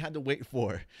stuff that we had to wait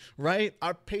for, right?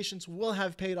 Our patience will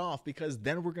have paid off, because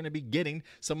then we're going to be getting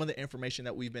some of the information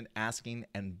that we've been asking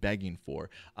and begging for.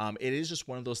 It is just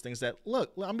one of those things that,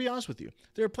 look, I'm going to be honest with you.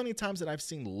 There are plenty of times that I've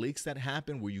seen leaks that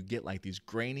happen where you get like these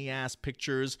grainy ass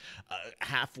pictures,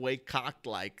 halfway cocked,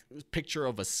 like picture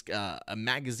of a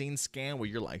magazine scan where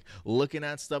you're like looking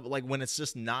at stuff, like when it's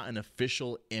just not an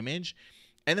official image.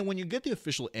 And then when you get the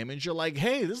official image, you're like,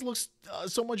 hey, this looks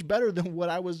so much better than what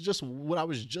I was just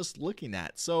looking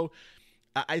at. So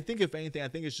I think, if anything, I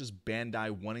think it's just Bandai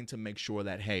wanting to make sure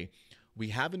that, hey, we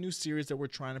have a new series that we're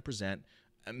trying to present.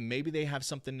 Maybe they have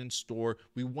something in store.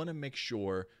 We want to make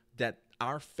sure that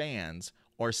our fans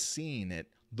are seeing it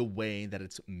the way that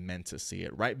it's meant to see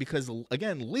it, right? Because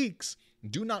again, leaks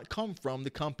do not come from the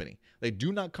company. They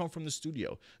do not come from the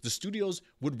studio. The studios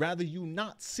would rather you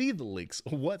not see the leaks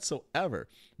whatsoever,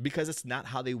 because it's not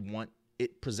how they want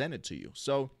it presented to you.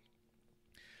 So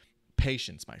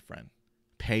patience, my friend.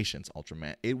 Patience,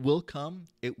 Ultraman. It will come.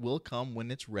 It will come when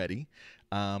it's ready.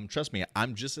 Trust me,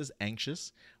 I'm just as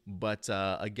anxious. But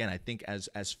again, I think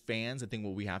as fans, I think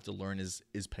what we have to learn is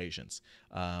patience.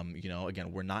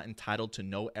 Again, we're not entitled to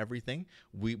know everything.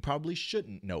 We probably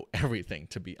shouldn't know everything,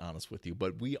 to be honest with you.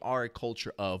 But we are a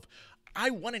culture of, I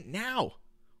want it now.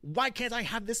 Why can't I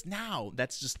have this now?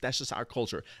 That's just our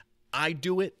culture. I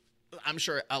do it. I'm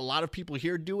sure a lot of people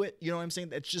here do it. You know what I'm saying?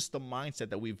 That's just the mindset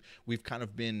that we've kind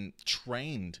of been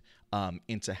trained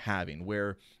into having,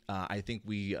 where I think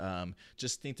we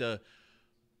just need to.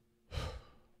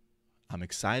 I'm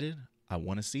excited. I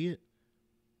want to see it.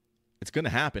 It's gonna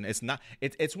happen. It's not.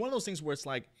 It's one of those things where it's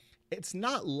like, it's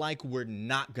not like we're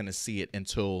not gonna see it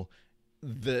until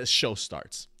the show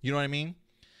starts. You know what I mean?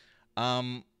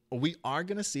 We are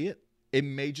gonna see it. It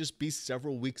may just be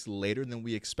several weeks later than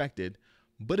we expected,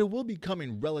 but it will be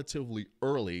coming relatively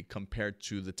early compared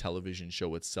to the television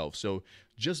show itself. So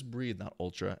just breathe, not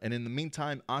Ultra. And in the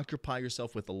meantime, occupy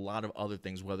yourself with a lot of other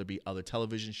things, whether it be other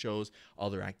television shows,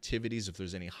 other activities. If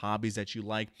there's any hobbies that you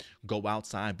like, go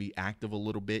outside, be active a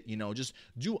little bit. Just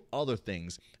do other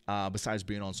things besides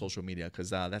being on social media, because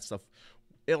that stuff,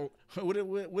 what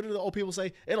do the old people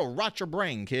say? It'll rot your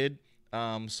brain, kid.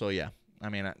 So yeah, I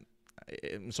mean,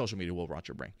 social media will rot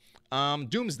your brain.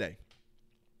 Doomsday.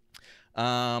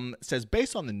 Says,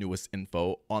 based on the newest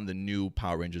info on the new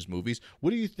Power Rangers movies,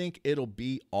 what do you think it'll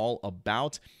be all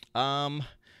about?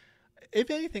 If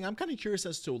anything, I'm kind of curious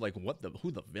as to like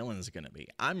who the villain is going to be.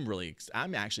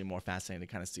 I'm actually more fascinated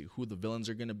to kind of see who the villains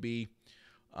are going to be.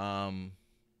 But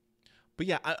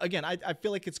yeah, I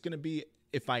feel like it's going to be,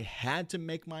 if I had to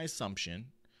make my assumption,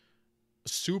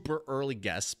 super early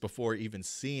guess before even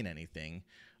seeing anything.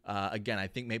 Again, I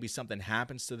think maybe something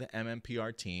happens to the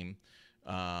MMPR team.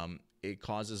 It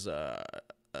causes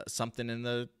something in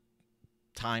the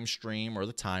time stream or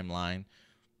the timeline.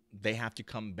 They have to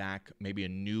come back, maybe a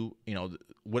new,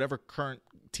 whatever current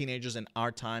teenagers in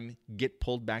our time get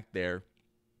pulled back there,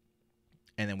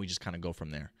 and then we just kind of go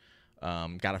from there.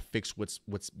 Got to fix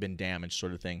what's been damaged,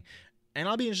 sort of thing. And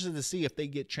I'll be interested to see if they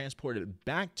get transported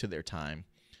back to their time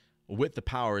with the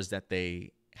powers that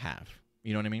they have.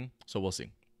 You know what I mean? So we'll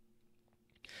see.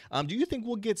 Do you think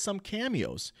we'll get some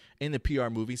cameos in the PR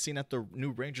movie, seeing that the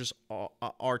new Rangers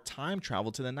are time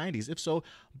travel to the 90s? If so,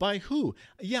 by who?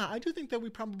 Yeah, I do think that we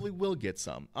probably will get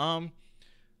some.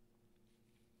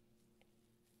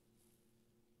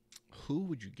 Who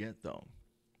would you get, though?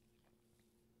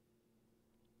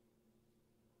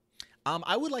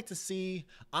 I would like to see,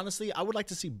 honestly, I would like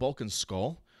to see Bulk and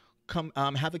Skull come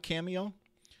have a cameo.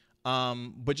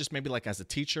 But just maybe like as a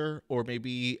teacher, or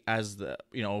maybe as the,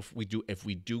 you know, if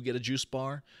we do get a juice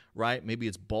bar, right? Maybe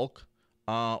it's Bulk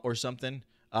or something.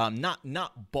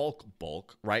 Not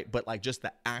Bulk, right? But like just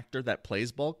the actor that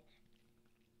plays Bulk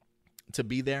to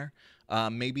be there.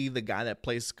 Maybe the guy that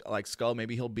plays like Skull,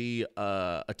 maybe he'll be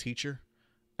a teacher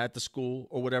at the school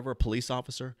or whatever, a police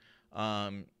officer.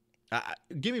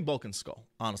 Give me Bulk and Skull,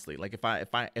 honestly. Like if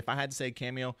I had to say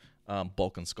cameo,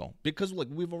 Bulk and Skull, because look,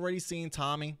 we've already seen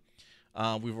Tommy,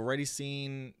 we've already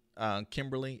seen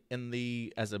Kimberly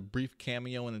as a brief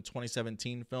cameo in the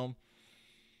 2017 film.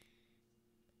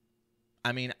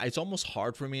 I mean, it's almost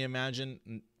hard for me to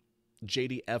imagine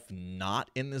JDF not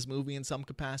in this movie in some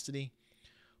capacity.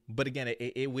 But again,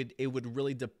 it would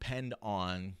really depend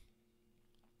on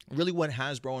really what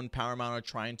Hasbro and Paramount are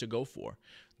trying to go for.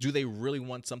 Do they really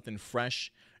want something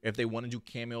fresh? If they want to do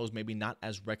cameos, maybe not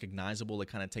as recognizable, to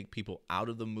kind of take people out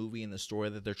of the movie and the story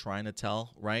that they're trying to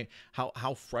tell, right?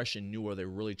 How fresh and new are they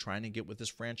really trying to get with this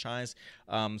franchise?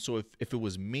 So if it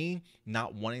was me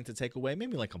not wanting to take away,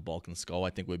 maybe like a Bulk and Skull, I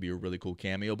think would be a really cool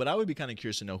cameo. But I would be kind of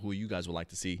curious to know who you guys would like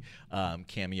to see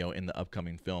cameo in the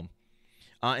upcoming film.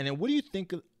 And then what do you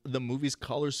think the movie's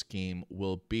color scheme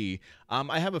will be?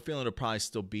 I have a feeling it'll probably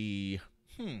still be,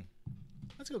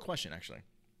 that's a good question, actually.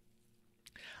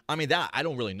 I mean, that I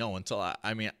don't really know until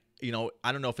I mean, you know,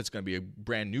 I don't know if it's going to be a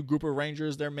brand new group of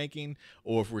Rangers they're making,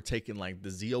 or if we're taking like the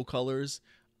Zeo colors,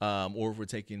 or if we're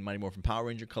taking Mighty Morphin Power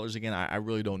Ranger colors again. I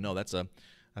really don't know. That's a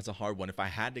hard one. If I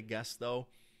had to guess, though,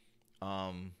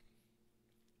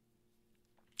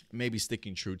 maybe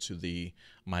sticking true to the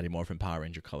Mighty Morphin Power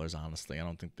Ranger colors. Honestly, I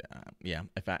don't think that. Yeah,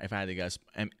 if I had to guess,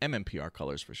 MMPR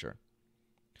colors for sure.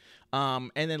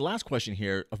 And then last question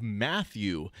here of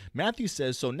Matthew. Matthew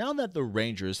says, so now that the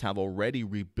Rangers have already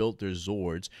rebuilt their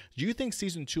Zords, do you think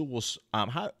season 2 will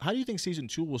how do you think season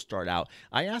 2 will start out?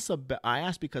 I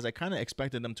asked because I kind of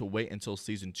expected them to wait until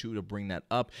season 2 to bring that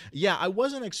up. Yeah, I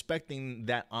wasn't expecting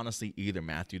that honestly either,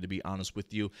 Matthew, to be honest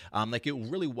with you. Like it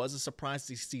really was a surprise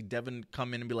to see Devin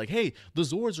come in and be like, hey, the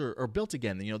Zords are built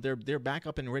again. You know, they're back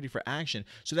up and ready for action.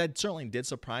 So that certainly did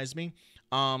surprise me.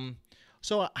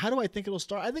 So how do I think it'll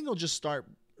start? I think it'll just start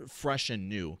fresh and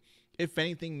new. If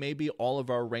anything, maybe all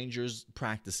of our Rangers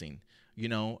practicing, you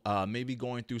know, maybe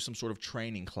going through some sort of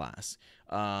training class,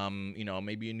 you know,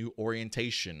 maybe a new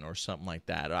orientation or something like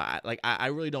that. I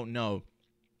really don't know.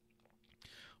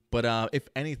 But if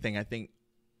anything, I think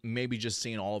maybe just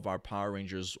seeing all of our Power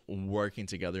Rangers working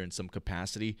together in some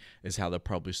capacity is how they'll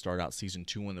probably start out season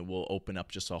 2, and it will open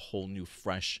up just a whole new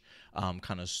fresh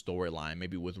kind of storyline,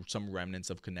 maybe with some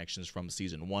remnants of connections from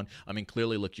season 1. I mean,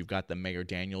 clearly, look, you've got the Mayor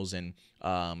Daniels and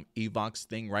Evox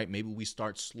thing, right? Maybe we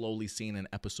start slowly seeing in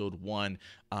episode 1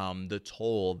 the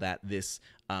toll that this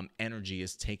energy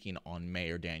is taking on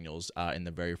Mayor Daniels in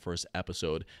the very first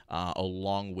episode,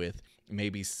 along with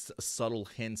maybe subtle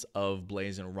hints of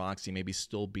Blaze and Roxy maybe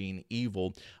still being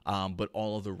evil, but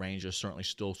all of the Rangers certainly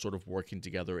still sort of working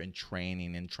together and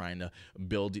training and trying to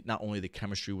build not only the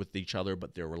chemistry with each other,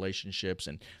 but their relationships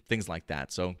and things like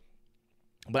that. So,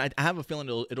 but I have a feeling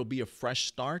it'll be a fresh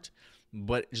start,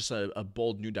 but just a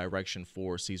bold new direction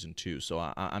for season 2. So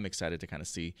I'm excited to kind of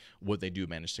see what they do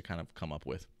manage to kind of come up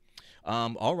with.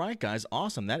 All right, guys,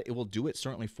 awesome. That it will do it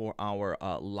certainly for our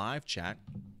live chat.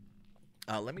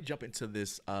 Let me jump into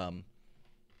this. Let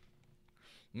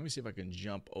me see if I can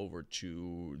jump over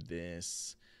to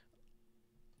this.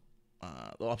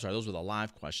 Oh, I'm sorry. Those were the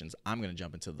live questions. I'm going to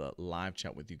jump into the live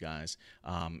chat with you guys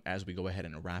as we go ahead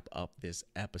and wrap up this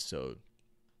episode.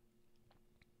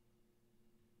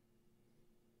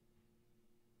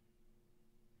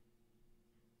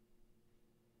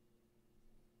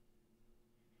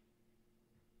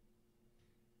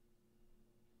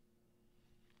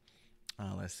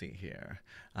 Let's see here.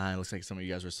 It looks like some of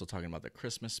you guys are still talking about the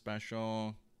Christmas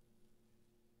special.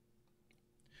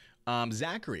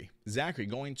 Zachary,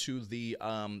 going to the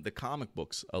comic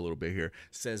books a little bit here,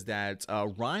 says that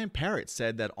Ryan Parrott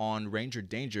said that on Ranger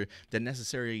Danger, the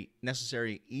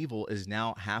necessary evil is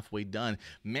now halfway done.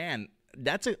 Man,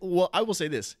 well, I will say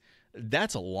this.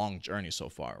 That's a long journey so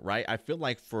far, right? I feel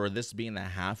like for this being the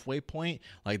halfway point,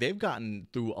 like they've gotten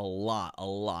through a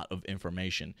lot of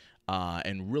information,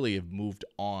 and really have moved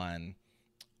on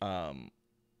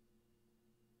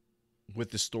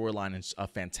with the storyline in a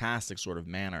fantastic sort of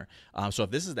manner. So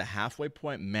if this is the halfway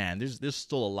point, man, there's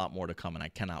still a lot more to come, and I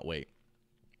cannot wait.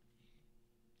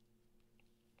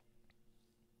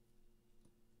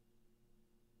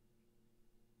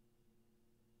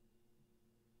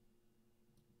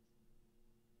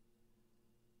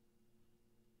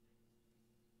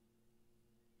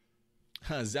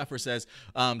 Zephyr says,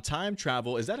 time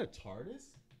travel, is that a TARDIS?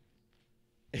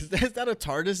 Is that a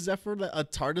TARDIS, Zephyr? A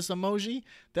TARDIS emoji?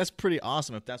 That's pretty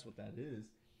awesome if that's what that is.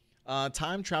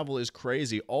 Time travel is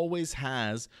crazy. Always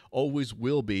has, always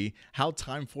will be. How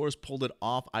Time Force pulled it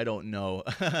off, I don't know.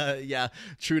 Yeah,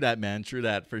 true that, man. True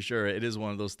that, for sure. It is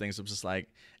one of those things. I'm just like,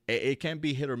 it can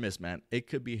be hit or miss, man. It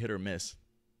could be hit or miss.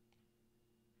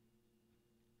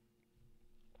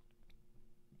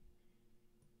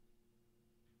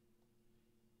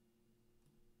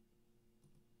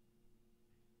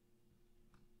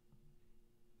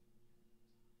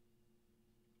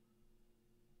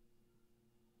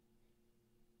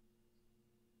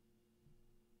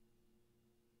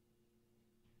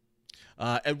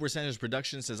 Edward Sanders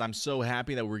Productions says, "I'm so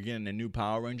happy that we're getting a new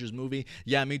Power Rangers movie."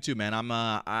 Yeah, me too, man.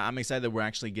 I'm excited that we're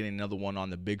actually getting another one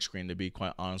on the big screen, to be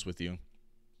quite honest with you.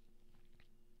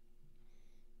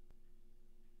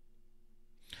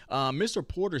 Mr.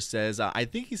 Porter says, I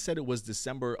think he said it was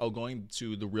December. Oh, going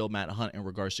to the real Matt Hunt in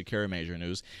regards to Carrie Major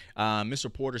news.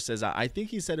 Mr. Porter says, I think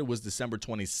he said it was December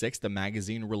 26th, the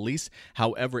magazine release.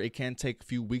 However, it can take a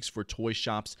few weeks for toy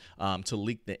shops to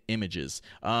leak the images.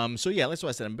 So yeah, that's what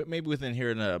I said. But maybe within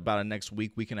here in about a next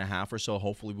week and a half or so,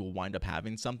 hopefully we'll wind up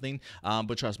having something.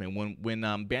 But trust me, when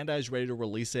Bandai is ready to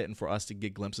release it and for us to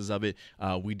get glimpses of it,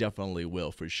 we definitely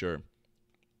will, for sure.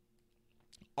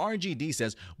 RGD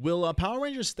says, will Power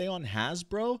Rangers stay on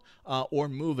Hasbro or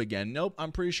move again? Nope,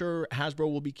 I'm pretty sure Hasbro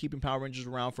will be keeping Power Rangers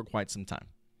around for quite some time.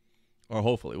 Or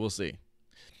hopefully, we'll see.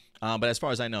 But as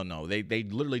far as I know, no. They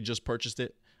literally just purchased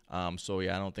it. So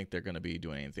yeah, I don't think they're going to be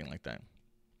doing anything like that.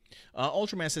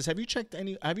 Ultraman says, have you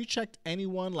checked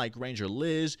anyone like Ranger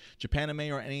Liz,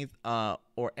 Japanime,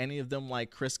 or any of them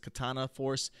like Chris Katana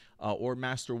Force or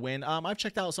Master Win? I've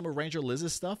checked out some of Ranger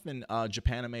Liz's stuff and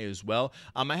Japanime as well.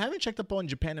 I haven't checked up on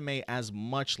Japanime as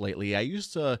much lately. I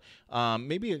used to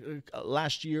maybe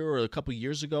last year or a couple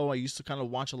years ago, I used to kind of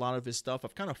watch a lot of his stuff.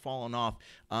 I've kind of fallen off.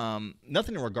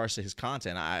 Nothing in regards to his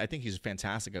content. I think he's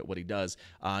fantastic at what he does.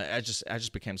 I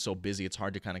just became so busy. It's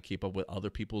hard to kind of keep up with other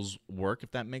people's work,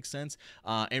 if that makes sense.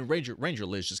 And Ranger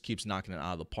Liz just keeps knocking it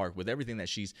out of the park with everything that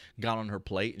she's got on her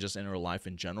plate, just in her life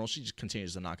in general. She just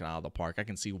continues to knock it out of the park. I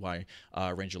can see why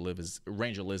Ranger Liz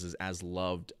is as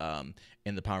loved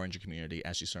in the Power Ranger community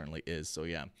as she certainly is. So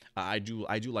yeah, I do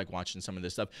like watching some of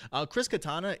this stuff. Chris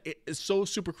Katana is so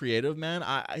super creative, man.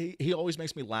 He always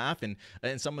makes me laugh, and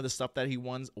some of the stuff that he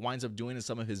winds up doing in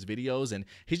some of his videos, and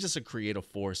he's just a creative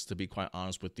force, to be quite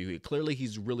honest with you. Clearly,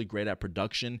 he's really great at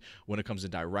production when it comes to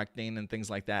directing and things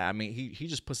like that. I mean, he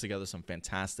just puts together some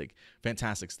fantastic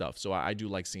stuff. So I do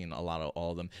like seeing a lot of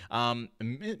all of them.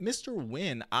 Mr.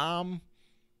 Win, I'm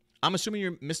assuming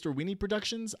you're Mr. Weenie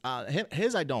Productions.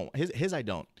 His I don't. His I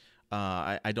don't.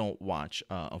 I don't watch,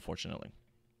 unfortunately.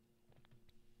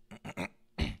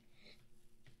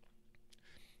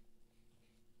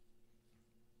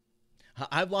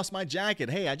 I've lost my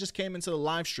jacket. Hey, I just came into the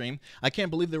live stream. I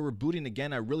can't believe they were rebooting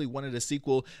again. I really wanted a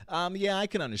sequel. Yeah, I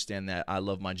can understand that. I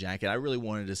love my jacket. I really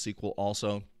wanted a sequel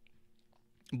also.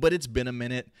 But it's been a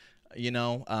minute, you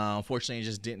know. Unfortunately, it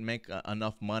just didn't make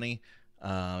enough money.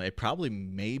 It probably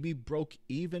maybe broke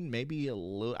even, maybe a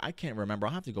little. I can't remember.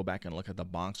 I'll have to go back and look at the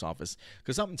box office,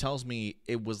 because something tells me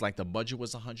it was like the budget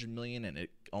was $100 million and it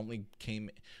only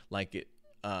came like it.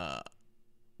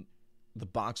 The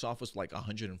box office like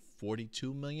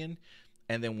 142 million,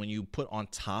 and then when you put on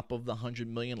top of the 100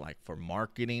 million, like for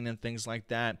marketing and things like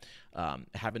that,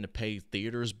 having to pay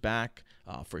theaters back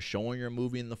for showing your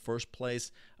movie in the first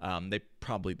place, they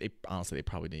probably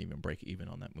didn't even break even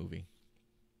on that movie.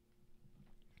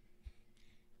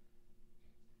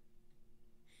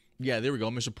 Yeah, there we go.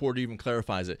 Mr. Porter even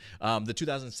clarifies it. The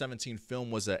 2017 film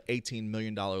was a $18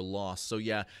 million loss. So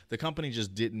yeah, the company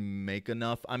just didn't make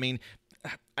enough. I mean,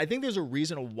 I think there's a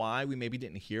reason why we maybe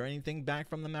didn't hear anything back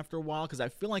from them after a while, because I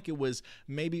feel like it was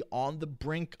maybe on the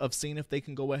brink of seeing if they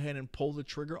can go ahead and pull the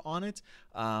trigger on it.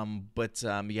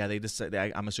 Yeah, they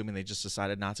decided. I'm assuming they just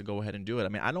decided not to go ahead and do it. I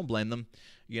mean, I don't blame them,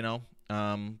 you know.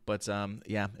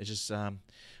 Yeah, it's just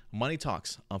money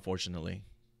talks, unfortunately.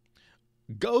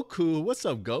 Goku, what's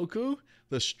up, Goku?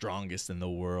 The strongest in the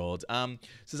world.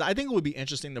 Says, I think it would be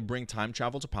interesting to bring time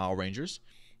travel to Power Rangers.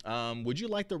 Would you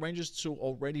like the Rangers to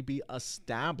already be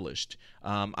established?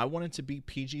 I want it to be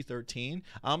PG-13.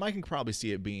 I can probably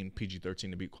see it being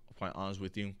PG-13, to be quite honest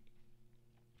with you.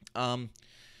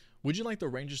 Would you like the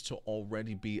Rangers to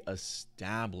already be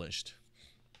established?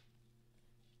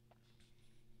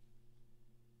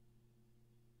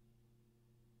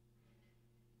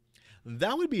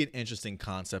 That would be an interesting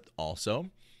concept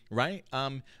also, right?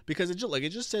 Because it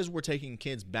just says we're taking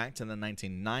kids back to the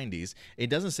 1990s. It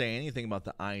doesn't say anything about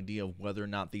the idea of whether or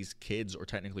not these kids are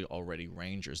technically already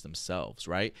Rangers themselves,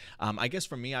 right? I guess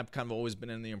for me, I've kind of always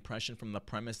been in the impression from the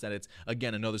premise that it's,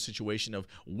 again, another situation of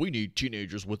we need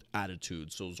teenagers with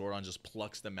attitude. So Zordon just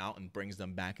plucks them out and brings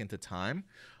them back into time.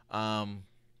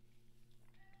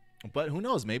 But who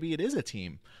knows? Maybe it is a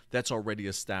team that's already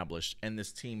established, and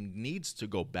this team needs to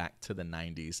go back to the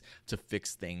 90s to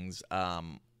fix things,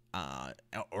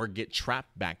 or get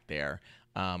trapped back there,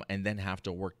 and then have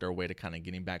to work their way to kind of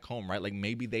getting back home, right? Like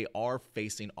maybe they are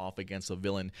facing off against a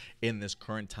villain in this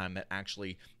current time that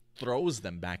actually throws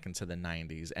them back into the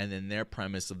 90s, and then their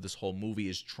premise of this whole movie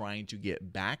is trying to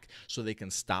get back so they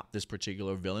can stop this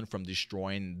particular villain from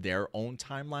destroying their own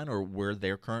timeline or where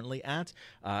they're currently at,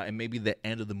 and maybe the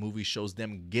end of the movie shows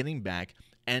them getting back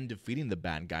and defeating the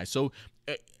bad guy. So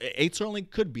it certainly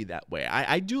could be that way.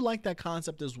 I do like that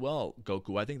concept as well,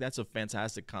 Goku. I think that's a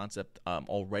fantastic concept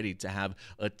already, to have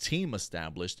a team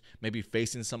established, maybe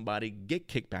facing somebody, get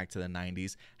kicked back to the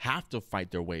 90s, have to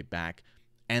fight their way back,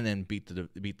 and then beat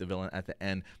the villain at the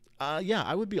end. Yeah,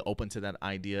 I would be open to that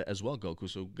idea as well, Goku.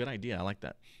 So good idea. I like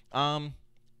that.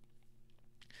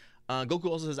 Goku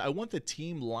also says, I want the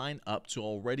team line up to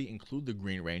already include the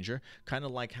Green Ranger, kind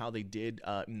of like how they did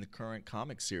in the current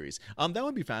comic series. That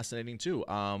would be fascinating too,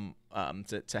 to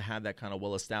have that kind of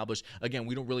well established. Again,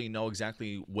 we don't really know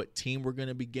exactly what team we're going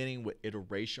to be getting, what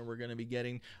iteration we're going to be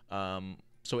getting.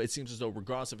 So it seems as though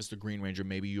regardless if it's the Green Ranger,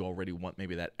 maybe you already want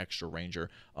maybe that extra Ranger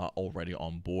already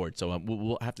on board. So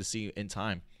we'll have to see in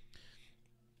time.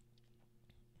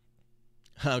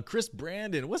 Chris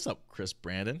Brandon. What's up, Chris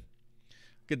Brandon?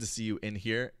 Good to see you in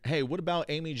here. Hey, what about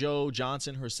Amy Jo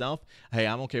Johnson herself? Hey,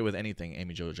 I'm okay with anything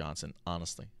Amy Jo Johnson,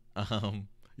 honestly.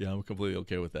 Yeah, I'm completely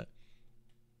okay with that.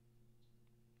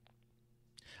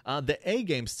 The A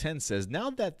Games 10 says, now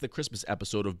that the Christmas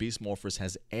episode of Beast Morphers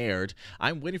has aired,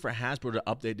 I'm waiting for Hasbro to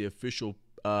update the official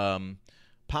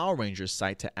Power Rangers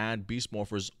site to add Beast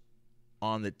Morphers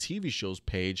on the TV show's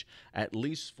page, at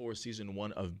least for season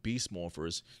 1 of Beast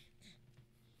Morphers.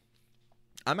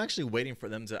 I'm actually waiting for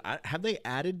them to have they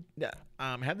added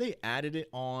it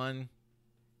on.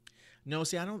 No,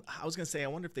 see, I was going to say, I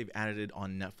wonder if they've added it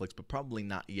on Netflix, but probably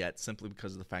not yet, simply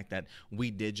because of the fact that we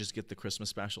did just get the Christmas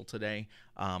special today.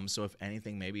 So if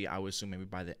anything, maybe I would assume maybe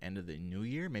by the end of the new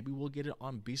year, maybe we'll get it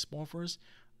on Beast Morphers.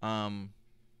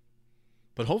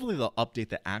 But hopefully they'll update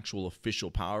the actual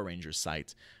official Power Rangers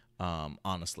site,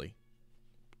 honestly.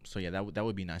 So yeah, that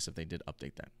would be nice if they did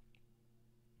update that.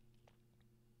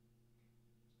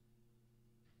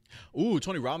 Ooh,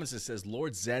 Tony Robinson says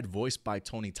Lord Zed voiced by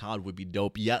Tony Todd would be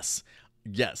dope. Yes,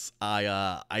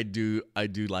 I do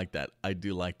like that. I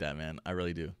do like that, man. I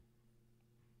really do.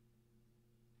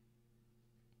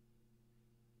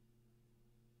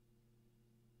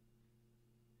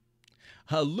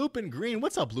 Lupin Green,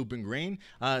 what's up, Lupin Green?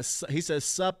 He says,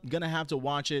 sup, gonna have to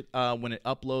watch it when it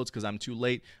uploads because I'm too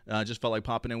late. Just felt like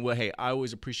popping in. Well, hey, I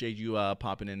always appreciate you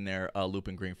popping in there,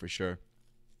 Lupin Green, for sure.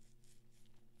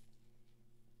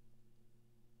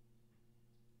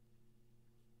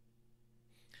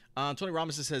 Tony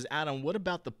Robinson says, Adam, what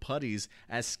about the putties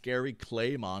as scary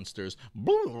clay monsters?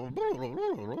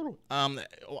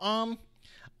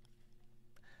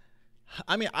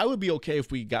 I mean, I would be okay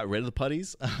if we got rid of the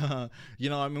putties. You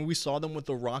know, I mean, we saw them with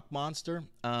the rock monster.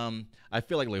 I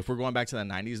feel like if we're going back to the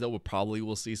 90s, though, we probably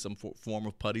will see some form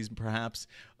of putties, perhaps.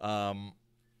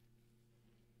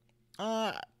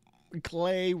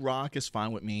 Clay, rock is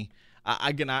fine with me.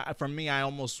 For me, I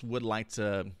almost would like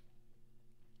to...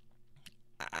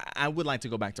 I would like to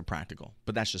go back to practical,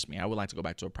 but that's just me. I would like to go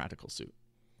back to a practical suit.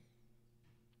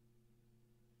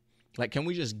 Like, can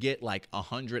we just get like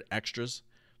 100 extras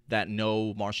that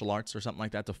know martial arts or something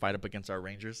like that to fight up against our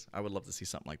Rangers? I would love to see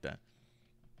something like that.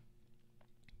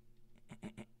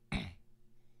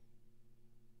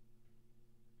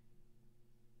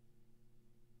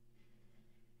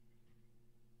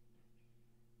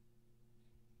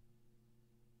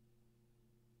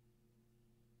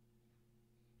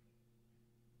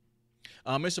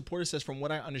 Mr. Porter says, from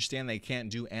what I understand, they can't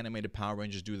do animated Power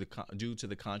Rangers due to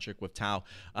the contract with Tao.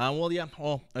 Well, yeah.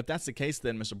 Well, if that's the case,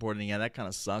 then Mr. Porter, yeah, that kind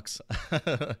of sucks.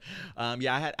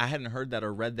 Yeah, I hadn't heard that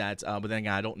or read that, but then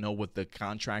again, I don't know what the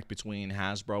contract between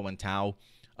Hasbro and Tao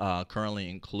currently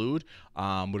include.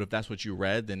 But if that's what you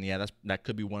read, then yeah, that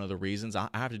could be one of the reasons. I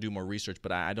have to do more research,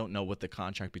 but I don't know what the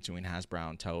contract between Hasbro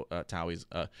and Towie's,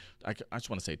 I just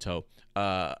want to say Toe,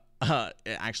 it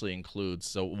actually includes.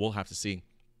 So we'll have to see.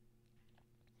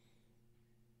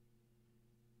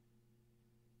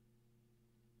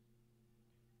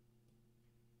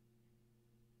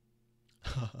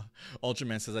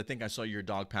 Ultraman says, I think I saw your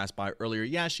dog pass by earlier.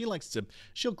 Yeah, she'll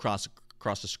cross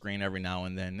the screen every now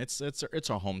and then. It's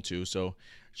our home too, so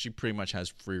she pretty much has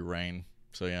free reign.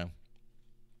 So yeah.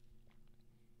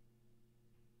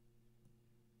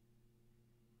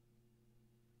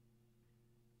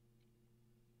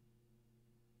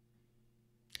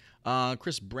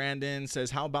 Chris Brandon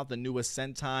says, how about the newest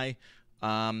Sentai?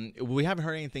 We haven't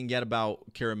heard anything yet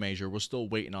about Kira Major. We're still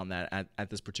waiting on that at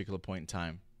this particular point in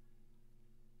time.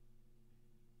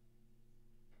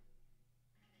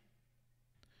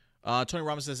 Tony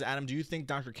Robinson says, Adam, do you think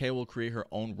Dr. K will create her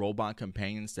own robot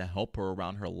companions to help her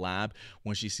around her lab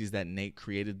when she sees that Nate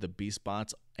created the Beast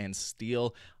Bots and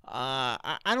Steel?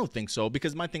 I don't think so,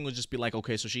 because my thing would just be like,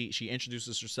 okay, so she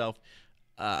introduces herself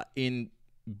in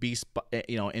Beast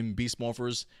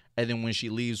Morphers, and then when she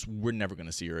leaves, we're never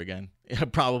gonna see her again.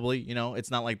 Probably,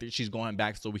 it's not like she's going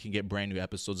back so we can get brand new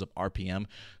episodes of RPM.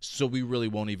 So we really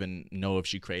won't even know if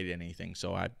she created anything.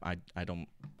 So I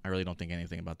really don't think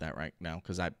anything about that right now,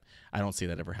 because I don't see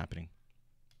that ever happening.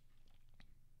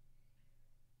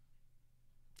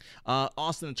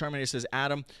 Austin the Terminator says,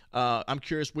 Adam, I'm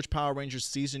curious, which Power Rangers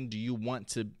season do you want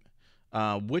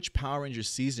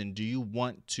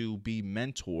to be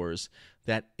mentors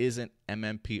that isn't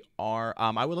MMPR?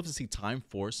 I would love to see Time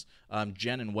Force,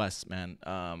 Jen and Wes, man.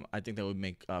 I think that would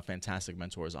make fantastic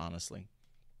mentors, honestly.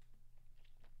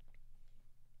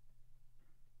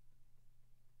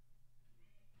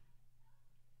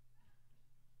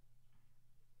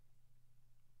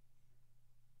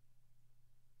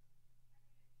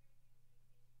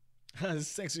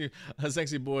 Sexy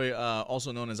boy,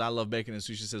 also known as I Love Bacon and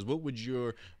Sushi, says, what would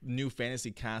your new fantasy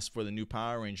cast for the new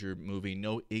Power Ranger movie?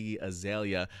 No Iggy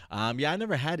Azalea. Yeah, I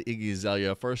never had Iggy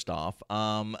Azalea, first off,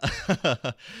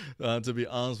 to be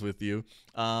honest with you.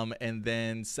 And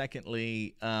then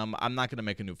secondly, I'm not going to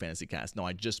make a new fantasy cast. No,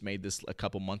 I just made this a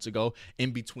couple months ago,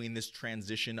 in between this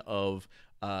transition of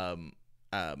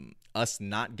us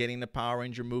not getting the Power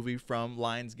Ranger movie from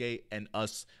Lionsgate and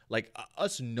us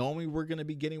knowing we're going to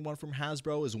be getting one from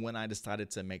Hasbro is when I decided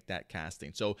to make that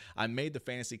casting. So I made the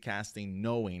fantasy casting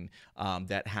knowing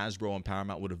that Hasbro and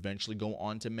Paramount would eventually go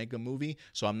on to make a movie.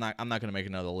 So I'm not going to make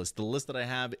another list. The list that I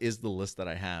have is the list that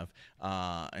I have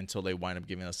until they wind up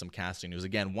giving us some casting news.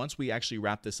 Again, once we actually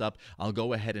wrap this up, I'll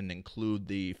go ahead and include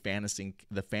the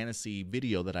fantasy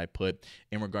video that I put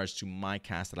in regards to my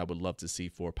cast that I would love to see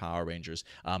for Power Rangers.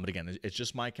 But again, it's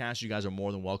just my cast. You guys are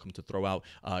more than welcome to throw out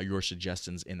your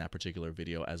suggestions in that particular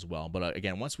video as well. But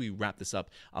again, once we wrap this up,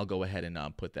 I'll go ahead and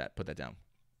put that down.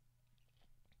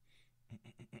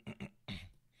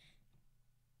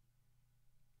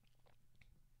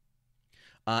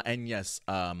 And yes,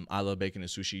 I Love Bacon and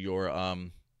Sushi. Your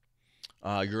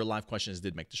live questions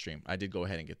did make the stream. I did go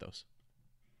ahead and get those.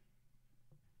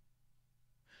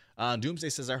 Doomsday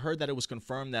says, I heard that it was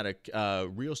confirmed that a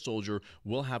Real Soldier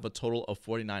will have a total of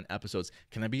 49 episodes.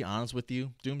 Can I be honest with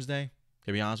you, Doomsday?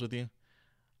 Can I be honest with you?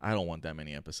 I don't want that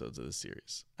many episodes of this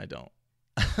series. I don't.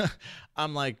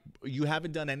 I'm like, you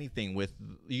haven't done anything with,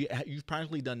 you've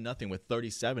practically done nothing with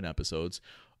 37 episodes.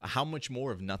 How much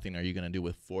more of nothing are you going to do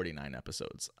with 49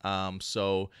 episodes?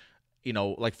 So,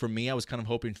 like for me, I was kind of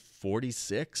hoping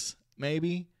 46,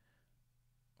 maybe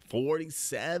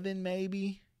 47,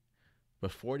 maybe.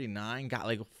 But 49 got,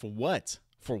 like, for what?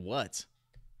 For what?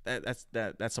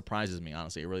 That surprises me,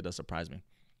 honestly. It really does surprise me.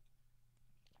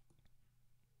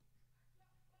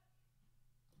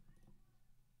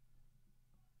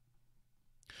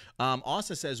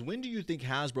 Austin says, when do you think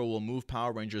Hasbro will move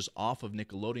Power Rangers off of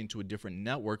Nickelodeon to a different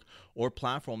network or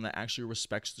platform that actually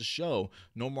respects the show?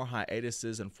 No more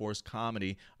hiatuses and forced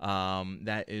comedy.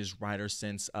 That is writer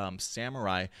since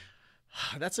Samurai.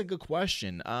 That's a good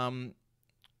question.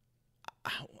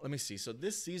 Let me see. So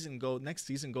next season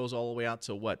goes all the way out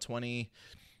to what,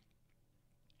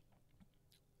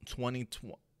 2020?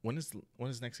 When is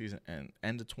next season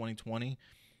end of 2020?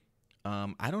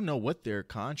 I don't know what their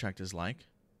contract is like,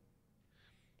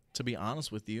 to be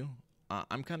honest with you.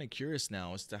 I'm kind of curious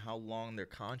now as to how long their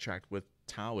contract with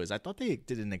Tao is. I thought they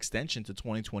did an extension to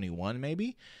 2021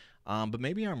 maybe, but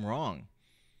maybe I'm wrong.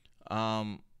 If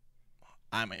I'm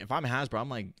Hasbro, I'm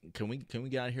like, can we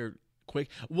get out of here quick?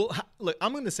 Well, look,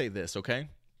 I'm going to say this, okay?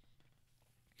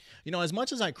 As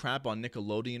much as I crap on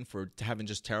Nickelodeon for having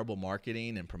just terrible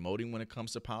marketing and promoting when it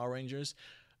comes to Power Rangers,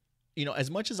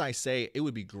 as much as I say it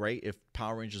would be great if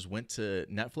Power Rangers went to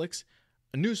Netflix,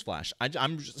 a newsflash.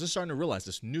 I'm just starting to realize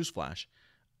this. Newsflash.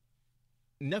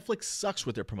 Netflix sucks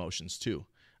with their promotions too.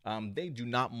 They do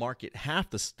not market half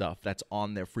the stuff that's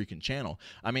on their freaking channel.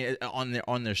 I mean,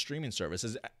 on their streaming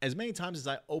services. As many times as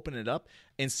I open it up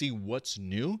and see what's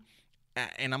new,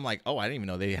 and I'm like, oh, I didn't even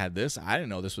know they had this. I didn't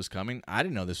know this was coming. I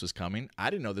didn't know this was coming. I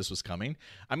didn't know this was coming.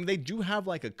 I mean, they do have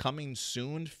like a coming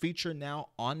soon feature now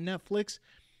on Netflix,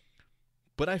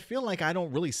 but I feel like I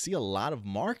don't really see a lot of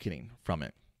marketing from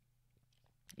it.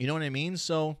 You know what I mean?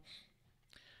 So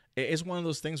it's one of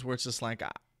those things where it's just like,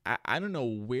 I don't know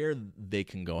where they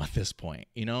can go at this point,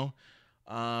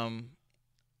 I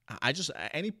just,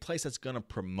 any place that's going to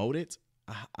promote it,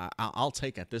 I'll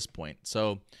take at this point.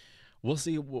 So we'll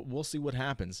see what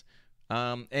happens.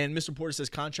 And Mr. Porter says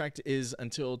contract is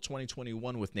until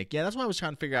 2021 with Nick. Yeah, that's what I was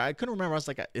trying to figure out. I couldn't remember. I was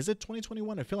like, is it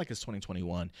 2021? I feel like it's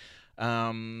 2021.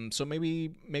 So maybe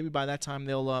by that time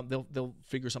they'll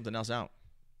figure something else out.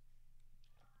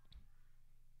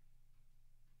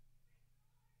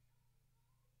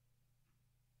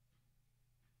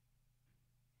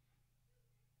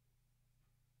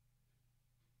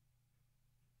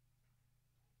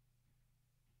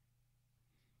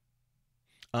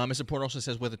 Mr. Porter also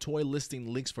says, with a toy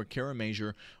listing links for Kara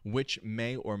Major, which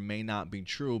may or may not be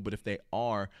true, but if they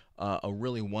are, I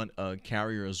really want a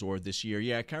Carrier Zord this year.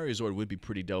 Yeah, Carrier Zord would be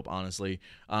pretty dope, honestly.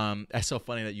 That's so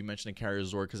funny that you mentioned a Carrier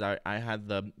Zord, because I had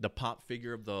the pop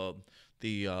figure of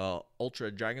the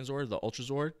Ultra Dragon Zord, the Ultra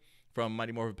Zord from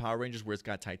Mighty Morphin Power Rangers, where it's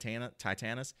got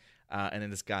Titanus, and then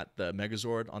it's got the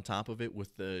Megazord on top of it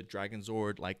with the Dragon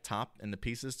Zord like top and the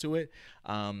pieces to it.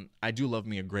 I do love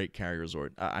me a great Carrier Zord.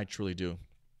 I truly do.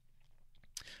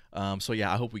 So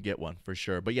yeah, I hope we get one for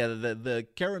sure. But yeah, the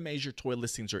Kara Major toy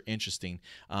listings are interesting.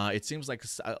 It seems like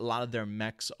a lot of their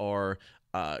mechs are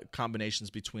combinations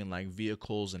between like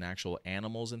vehicles and actual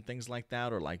animals and things like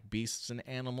that, or like beasts and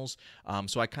animals.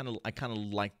 So I kind of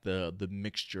like the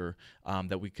mixture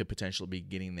that we could potentially be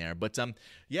getting there. But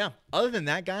yeah, other than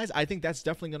that, guys, I think that's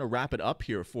definitely going to wrap it up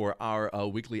here for our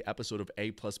weekly episode of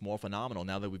A Plus Morphinominal.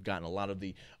 Now that we've gotten a lot of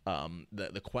the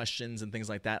questions and things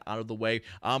like that out of the way.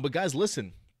 But guys,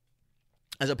 listen.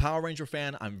 As a Power Ranger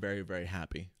fan, I'm very, very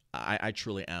happy. I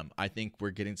truly am. I think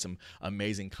we're getting some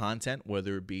amazing content,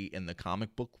 whether it be in the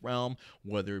comic book realm,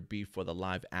 whether it be for the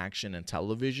live action and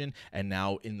television, and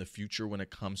now in the future when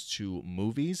it comes to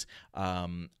movies.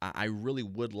 I really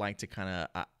would like to kind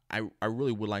of... I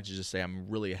really would like to just say I'm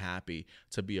really happy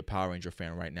to be a Power Ranger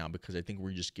fan right now, because I think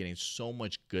we're just getting so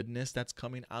much goodness that's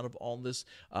coming out of all this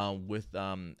with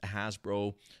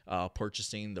Hasbro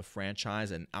purchasing the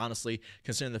franchise. And honestly,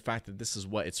 considering the fact that this is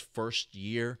its first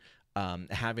year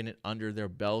having it under their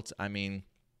belt, I mean,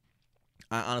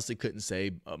 I honestly couldn't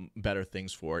say better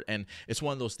things for it. And it's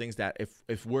one of those things that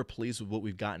if we're pleased with what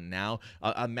we've gotten now,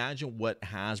 imagine what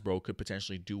Hasbro could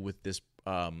potentially do with this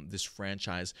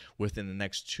franchise within the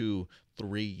next 2-3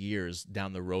 years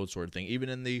down the road, sort of thing. Even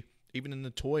in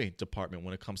the toy department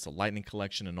when it comes to Lightning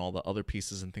Collection and all the other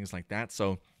pieces and things like that.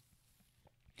 So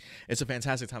it's a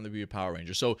fantastic time to be a Power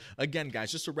Ranger. So again,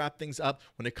 guys, just to wrap things up,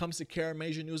 when it comes to Kara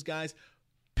Major news, guys,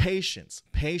 patience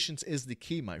is the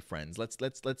key, my friends. Let's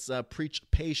preach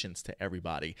patience to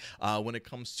everybody. When it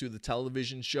comes to the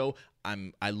television show,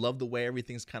 I love the way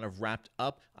everything's kind of wrapped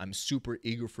up. I'm super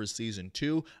eager for season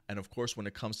 2, and of course, when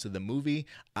it comes to the movie,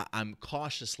 I'm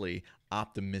cautiously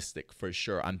optimistic for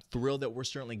sure. I'm thrilled that we're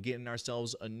certainly getting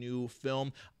ourselves a new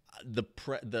film. The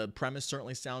premise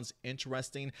certainly sounds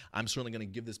interesting. I'm certainly going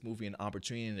to give this movie an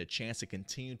opportunity and a chance to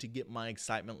continue to get my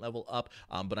excitement level up.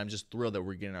 But I'm just thrilled that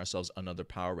we're getting ourselves another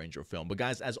Power Ranger film. But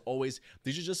guys, as always,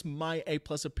 these are just my A+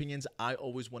 opinions. I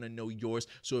always want to know yours.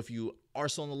 So if you are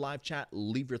still in the live chat,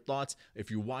 leave your thoughts.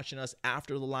 If you're watching us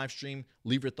after the live stream,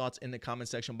 leave your thoughts in the comment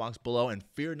section box below. And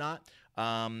fear not,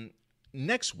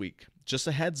 next week, just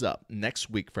a heads up, next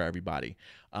week for everybody,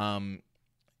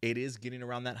 it is getting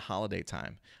around that holiday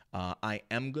time. I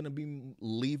am going to be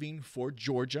leaving for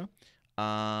Georgia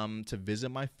to visit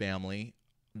my family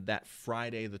that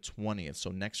Friday the 20th. So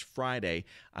next Friday,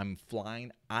 I'm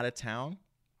flying out of town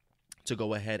to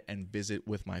go ahead and visit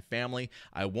with my family.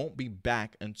 I won't be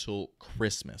back until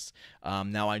Christmas.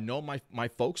 Now, I know my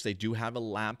folks, they do have a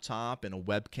laptop and a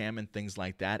webcam and things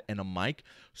like that and a mic.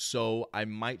 So I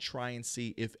might try and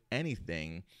see, if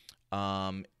anything,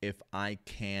 if I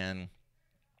can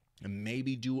and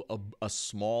maybe do a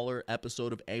smaller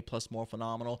episode of A Plus More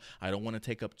Phenomenal. I don't want to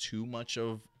take up too much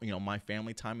of my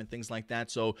family time and things like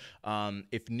that. So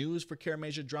if news for Care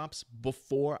Major drops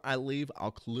before I leave,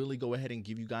 I'll clearly go ahead and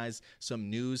give you guys some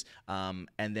news. And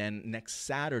then next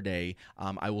Saturday,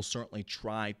 I will certainly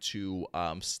try to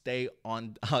stay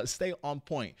on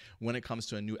point when it comes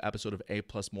to a new episode of A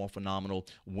Plus More Phenomenal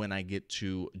when I get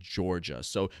to Georgia.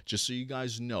 So just so you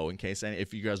guys know, in case, and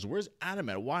if you guys, where's Adam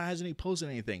at? Why hasn't he posted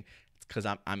anything? Because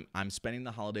I'm spending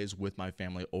the holidays with my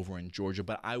family over in Georgia,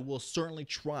 but I will certainly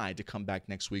try to come back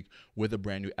next week with a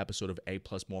brand new episode of A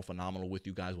Plus More Phenomenal with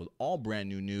you guys with all brand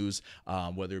new news,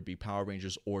 whether it be Power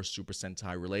Rangers or Super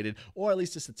Sentai related, or at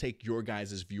least just to take your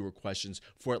guys' viewer questions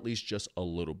for at least just a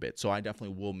little bit. So I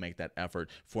definitely will make that effort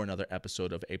for another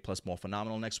episode of A Plus More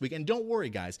Phenomenal next week. And don't worry,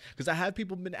 guys, because I have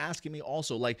people been asking me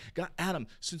also, like, God, Adam,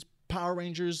 since Power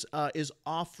Rangers is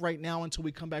off right now until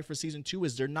we come back for season 2,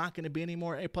 is there not going to be any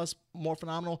more A Plus More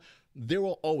Phenomenal? There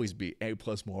will always be A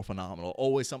Plus More Phenomenal,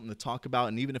 always something to talk about.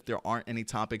 And even if there aren't any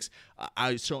topics,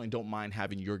 I certainly don't mind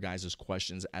having your guys'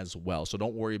 questions as well. So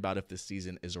don't worry about if this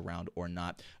season is around or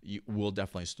not. We'll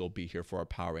definitely still be here for our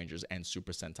Power Rangers and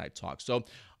Super Sentai talk. So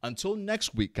until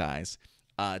next week, guys,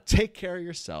 take care of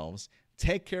yourselves,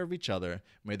 take care of each other.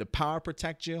 May the power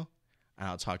protect you, and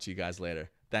I'll talk to you guys later.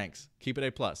 Thanks. Keep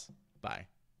it A+. Bye.